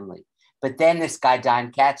my family. But then this guy,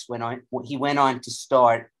 Don Katz, went on to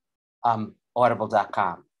start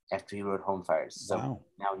Audible.com. After he wrote Home Fires. So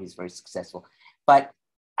now he's very successful. But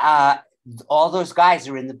all those guys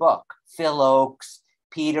are in the book. Phil Oakes,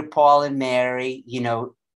 Peter, Paul, and Mary, you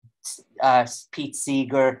know, Pete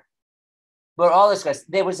Seeger. But all those guys.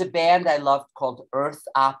 There was a band I loved called Earth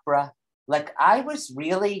Opera. Like I was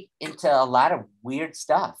really into a lot of weird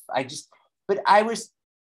stuff. I was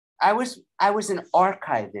an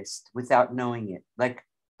archivist without knowing it. Like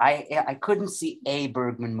I couldn't see a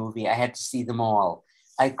Bergman movie. I had to see them all.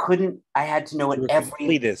 I had to know what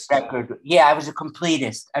every record. Yeah, I was a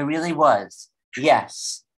completist. I really was.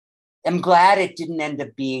 Yes. I'm glad it didn't end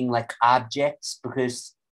up being like objects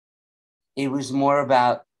because it was more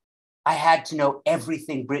about, I had to know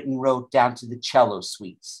everything Britten wrote down to the cello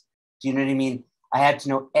suites. Do you know what I mean? I had to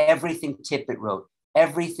know everything Tippett wrote,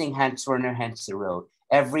 everything Hans Werner Henze wrote,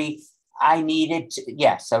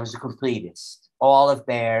 yes, I was a completist. All of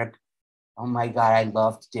Berg. Oh my God, I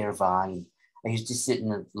loved Der Wein. I used to sit in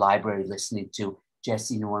the library listening to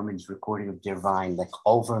Jesse Norman's recording of Der Wein, like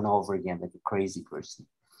over and over again, like a crazy person.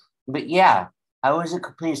 But yeah, I was a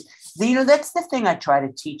completist. You know, that's the thing I try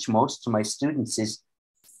to teach most to my students is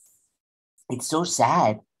it's so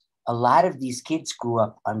sad. A lot of these kids grew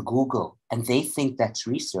up on Google and they think that's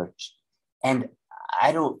research. And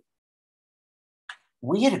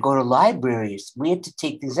we had to go to libraries. We had to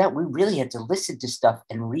take things out. We really had to listen to stuff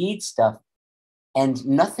and read stuff. And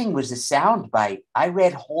nothing was a soundbite. I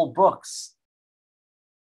read whole books.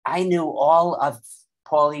 I knew all of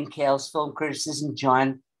Pauline Kael's film criticism,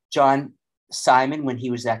 John Simon, when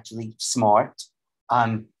he was actually smart.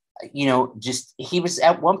 You know, he was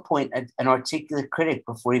at one point an articulate critic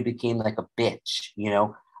before he became like a bitch, you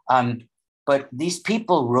know. But these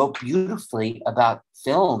people wrote beautifully about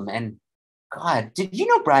film. And God, did you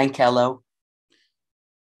know Brian Kello?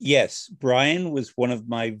 Yes, Brian was one of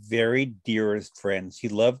my very dearest friends. He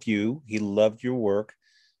loved you. He loved your work.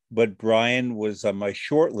 But Brian was on my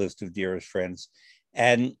short list of dearest friends.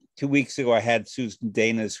 And 2 weeks ago, I had Susan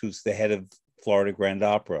Danis, who's the head of Florida Grand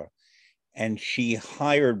Opera. And she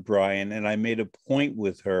hired Brian. And I made a point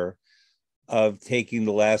with her of taking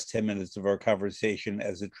the last 10 minutes of our conversation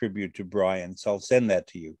as a tribute to Brian. So I'll send that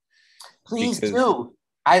to you. Please do.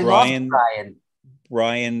 I love Brian.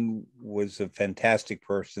 Brian was a fantastic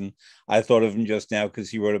person. I thought of him just now because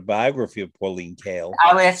he wrote a biography of Pauline Kael.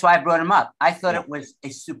 Oh, that's why I brought him up. I thought it was a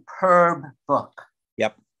superb book.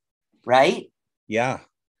 Yep. Right? Yeah.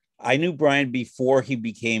 I knew Brian before he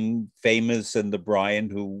became famous and the Brian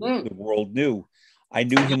who the world knew. I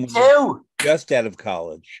knew him too. Just out of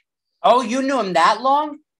college. Oh, you knew him that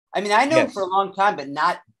long? I mean, I knew him for a long time, but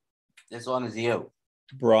not as long as you.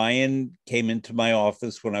 Brian came into my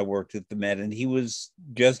office when I worked at the Met, and he was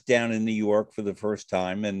just down in New York for the first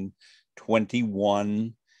time and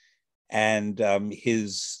 21. And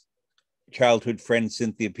his childhood friend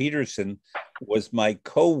Cynthia Peterson was my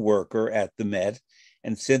co-worker at the Met.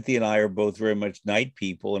 And Cynthia and I are both very much night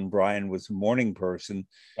people, and Brian was a morning person.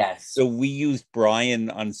 Yes. So we used Brian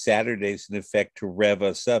on Saturdays, in effect, to rev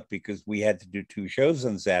us up, because we had to do 2 shows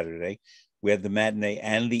on Saturday. We had the matinee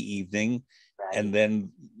and the evening, right. And then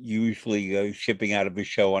usually shipping out of a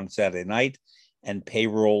show on Saturday night, and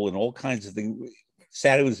payroll and all kinds of things.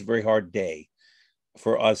 Saturday was a very hard day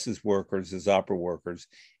for us as workers, as opera workers.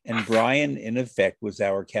 And Brian, in effect, was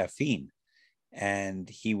our caffeine. And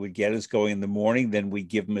he would get us going in the morning. Then we'd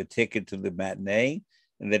give him a ticket to the matinee,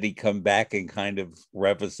 and then he'd come back and kind of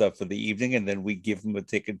rev us up for the evening. And then we'd give him a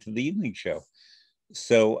ticket to the evening show.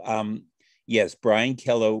 So, yes, Brian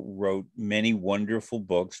Kello wrote many wonderful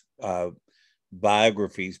books,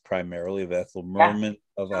 biographies primarily of Ethel Merman,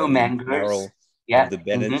 of Eileen Carroll, of the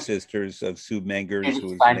Bennett sisters, of Sue Mengers,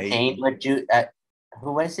 who was amazing.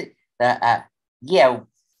 Who was it? Yeah,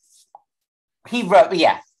 he wrote,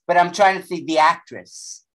 but I'm trying to think the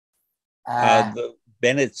actress. The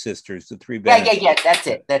Bennett sisters, the 3 Bennett. Yeah, that's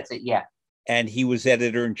it, yeah. And he was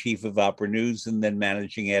editor-in-chief of Opera News, and then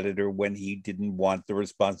managing editor when he didn't want the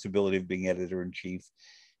responsibility of being editor-in-chief.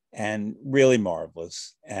 And really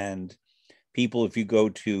marvelous. And people, if you go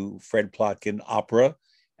to Fred Plotkin Opera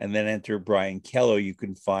and then enter Brian Kello, you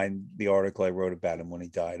can find the article I wrote about him when he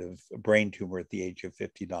died of a brain tumor at the age of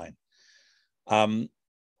 59.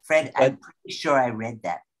 Fred, I'm pretty sure I read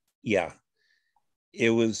that. Yeah,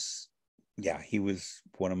 he was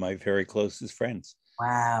one of my very closest friends.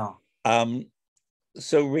 Wow.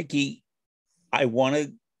 So Ricky, I don't want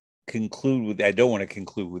to conclude with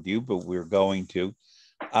you, but we're going to.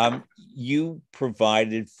 You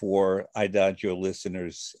provided for IDAGIO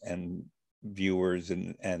listeners and viewers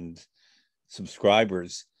and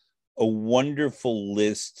subscribers a wonderful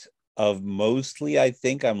list of mostly, I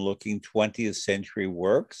think I'm looking 20th century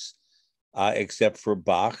works, except for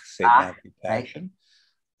Bach, St. Matthew Passion.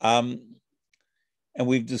 Right. And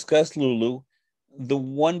we've discussed Lulu. The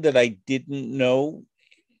one that I didn't know,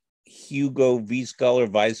 Hugo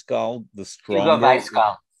Weisgall, The Stronger. Hugo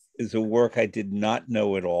Weisgall is a work I did not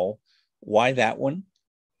know at all. Why that one?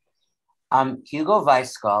 Hugo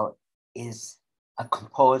Weisgall is a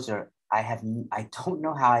composer. I don't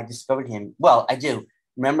know how I discovered him. Well, I do.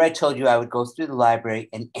 Remember I told you I would go through the library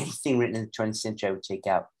and anything written in the 20th century I would take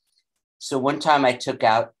out. So one time I took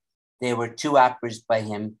out, there were 2 operas by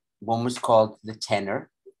him. One was called The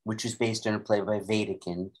Tenor, which was based on a play by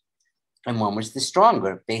Wedekind, and one was The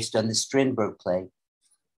Stronger, based on the Strindberg play.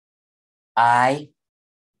 I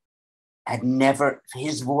had never,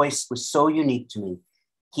 his voice was so unique to me.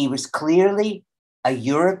 He was clearly a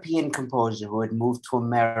European composer who had moved to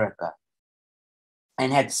America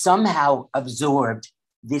and had somehow absorbed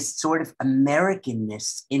this sort of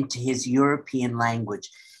Americanness into his European language.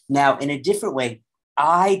 Now, in a different way,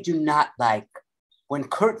 I do not like, when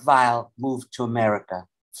Kurt Weill moved to America,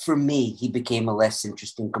 for me, he became a less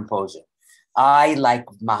interesting composer. I like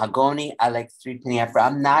Mahagoni. I like Three Penny Opera.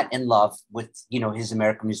 I'm not in love with, his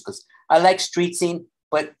American musicals. I like Street Scene,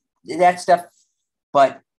 but that stuff.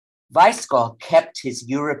 But Weisgall kept his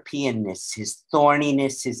Europeanness, his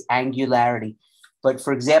thorniness, his angularity. But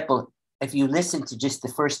for example, if you listen to just the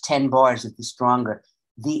first 10 bars of The Stronger,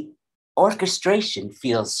 the orchestration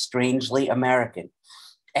feels strangely American.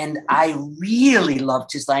 And I really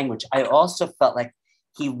loved his language. I also felt like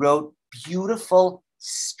he wrote beautiful,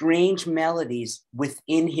 strange melodies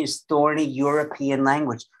within his thorny European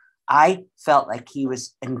language. I felt like he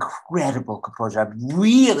was an incredible composer. I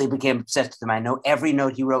really became obsessed with him. I know every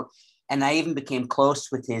note he wrote. And I even became close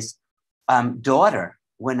with his daughter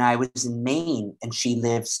when I was in Maine, and she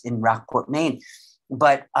lives in Rockport, Maine.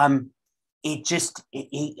 But his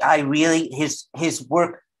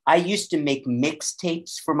work, I used to make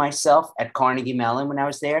mixtapes for myself at Carnegie Mellon when I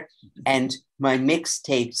was there. And my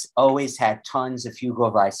mixtapes always had tons of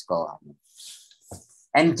Hugo Weisgall on them.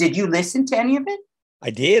 And did you listen to any of it? I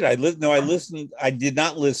did. I listened. I did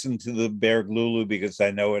not listen to the Berg Lulu because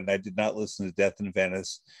I know it, and I did not listen to Death in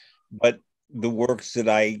Venice. But the works that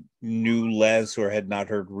I knew less or had not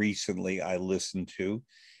heard recently, I listened to.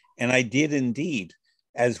 And I did indeed,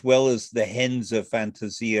 as well as the Henza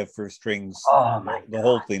Fantasia for strings, the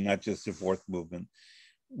whole thing, not just the 4th movement,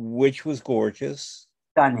 which was gorgeous.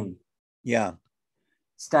 Stunning. Yeah.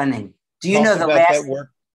 Stunning. Do you know the last work?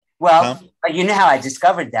 Well, you know how I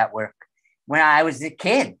discovered that work? When I was a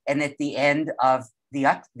kid, and at the end of The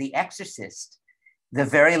Exorcist, the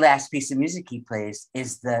very last piece of music he plays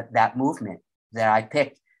is that movement that I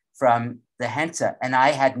picked from the Henza, and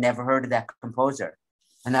I had never heard of that composer.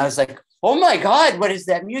 And I was like, oh my God, what is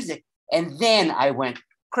that music? And then I went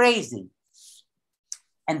crazy.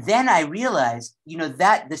 And then I realized,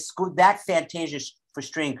 that that Fantasia for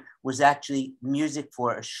string was actually music for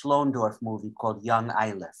a Schlondorf movie called Young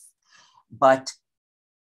Eilif. But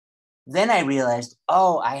then I realized,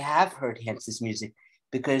 oh, I have heard Hentz's music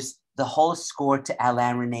because the whole score to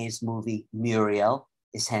Alain René's movie Muriel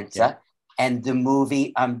is Hentze, yeah. And the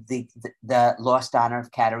movie, the Lost Honor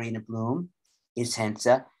of Katharina Blum is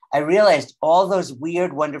Hentze. I realized all those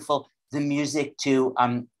weird, wonderful, the music to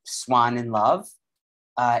Swan in Love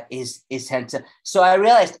is Hentze. So I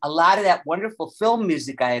realized a lot of that wonderful film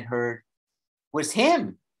music I had heard was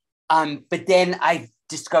him. But then I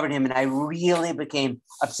discovered him and I really became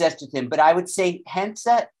obsessed with him. But I would say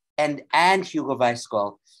Hentze and Hugo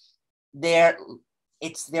Weisskopf,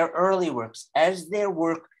 it's their early works. As their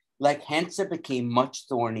work, like Hentze, became much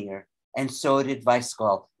thornier, and so did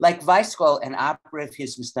Weisskopf. Like Weisskopf, an opera of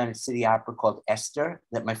his was done at City Opera called Esther,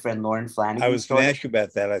 that my friend Lauren Flanagan I was going to ask you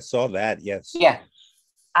about that. I saw that, yes. Yeah,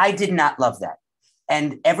 I did not love that.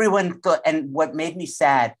 And everyone thought, and what made me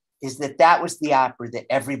sad is that was the opera that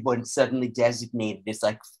everyone suddenly designated as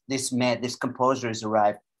like, this composer has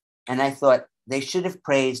arrived. And I thought they should have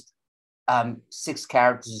praised Six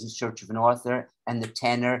Characters in Search of an Author and the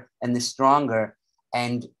tenor and the stronger.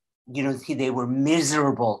 And, they were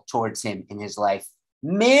miserable towards him in his life.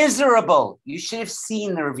 Miserable. You should have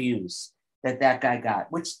seen the reviews that guy got,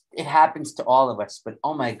 which it happens to all of us. But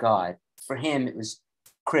oh my God, for him, it was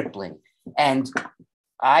crippling. And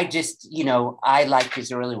I just, I like his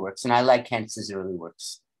early works and I like Hentz's early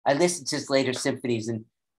works. I listened to his later symphonies and,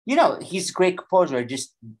 he's a great composer.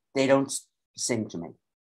 They don't sing to me.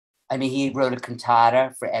 I mean, he wrote a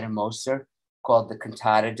cantata for Edda Moser called the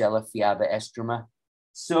Cantata della Fiaba Estrema.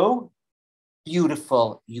 So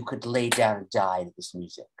beautiful, you could lay down and die to this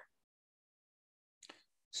music.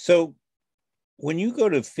 So when you go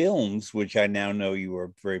to films, which I now know you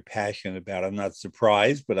are very passionate about, I'm not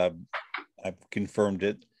surprised, but I've confirmed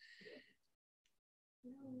it.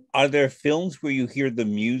 Are there films where you hear the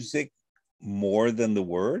music more than the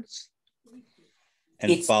words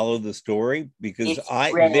and follow the story? Because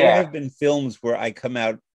there have been films where I come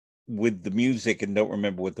out with the music and don't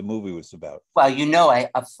remember what the movie was about. Well,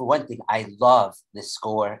 for one thing, I love the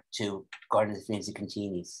score to Garden of the Firenze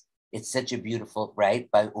Cantinis. It's such a beautiful, right,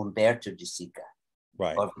 by Umberto de Sica.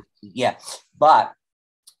 Right. Yeah, but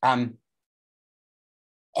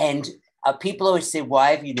people always say,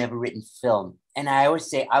 "Why have you never written film?" And I always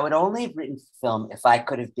say, I would only have written film if I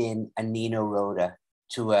could have been a Nino Rota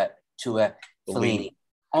to a Fellini,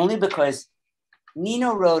 only because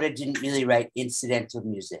Nino Rota didn't really write incidental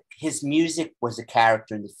music. His music was a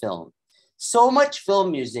character in the film. So much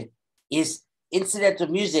film music is incidental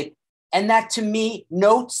music, and that to me,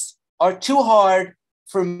 notes are too hard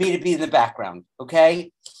for me to be in the background,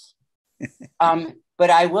 okay? But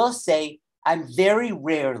I will say I'm very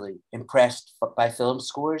rarely impressed by film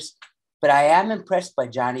scores, but I am impressed by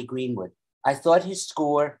Johnny Greenwood. I thought his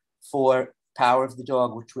score for Power of the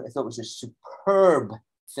Dog, which I thought was a superb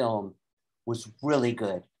film, was really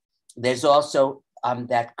good. There's also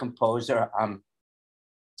that composer,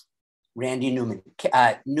 Randy Newman,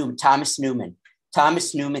 Thomas Newman.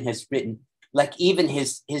 Thomas Newman has written, like, even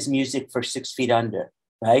his music for 6 Feet Under,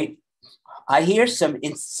 right? I hear some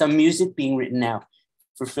music being written now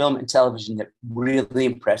for film and television that really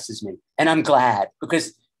impresses me. And I'm glad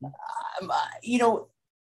because,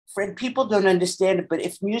 Fred, people don't understand it, but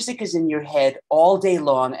if music is in your head all day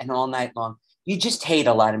long and all night long, you just hate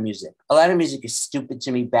a lot of music. A lot of music is stupid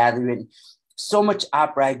to me, badly written. So much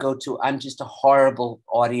opera I go to, I'm just a horrible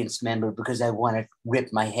audience member because I want to rip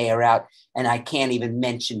my hair out and I can't even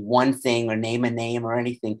mention one thing or name a name or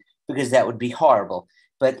anything because that would be horrible.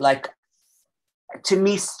 But like, to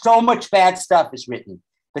me, so much bad stuff is written.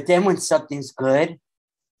 But then when something's good,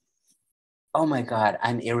 oh my God,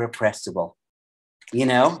 I'm irrepressible,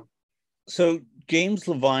 So James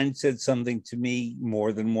Levine said something to me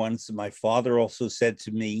more than once. And my father also said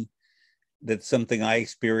to me that's something I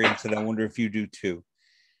experienced, and I wonder if you do too.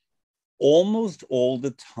 Almost all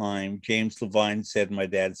the time, James Levine said, my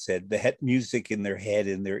dad said, they had music in their head,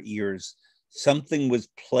 in their ears. Something was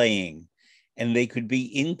playing, and they could be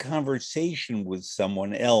in conversation with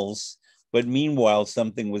someone else, but meanwhile,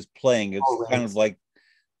 something was playing. It's kind of like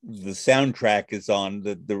the soundtrack is on,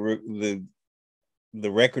 the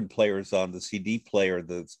record player is on, the CD player,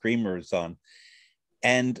 the streamer is on.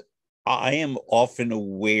 And I am often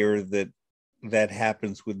aware that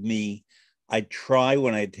happens with me. I try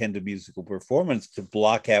when I attend a musical performance to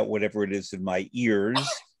block out whatever it is in my ears.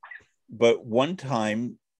 But one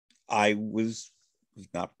time I was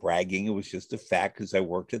not bragging, it was just a fact because I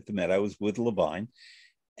worked at the Met. I was with Levine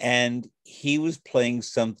and he was playing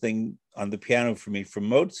something on the piano for me from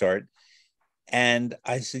Mozart. And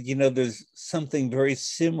I said, there's something very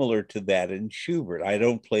similar to that in Schubert. I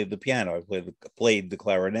don't play the piano. I played the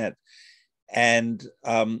clarinet. And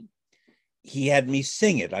he had me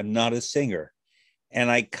sing it. I'm not a singer. And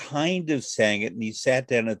I kind of sang it, and he sat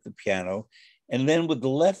down at the piano. And then with the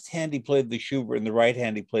left hand, he played the Schubert, and the right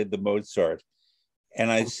hand, he played the Mozart. And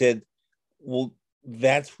I said, well,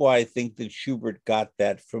 that's why I think that Schubert got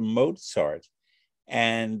that from Mozart.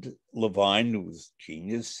 And Levine, who was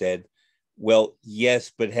genius, said, well,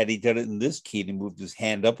 yes, but had he done it in this key and he moved his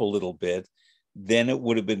hand up a little bit, then it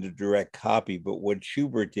would have been a direct copy. But what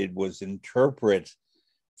Schubert did was interpret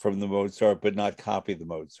from the Mozart, but not copy the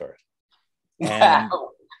Mozart. And,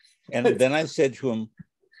 and then I said to him,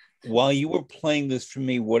 while you were playing this for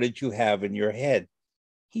me, what did you have in your head?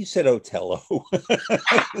 He said, Otello.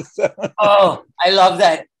 Oh, I love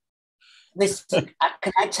that. Listen,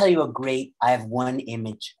 can I tell you I have one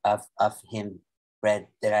image of him, Fred,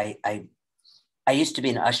 that I used to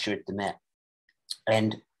be an usher at the Met.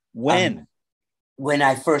 And when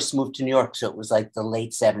I first moved to New York, so it was like the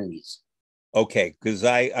late 70s. Okay, because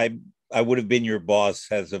I would have been your boss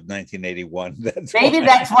as of 1981. That's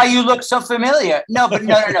why you look so familiar. No, but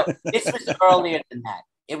no. This was earlier than that.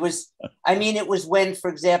 It was when, for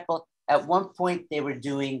example, at one point they were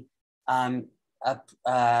doing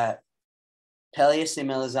Pelléas et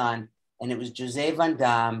Melisande, and it was José Van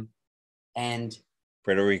Damme and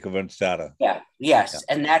Frederica von Stade. Yes. Yeah.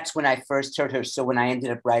 And that's when I first heard her. So when I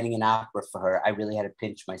ended up writing an opera for her, I really had to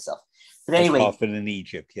pinch myself. But anyway. Coffin in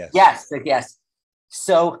Egypt, yes. Yes.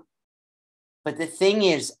 So, but the thing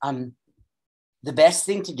is, the best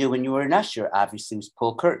thing to do when you were an usher, obviously, was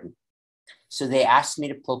pull curtain. So they asked me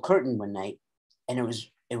to pull curtain one night, and it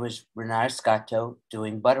was Renata Scotto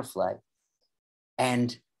doing Butterfly,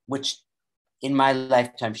 and which in my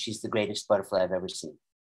lifetime, she's the greatest butterfly I've ever seen.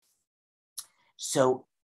 So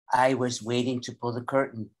I was waiting to pull the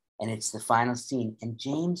curtain, and it's the final scene. And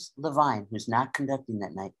James Levine, who's not conducting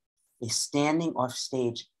that night, is standing off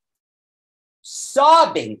stage,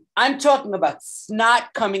 sobbing. I'm talking about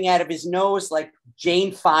snot coming out of his nose like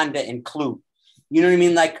Jane Fonda in Clue. You know what I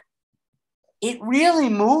mean? Like, it really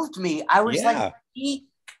moved me. I was like, he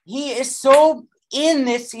is so in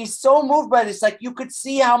this. He's so moved by this. Like, you could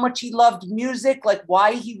see how much he loved music, like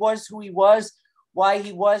why he was who he was, why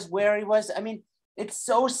he was where he was. I mean, it's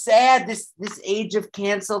so sad, this age of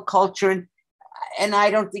cancel culture. And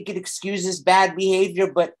I don't think it excuses bad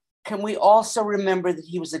behavior, but can we also remember that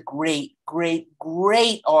he was a great, great,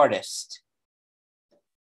 great artist?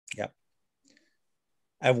 Yeah.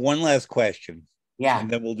 I have one last question. Yeah.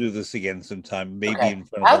 And then we'll do this again sometime, maybe in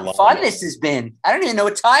front of How fun this has been. I don't even know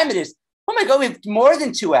what time it is. Oh my God, we have more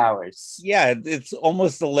than 2 hours. Yeah, it's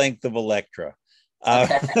almost the length of Electra.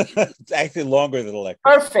 It's actually longer than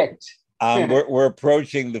Electra. Perfect. We're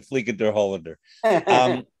approaching the Fliegen der Holländer.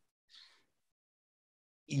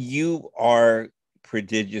 You are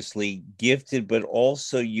prodigiously gifted, but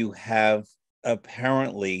also you have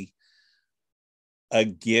apparently a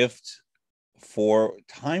gift for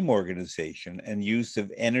time organization and use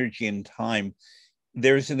of energy and time.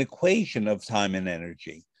 There's an equation of time and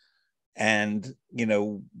energy. And,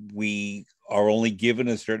 we are only given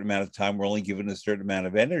a certain amount of time. We're only given a certain amount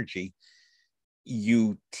of energy.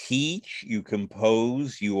 You teach, you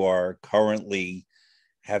compose, you are currently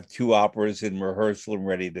have 2 operas in rehearsal and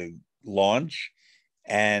ready to launch,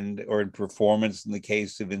 or in performance in the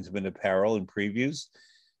case of Intimate Apparel and previews.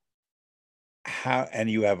 And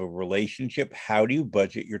you have a relationship. How do you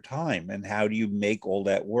budget your time, and how do you make all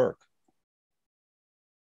that work?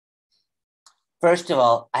 First of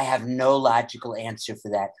all, I have no logical answer for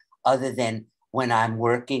that, other than when I'm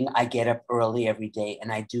working, I get up early every day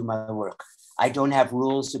and I do my work. I don't have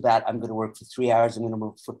rules about I'm going to work for 3 hours.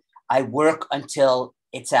 I work until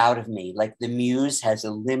it's out of me. Like, the muse has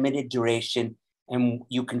a limited duration, and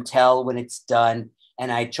you can tell when it's done.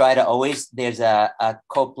 And I try to always, there's a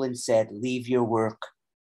Copland said,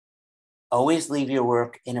 always leave your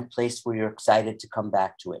work in a place where you're excited to come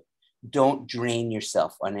back to it. Don't drain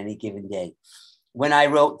yourself on any given day. When I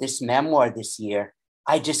wrote this memoir this year,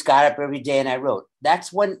 I just got up every day and I wrote.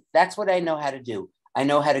 That's what I know how to do. I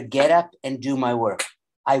know how to get up and do my work.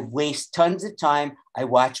 I waste tons of time. I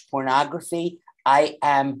watch pornography. I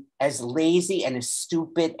am as lazy and as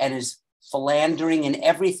stupid and as philandering and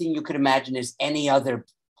everything you could imagine as any other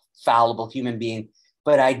fallible human being.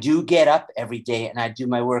 But I do get up every day and I do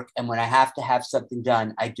my work. And when I have to have something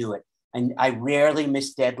done, I do it. And I rarely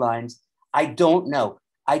miss deadlines. I don't know.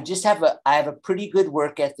 I have a pretty good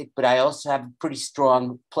work ethic, but I also have a pretty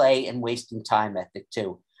strong play and wasting time ethic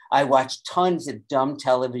too. I watch tons of dumb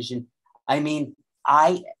television. I mean,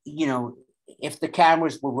 if the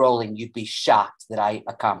cameras were rolling, you'd be shocked that I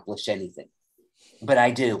accomplish anything, but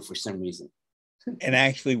I do for some reason. And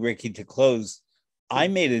actually, Ricky, to close, I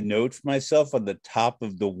made a note for myself on the top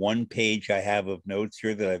of the one page I have of notes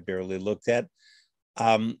here that I barely looked at,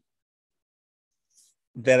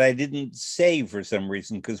 that I didn't say for some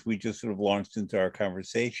reason, because we just sort of launched into our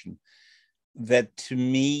conversation, that to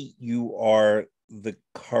me, you are the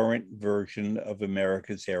current version of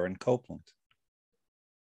America's Aaron Copland.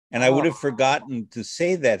 And I would have forgotten to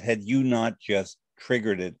say that had you not just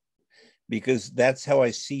triggered it, because that's how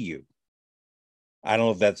I see you. I don't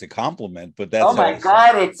know if that's a compliment, but that's oh my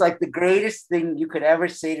God, it's like the greatest thing you could ever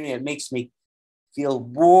say to me. It makes me feel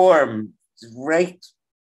warm right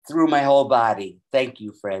through my whole body. Thank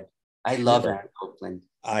you, Fred. I love Aaron Copland.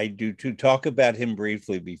 I do too. Talk about him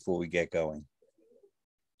briefly before we get going.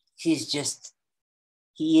 He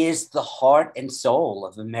is the heart and soul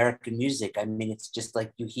of American music. I mean, it's just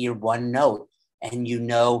like you hear one note and you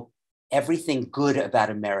know everything good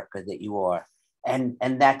about America that you are. And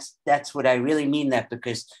that's what I really mean, that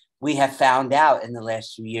because we have found out in the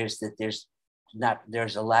last few years that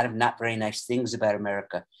there's a lot of not very nice things about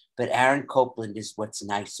America, but Aaron Copland is what's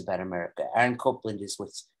nice about America. Aaron Copland is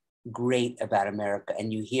what's great about America.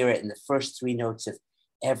 And you hear it in the first three notes of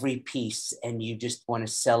every piece, and you just want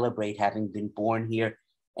to celebrate having been born here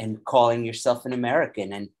and calling yourself an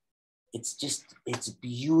American. And it's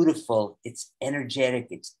beautiful, it's energetic,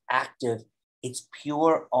 it's active, it's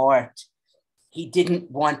pure art. He didn't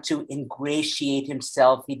want to ingratiate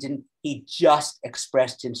himself. He just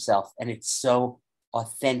expressed himself, and it's so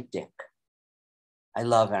authentic. I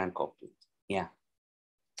love Aaron Copland. Yeah.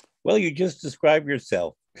 Well, you just described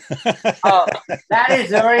yourself. Oh, that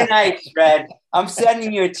is very nice, Fred. I'm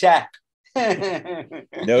sending you a check.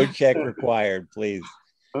 No check required, please.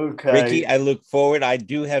 Okay. Ricky, I look forward. I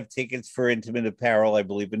do have tickets for Intimate Apparel, I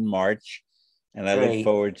believe, in March, and I look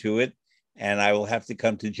forward to it. And I will have to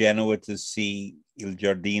come to Genoa to see Il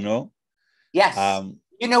Giardino. Yes.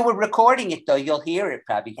 We're recording it, though. You'll hear it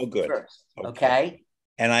probably first. Okay.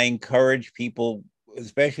 And I encourage people,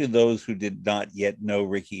 especially those who did not yet know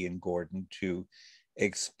Ricky and Gordon, to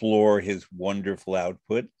explore his wonderful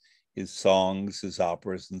output, his songs, his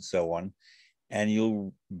operas, and so on. And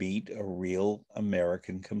you'll meet a real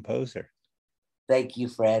American composer. Thank you,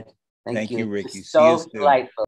 Fred. Thank you, Ricky. So delightful.